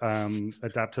Gear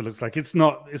adapter looks like. It's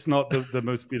not the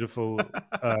most beautiful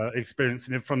experience,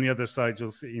 and from the other side,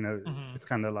 you'll see. It's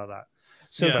kind of like that.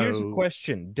 So here's a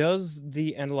question: does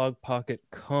the Analogue Pocket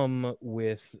come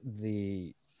with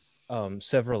the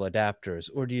several adapters,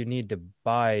 or do you need to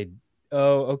buy?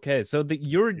 Oh, okay. So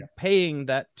you're paying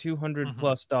that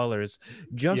 $200+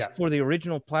 just for the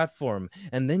original platform,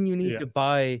 and then you need to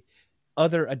buy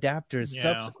other adapters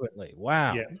subsequently.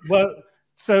 Wow. Yeah. Well,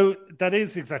 so that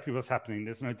is exactly what's happening.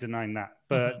 There's no denying that.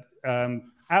 But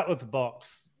out of the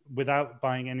box, without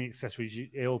buying any accessories,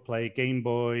 it'll play Game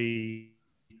Boy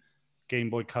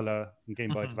Color, and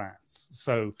Game Boy Advance.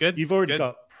 So you've already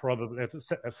got probably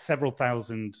several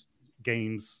thousand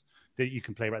games that you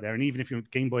can play right there. And even if you're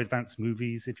Game Boy Advance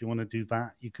movies, if you want to do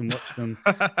that, you can watch them.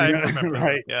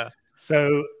 Right? Yeah.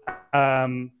 So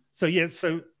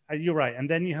you're right. And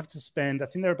then you have to spend, I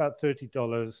think they're about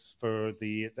 $30 for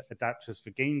the adapters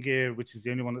for Game Gear, which is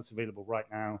the only one that's available right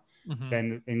now.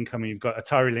 Then incoming, you've got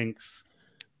Atari Lynx,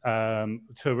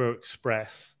 Turbo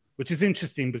Express, which is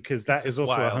interesting because that is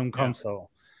also a home console.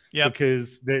 Yeah.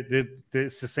 Because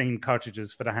it's the same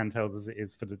cartridges for the handheld as it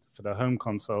is for the home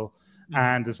console.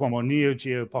 And there's one more, Neo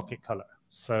Geo Pocket Color.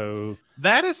 So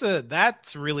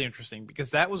that's really interesting because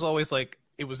that was always like,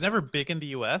 it was never big in the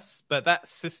US, but that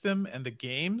system and the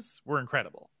games were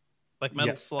incredible. Like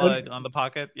Metal Slug on the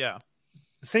Pocket. Yeah.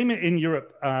 Same in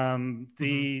Europe.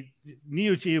 The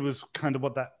Neo Geo was kind of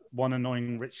what that one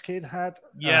annoying rich kid had.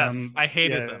 Yes. I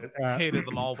hated them. Hated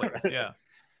them always. Yeah.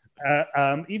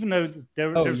 Even though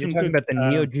there you're some talking about the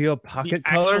Neo Geo Pocket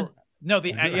Color? But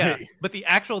the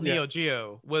actual Neo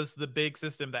Geo was the big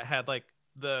system that had like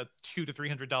the $200 to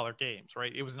 $300 games,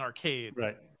 right? It was an arcade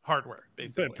hardware,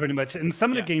 basically. Pretty much. And some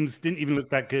of the games didn't even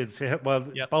look that good. So,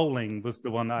 bowling was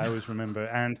the one that I always remember.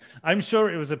 And I'm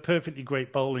sure it was a perfectly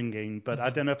great bowling game, but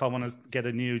I don't know if I want to get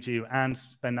a Neo Geo and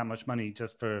spend that much money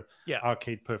just for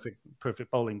arcade perfect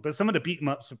bowling. But some of the beat 'em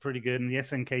ups are pretty good, and the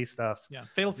SNK stuff. Yeah,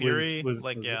 Fatal Fury was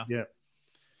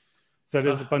So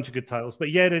there's a bunch of good titles. But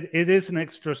it is an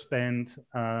extra spend,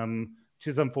 which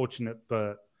is unfortunate,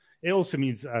 but it also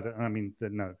means, I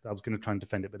was going to try and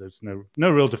defend it, but there's no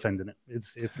real defending it.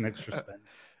 It's an extra spend.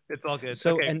 It's all good.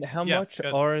 So, and how much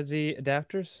are the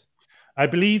adapters? I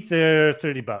believe they're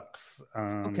 $30.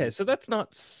 Okay, so that's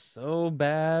not so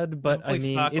bad, but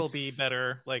hopefully stock will be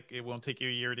better. Like it won't take you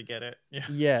a year to get it.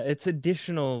 Yeah, it's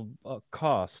additional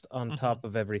cost on top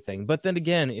of everything. But then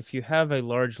again, if you have a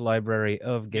large library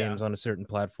of games on a certain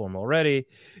platform already,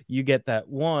 you get that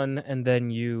one, and then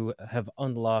you have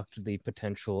unlocked the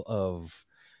potential of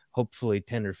hopefully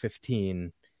 10 or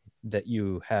 15 that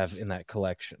you have in that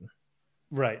collection.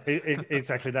 Right,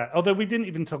 exactly that. Although we didn't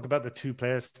even talk about the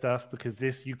 2-player stuff, because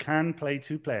you can play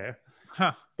 2-player,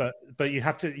 but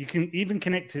you can even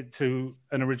connect it to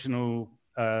an original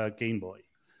Game Boy.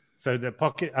 So the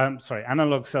Pocket,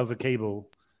 Analogue sells a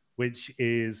cable which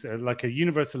is like a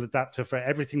universal adapter for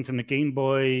everything from the Game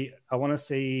Boy. I want to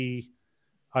say,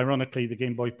 ironically, the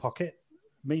Game Boy Pocket,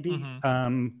 maybe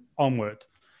onward.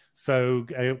 So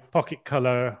Pocket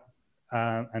Color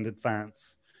and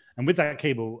Advance. And with that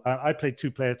cable, I played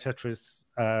 2-player Tetris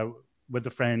with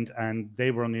a friend, and they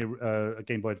were on the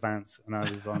Game Boy Advance, and I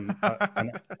was on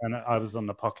and I was on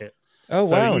the Pocket. Oh,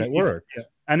 so wow, and it worked. Yeah.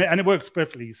 And it works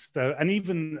perfectly. So, and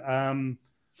even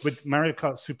with Mario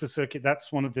Kart Super Circuit,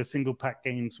 that's one of the single pack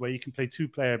games where you can play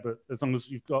 2-player, but as long as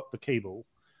you've got the cable,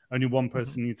 only one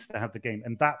person needs to have the game,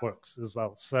 and that works as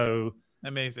well. So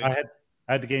amazing. I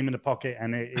had the game in the Pocket,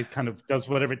 and it kind of does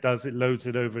whatever it does. It loads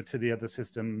it over to the other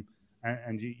system,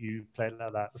 and you play it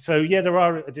like that. So yeah, there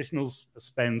are additional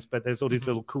spends, but there's all these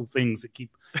little cool things that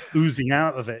keep oozing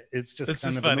out of it. It's just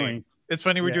kind of funny. Annoying. It's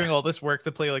funny we're doing all this work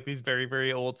to play like these very,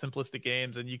 very old simplistic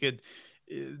games, and you could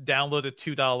download a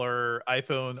 $2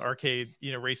 iPhone arcade,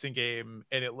 racing game,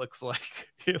 and it looks like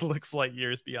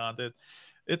years beyond it.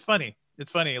 It's funny.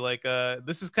 Like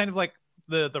this is kind of like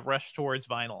the rush towards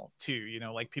vinyl too.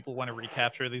 Like people want to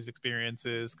recapture these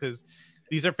experiences because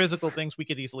these are physical things we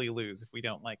could easily lose if we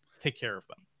don't take take care of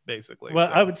them, basically. Well,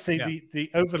 so, I would say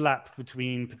the overlap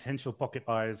between potential pocket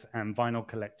buyers and vinyl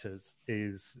collectors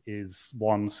is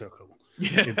one circle.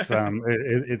 Yeah. It's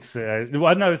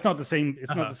well, no, it's not the same.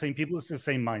 It's not the same people. It's the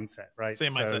same mindset, right?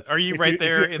 Same mindset. Are you right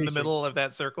there in the middle of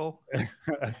that circle?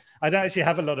 I don't actually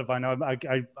have a lot of vinyl.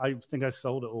 I think I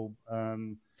sold it all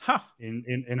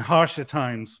in harsher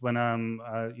times when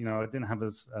I didn't have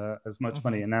as much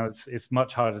money, and now it's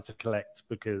much harder to collect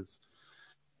because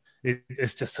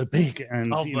it's just so big,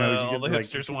 and all the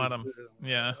hipsters want them.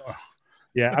 Yeah.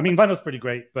 Yeah, I mean, vinyl's pretty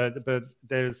great, but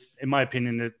there's, in my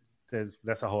opinion,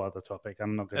 that's a whole other topic.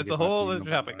 I'm not going to. That's a whole other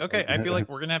topic. Okay, I feel like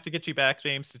we're going to have to get you back,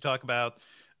 James, to talk about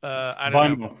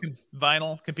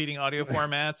vinyl, competing audio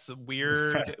formats,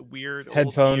 weird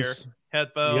headphones.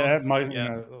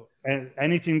 Yeah,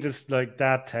 anything just like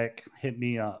dad tech. Hit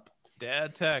me up.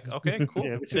 Dad tech. Okay, cool.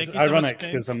 Yeah, which is ironic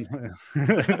because I'm.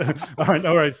 All right,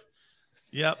 no worries.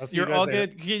 Yep, you're all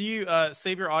good. Can you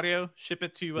save your audio, ship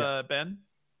it to Ben?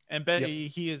 And Ben,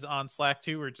 he is on Slack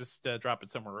too, or just drop it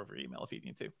somewhere over email if you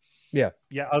need to. Yeah.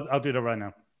 I'll do that right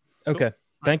now. Okay.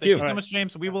 Cool. Thank you so much,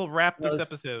 James. We will wrap this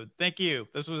episode. Thank you.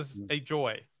 This was a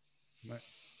joy.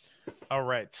 All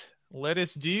right. Let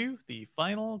us do the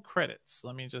final credits.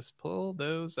 Let me just pull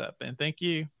those up. And thank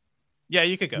you. Yeah,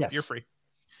 you could go. Yes. You're free.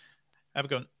 Have a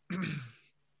good one.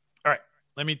 All right.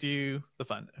 Let me do the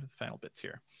final bits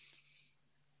here.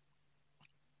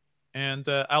 And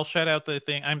I'll shout out the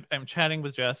thing. I'm chatting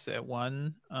with Jess at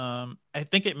 1. I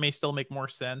think it may still make more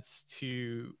sense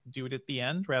to do it at the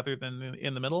end rather than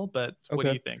in the middle. But what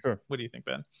do you think? Sure. What do you think,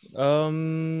 Ben?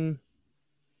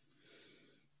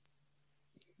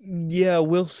 Yeah,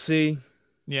 we'll see.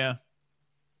 Yeah.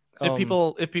 If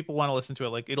people want to listen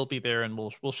to it, it'll be there, and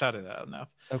we'll shout it out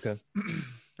enough. Okay.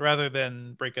 Rather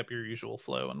than break up your usual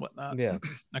flow and whatnot. Yeah.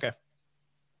 Okay.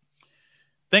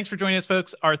 Thanks for joining us,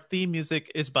 folks. Our theme music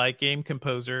is by game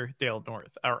composer Dale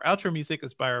North. Our outro music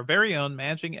is by our very own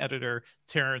managing editor,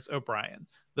 Terrence O'Brien.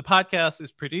 The podcast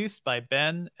is produced by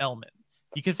Ben Ellman.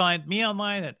 You can find me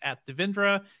online at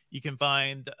Devindra. You can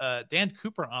find Dan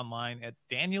Cooper online at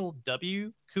Daniel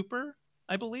W. Cooper,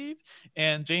 I believe.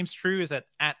 And James True is at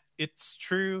It's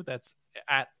True. That's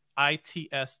at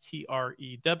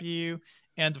ITSTREW.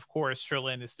 And of course,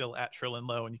 Sherlyn is still at Sherlyn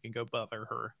Lowe, and you can go bother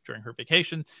her during her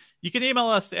vacation. You can email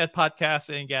us at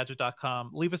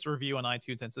podcast@engadget.com. Leave us a review on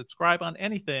iTunes and subscribe on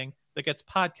anything that gets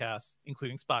podcasts,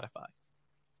 including Spotify.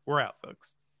 We're out,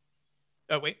 folks.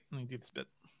 Oh, wait. Let me do this bit.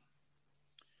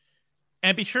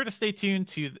 And be sure to stay tuned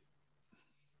to...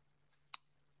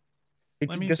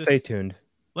 Just stay tuned.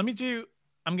 I'm going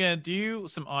to do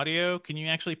some audio. Can you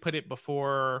actually put it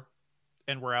before...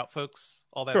 and we're out, folks?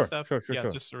 All that stuff? Sure.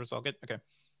 Just so it's all good?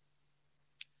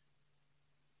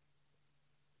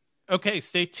 Okay,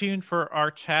 stay tuned for our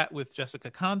chat with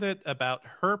Jessica Condit about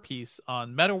her piece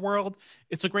on Meta World.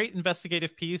 It's a great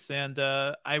investigative piece, and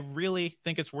I really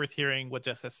think it's worth hearing what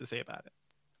Jess has to say about it.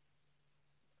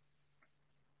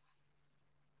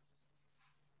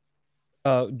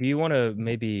 Do you want to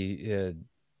maybe...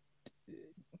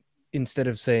 instead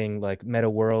of saying Meta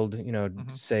World,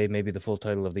 say maybe the full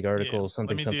title of the article,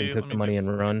 something took the money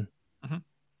and run.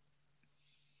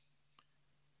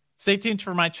 Stay tuned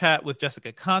for my chat with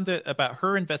Jessica Condit about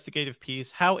her investigative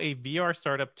piece, How a VR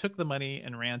Startup Took the Money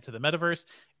and Ran to the Metaverse.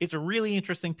 It's a really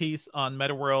interesting piece on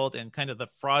Meta World and kind of the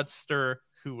fraudster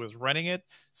who was running it.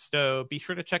 So be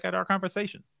sure to check out our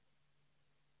conversation.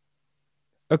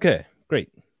 Okay,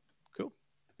 great. Cool.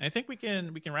 I think we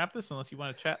can wrap this unless you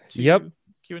want to chat to... Yep.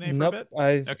 Q&A nope, for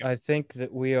a bit? I think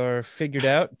that we are figured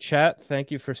out. Chat,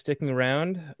 thank you for sticking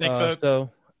around. Thanks, folks. So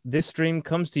this stream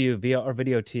comes to you via our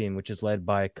video team, which is led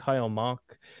by Kyle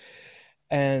Mock,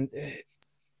 with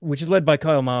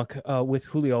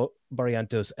Julio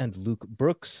Barrientos and Luke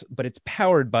Brooks, but it's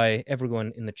powered by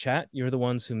everyone in the chat. You're the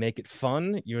ones who make it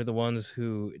fun. You're the ones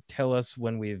who tell us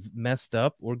when we've messed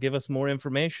up or give us more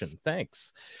information.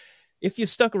 Thanks. If you've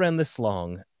stuck around this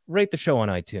long, rate the show on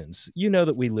iTunes. You know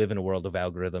that we live in a world of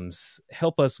algorithms.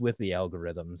 Help us with the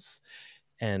algorithms.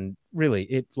 And really,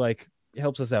 it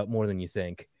helps us out more than you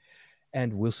think.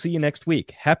 And we'll see you next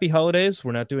week. Happy holidays.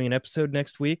 We're not doing an episode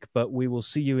next week, but we will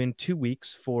see you in 2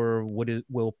 weeks for what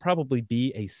will probably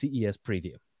be a CES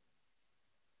preview.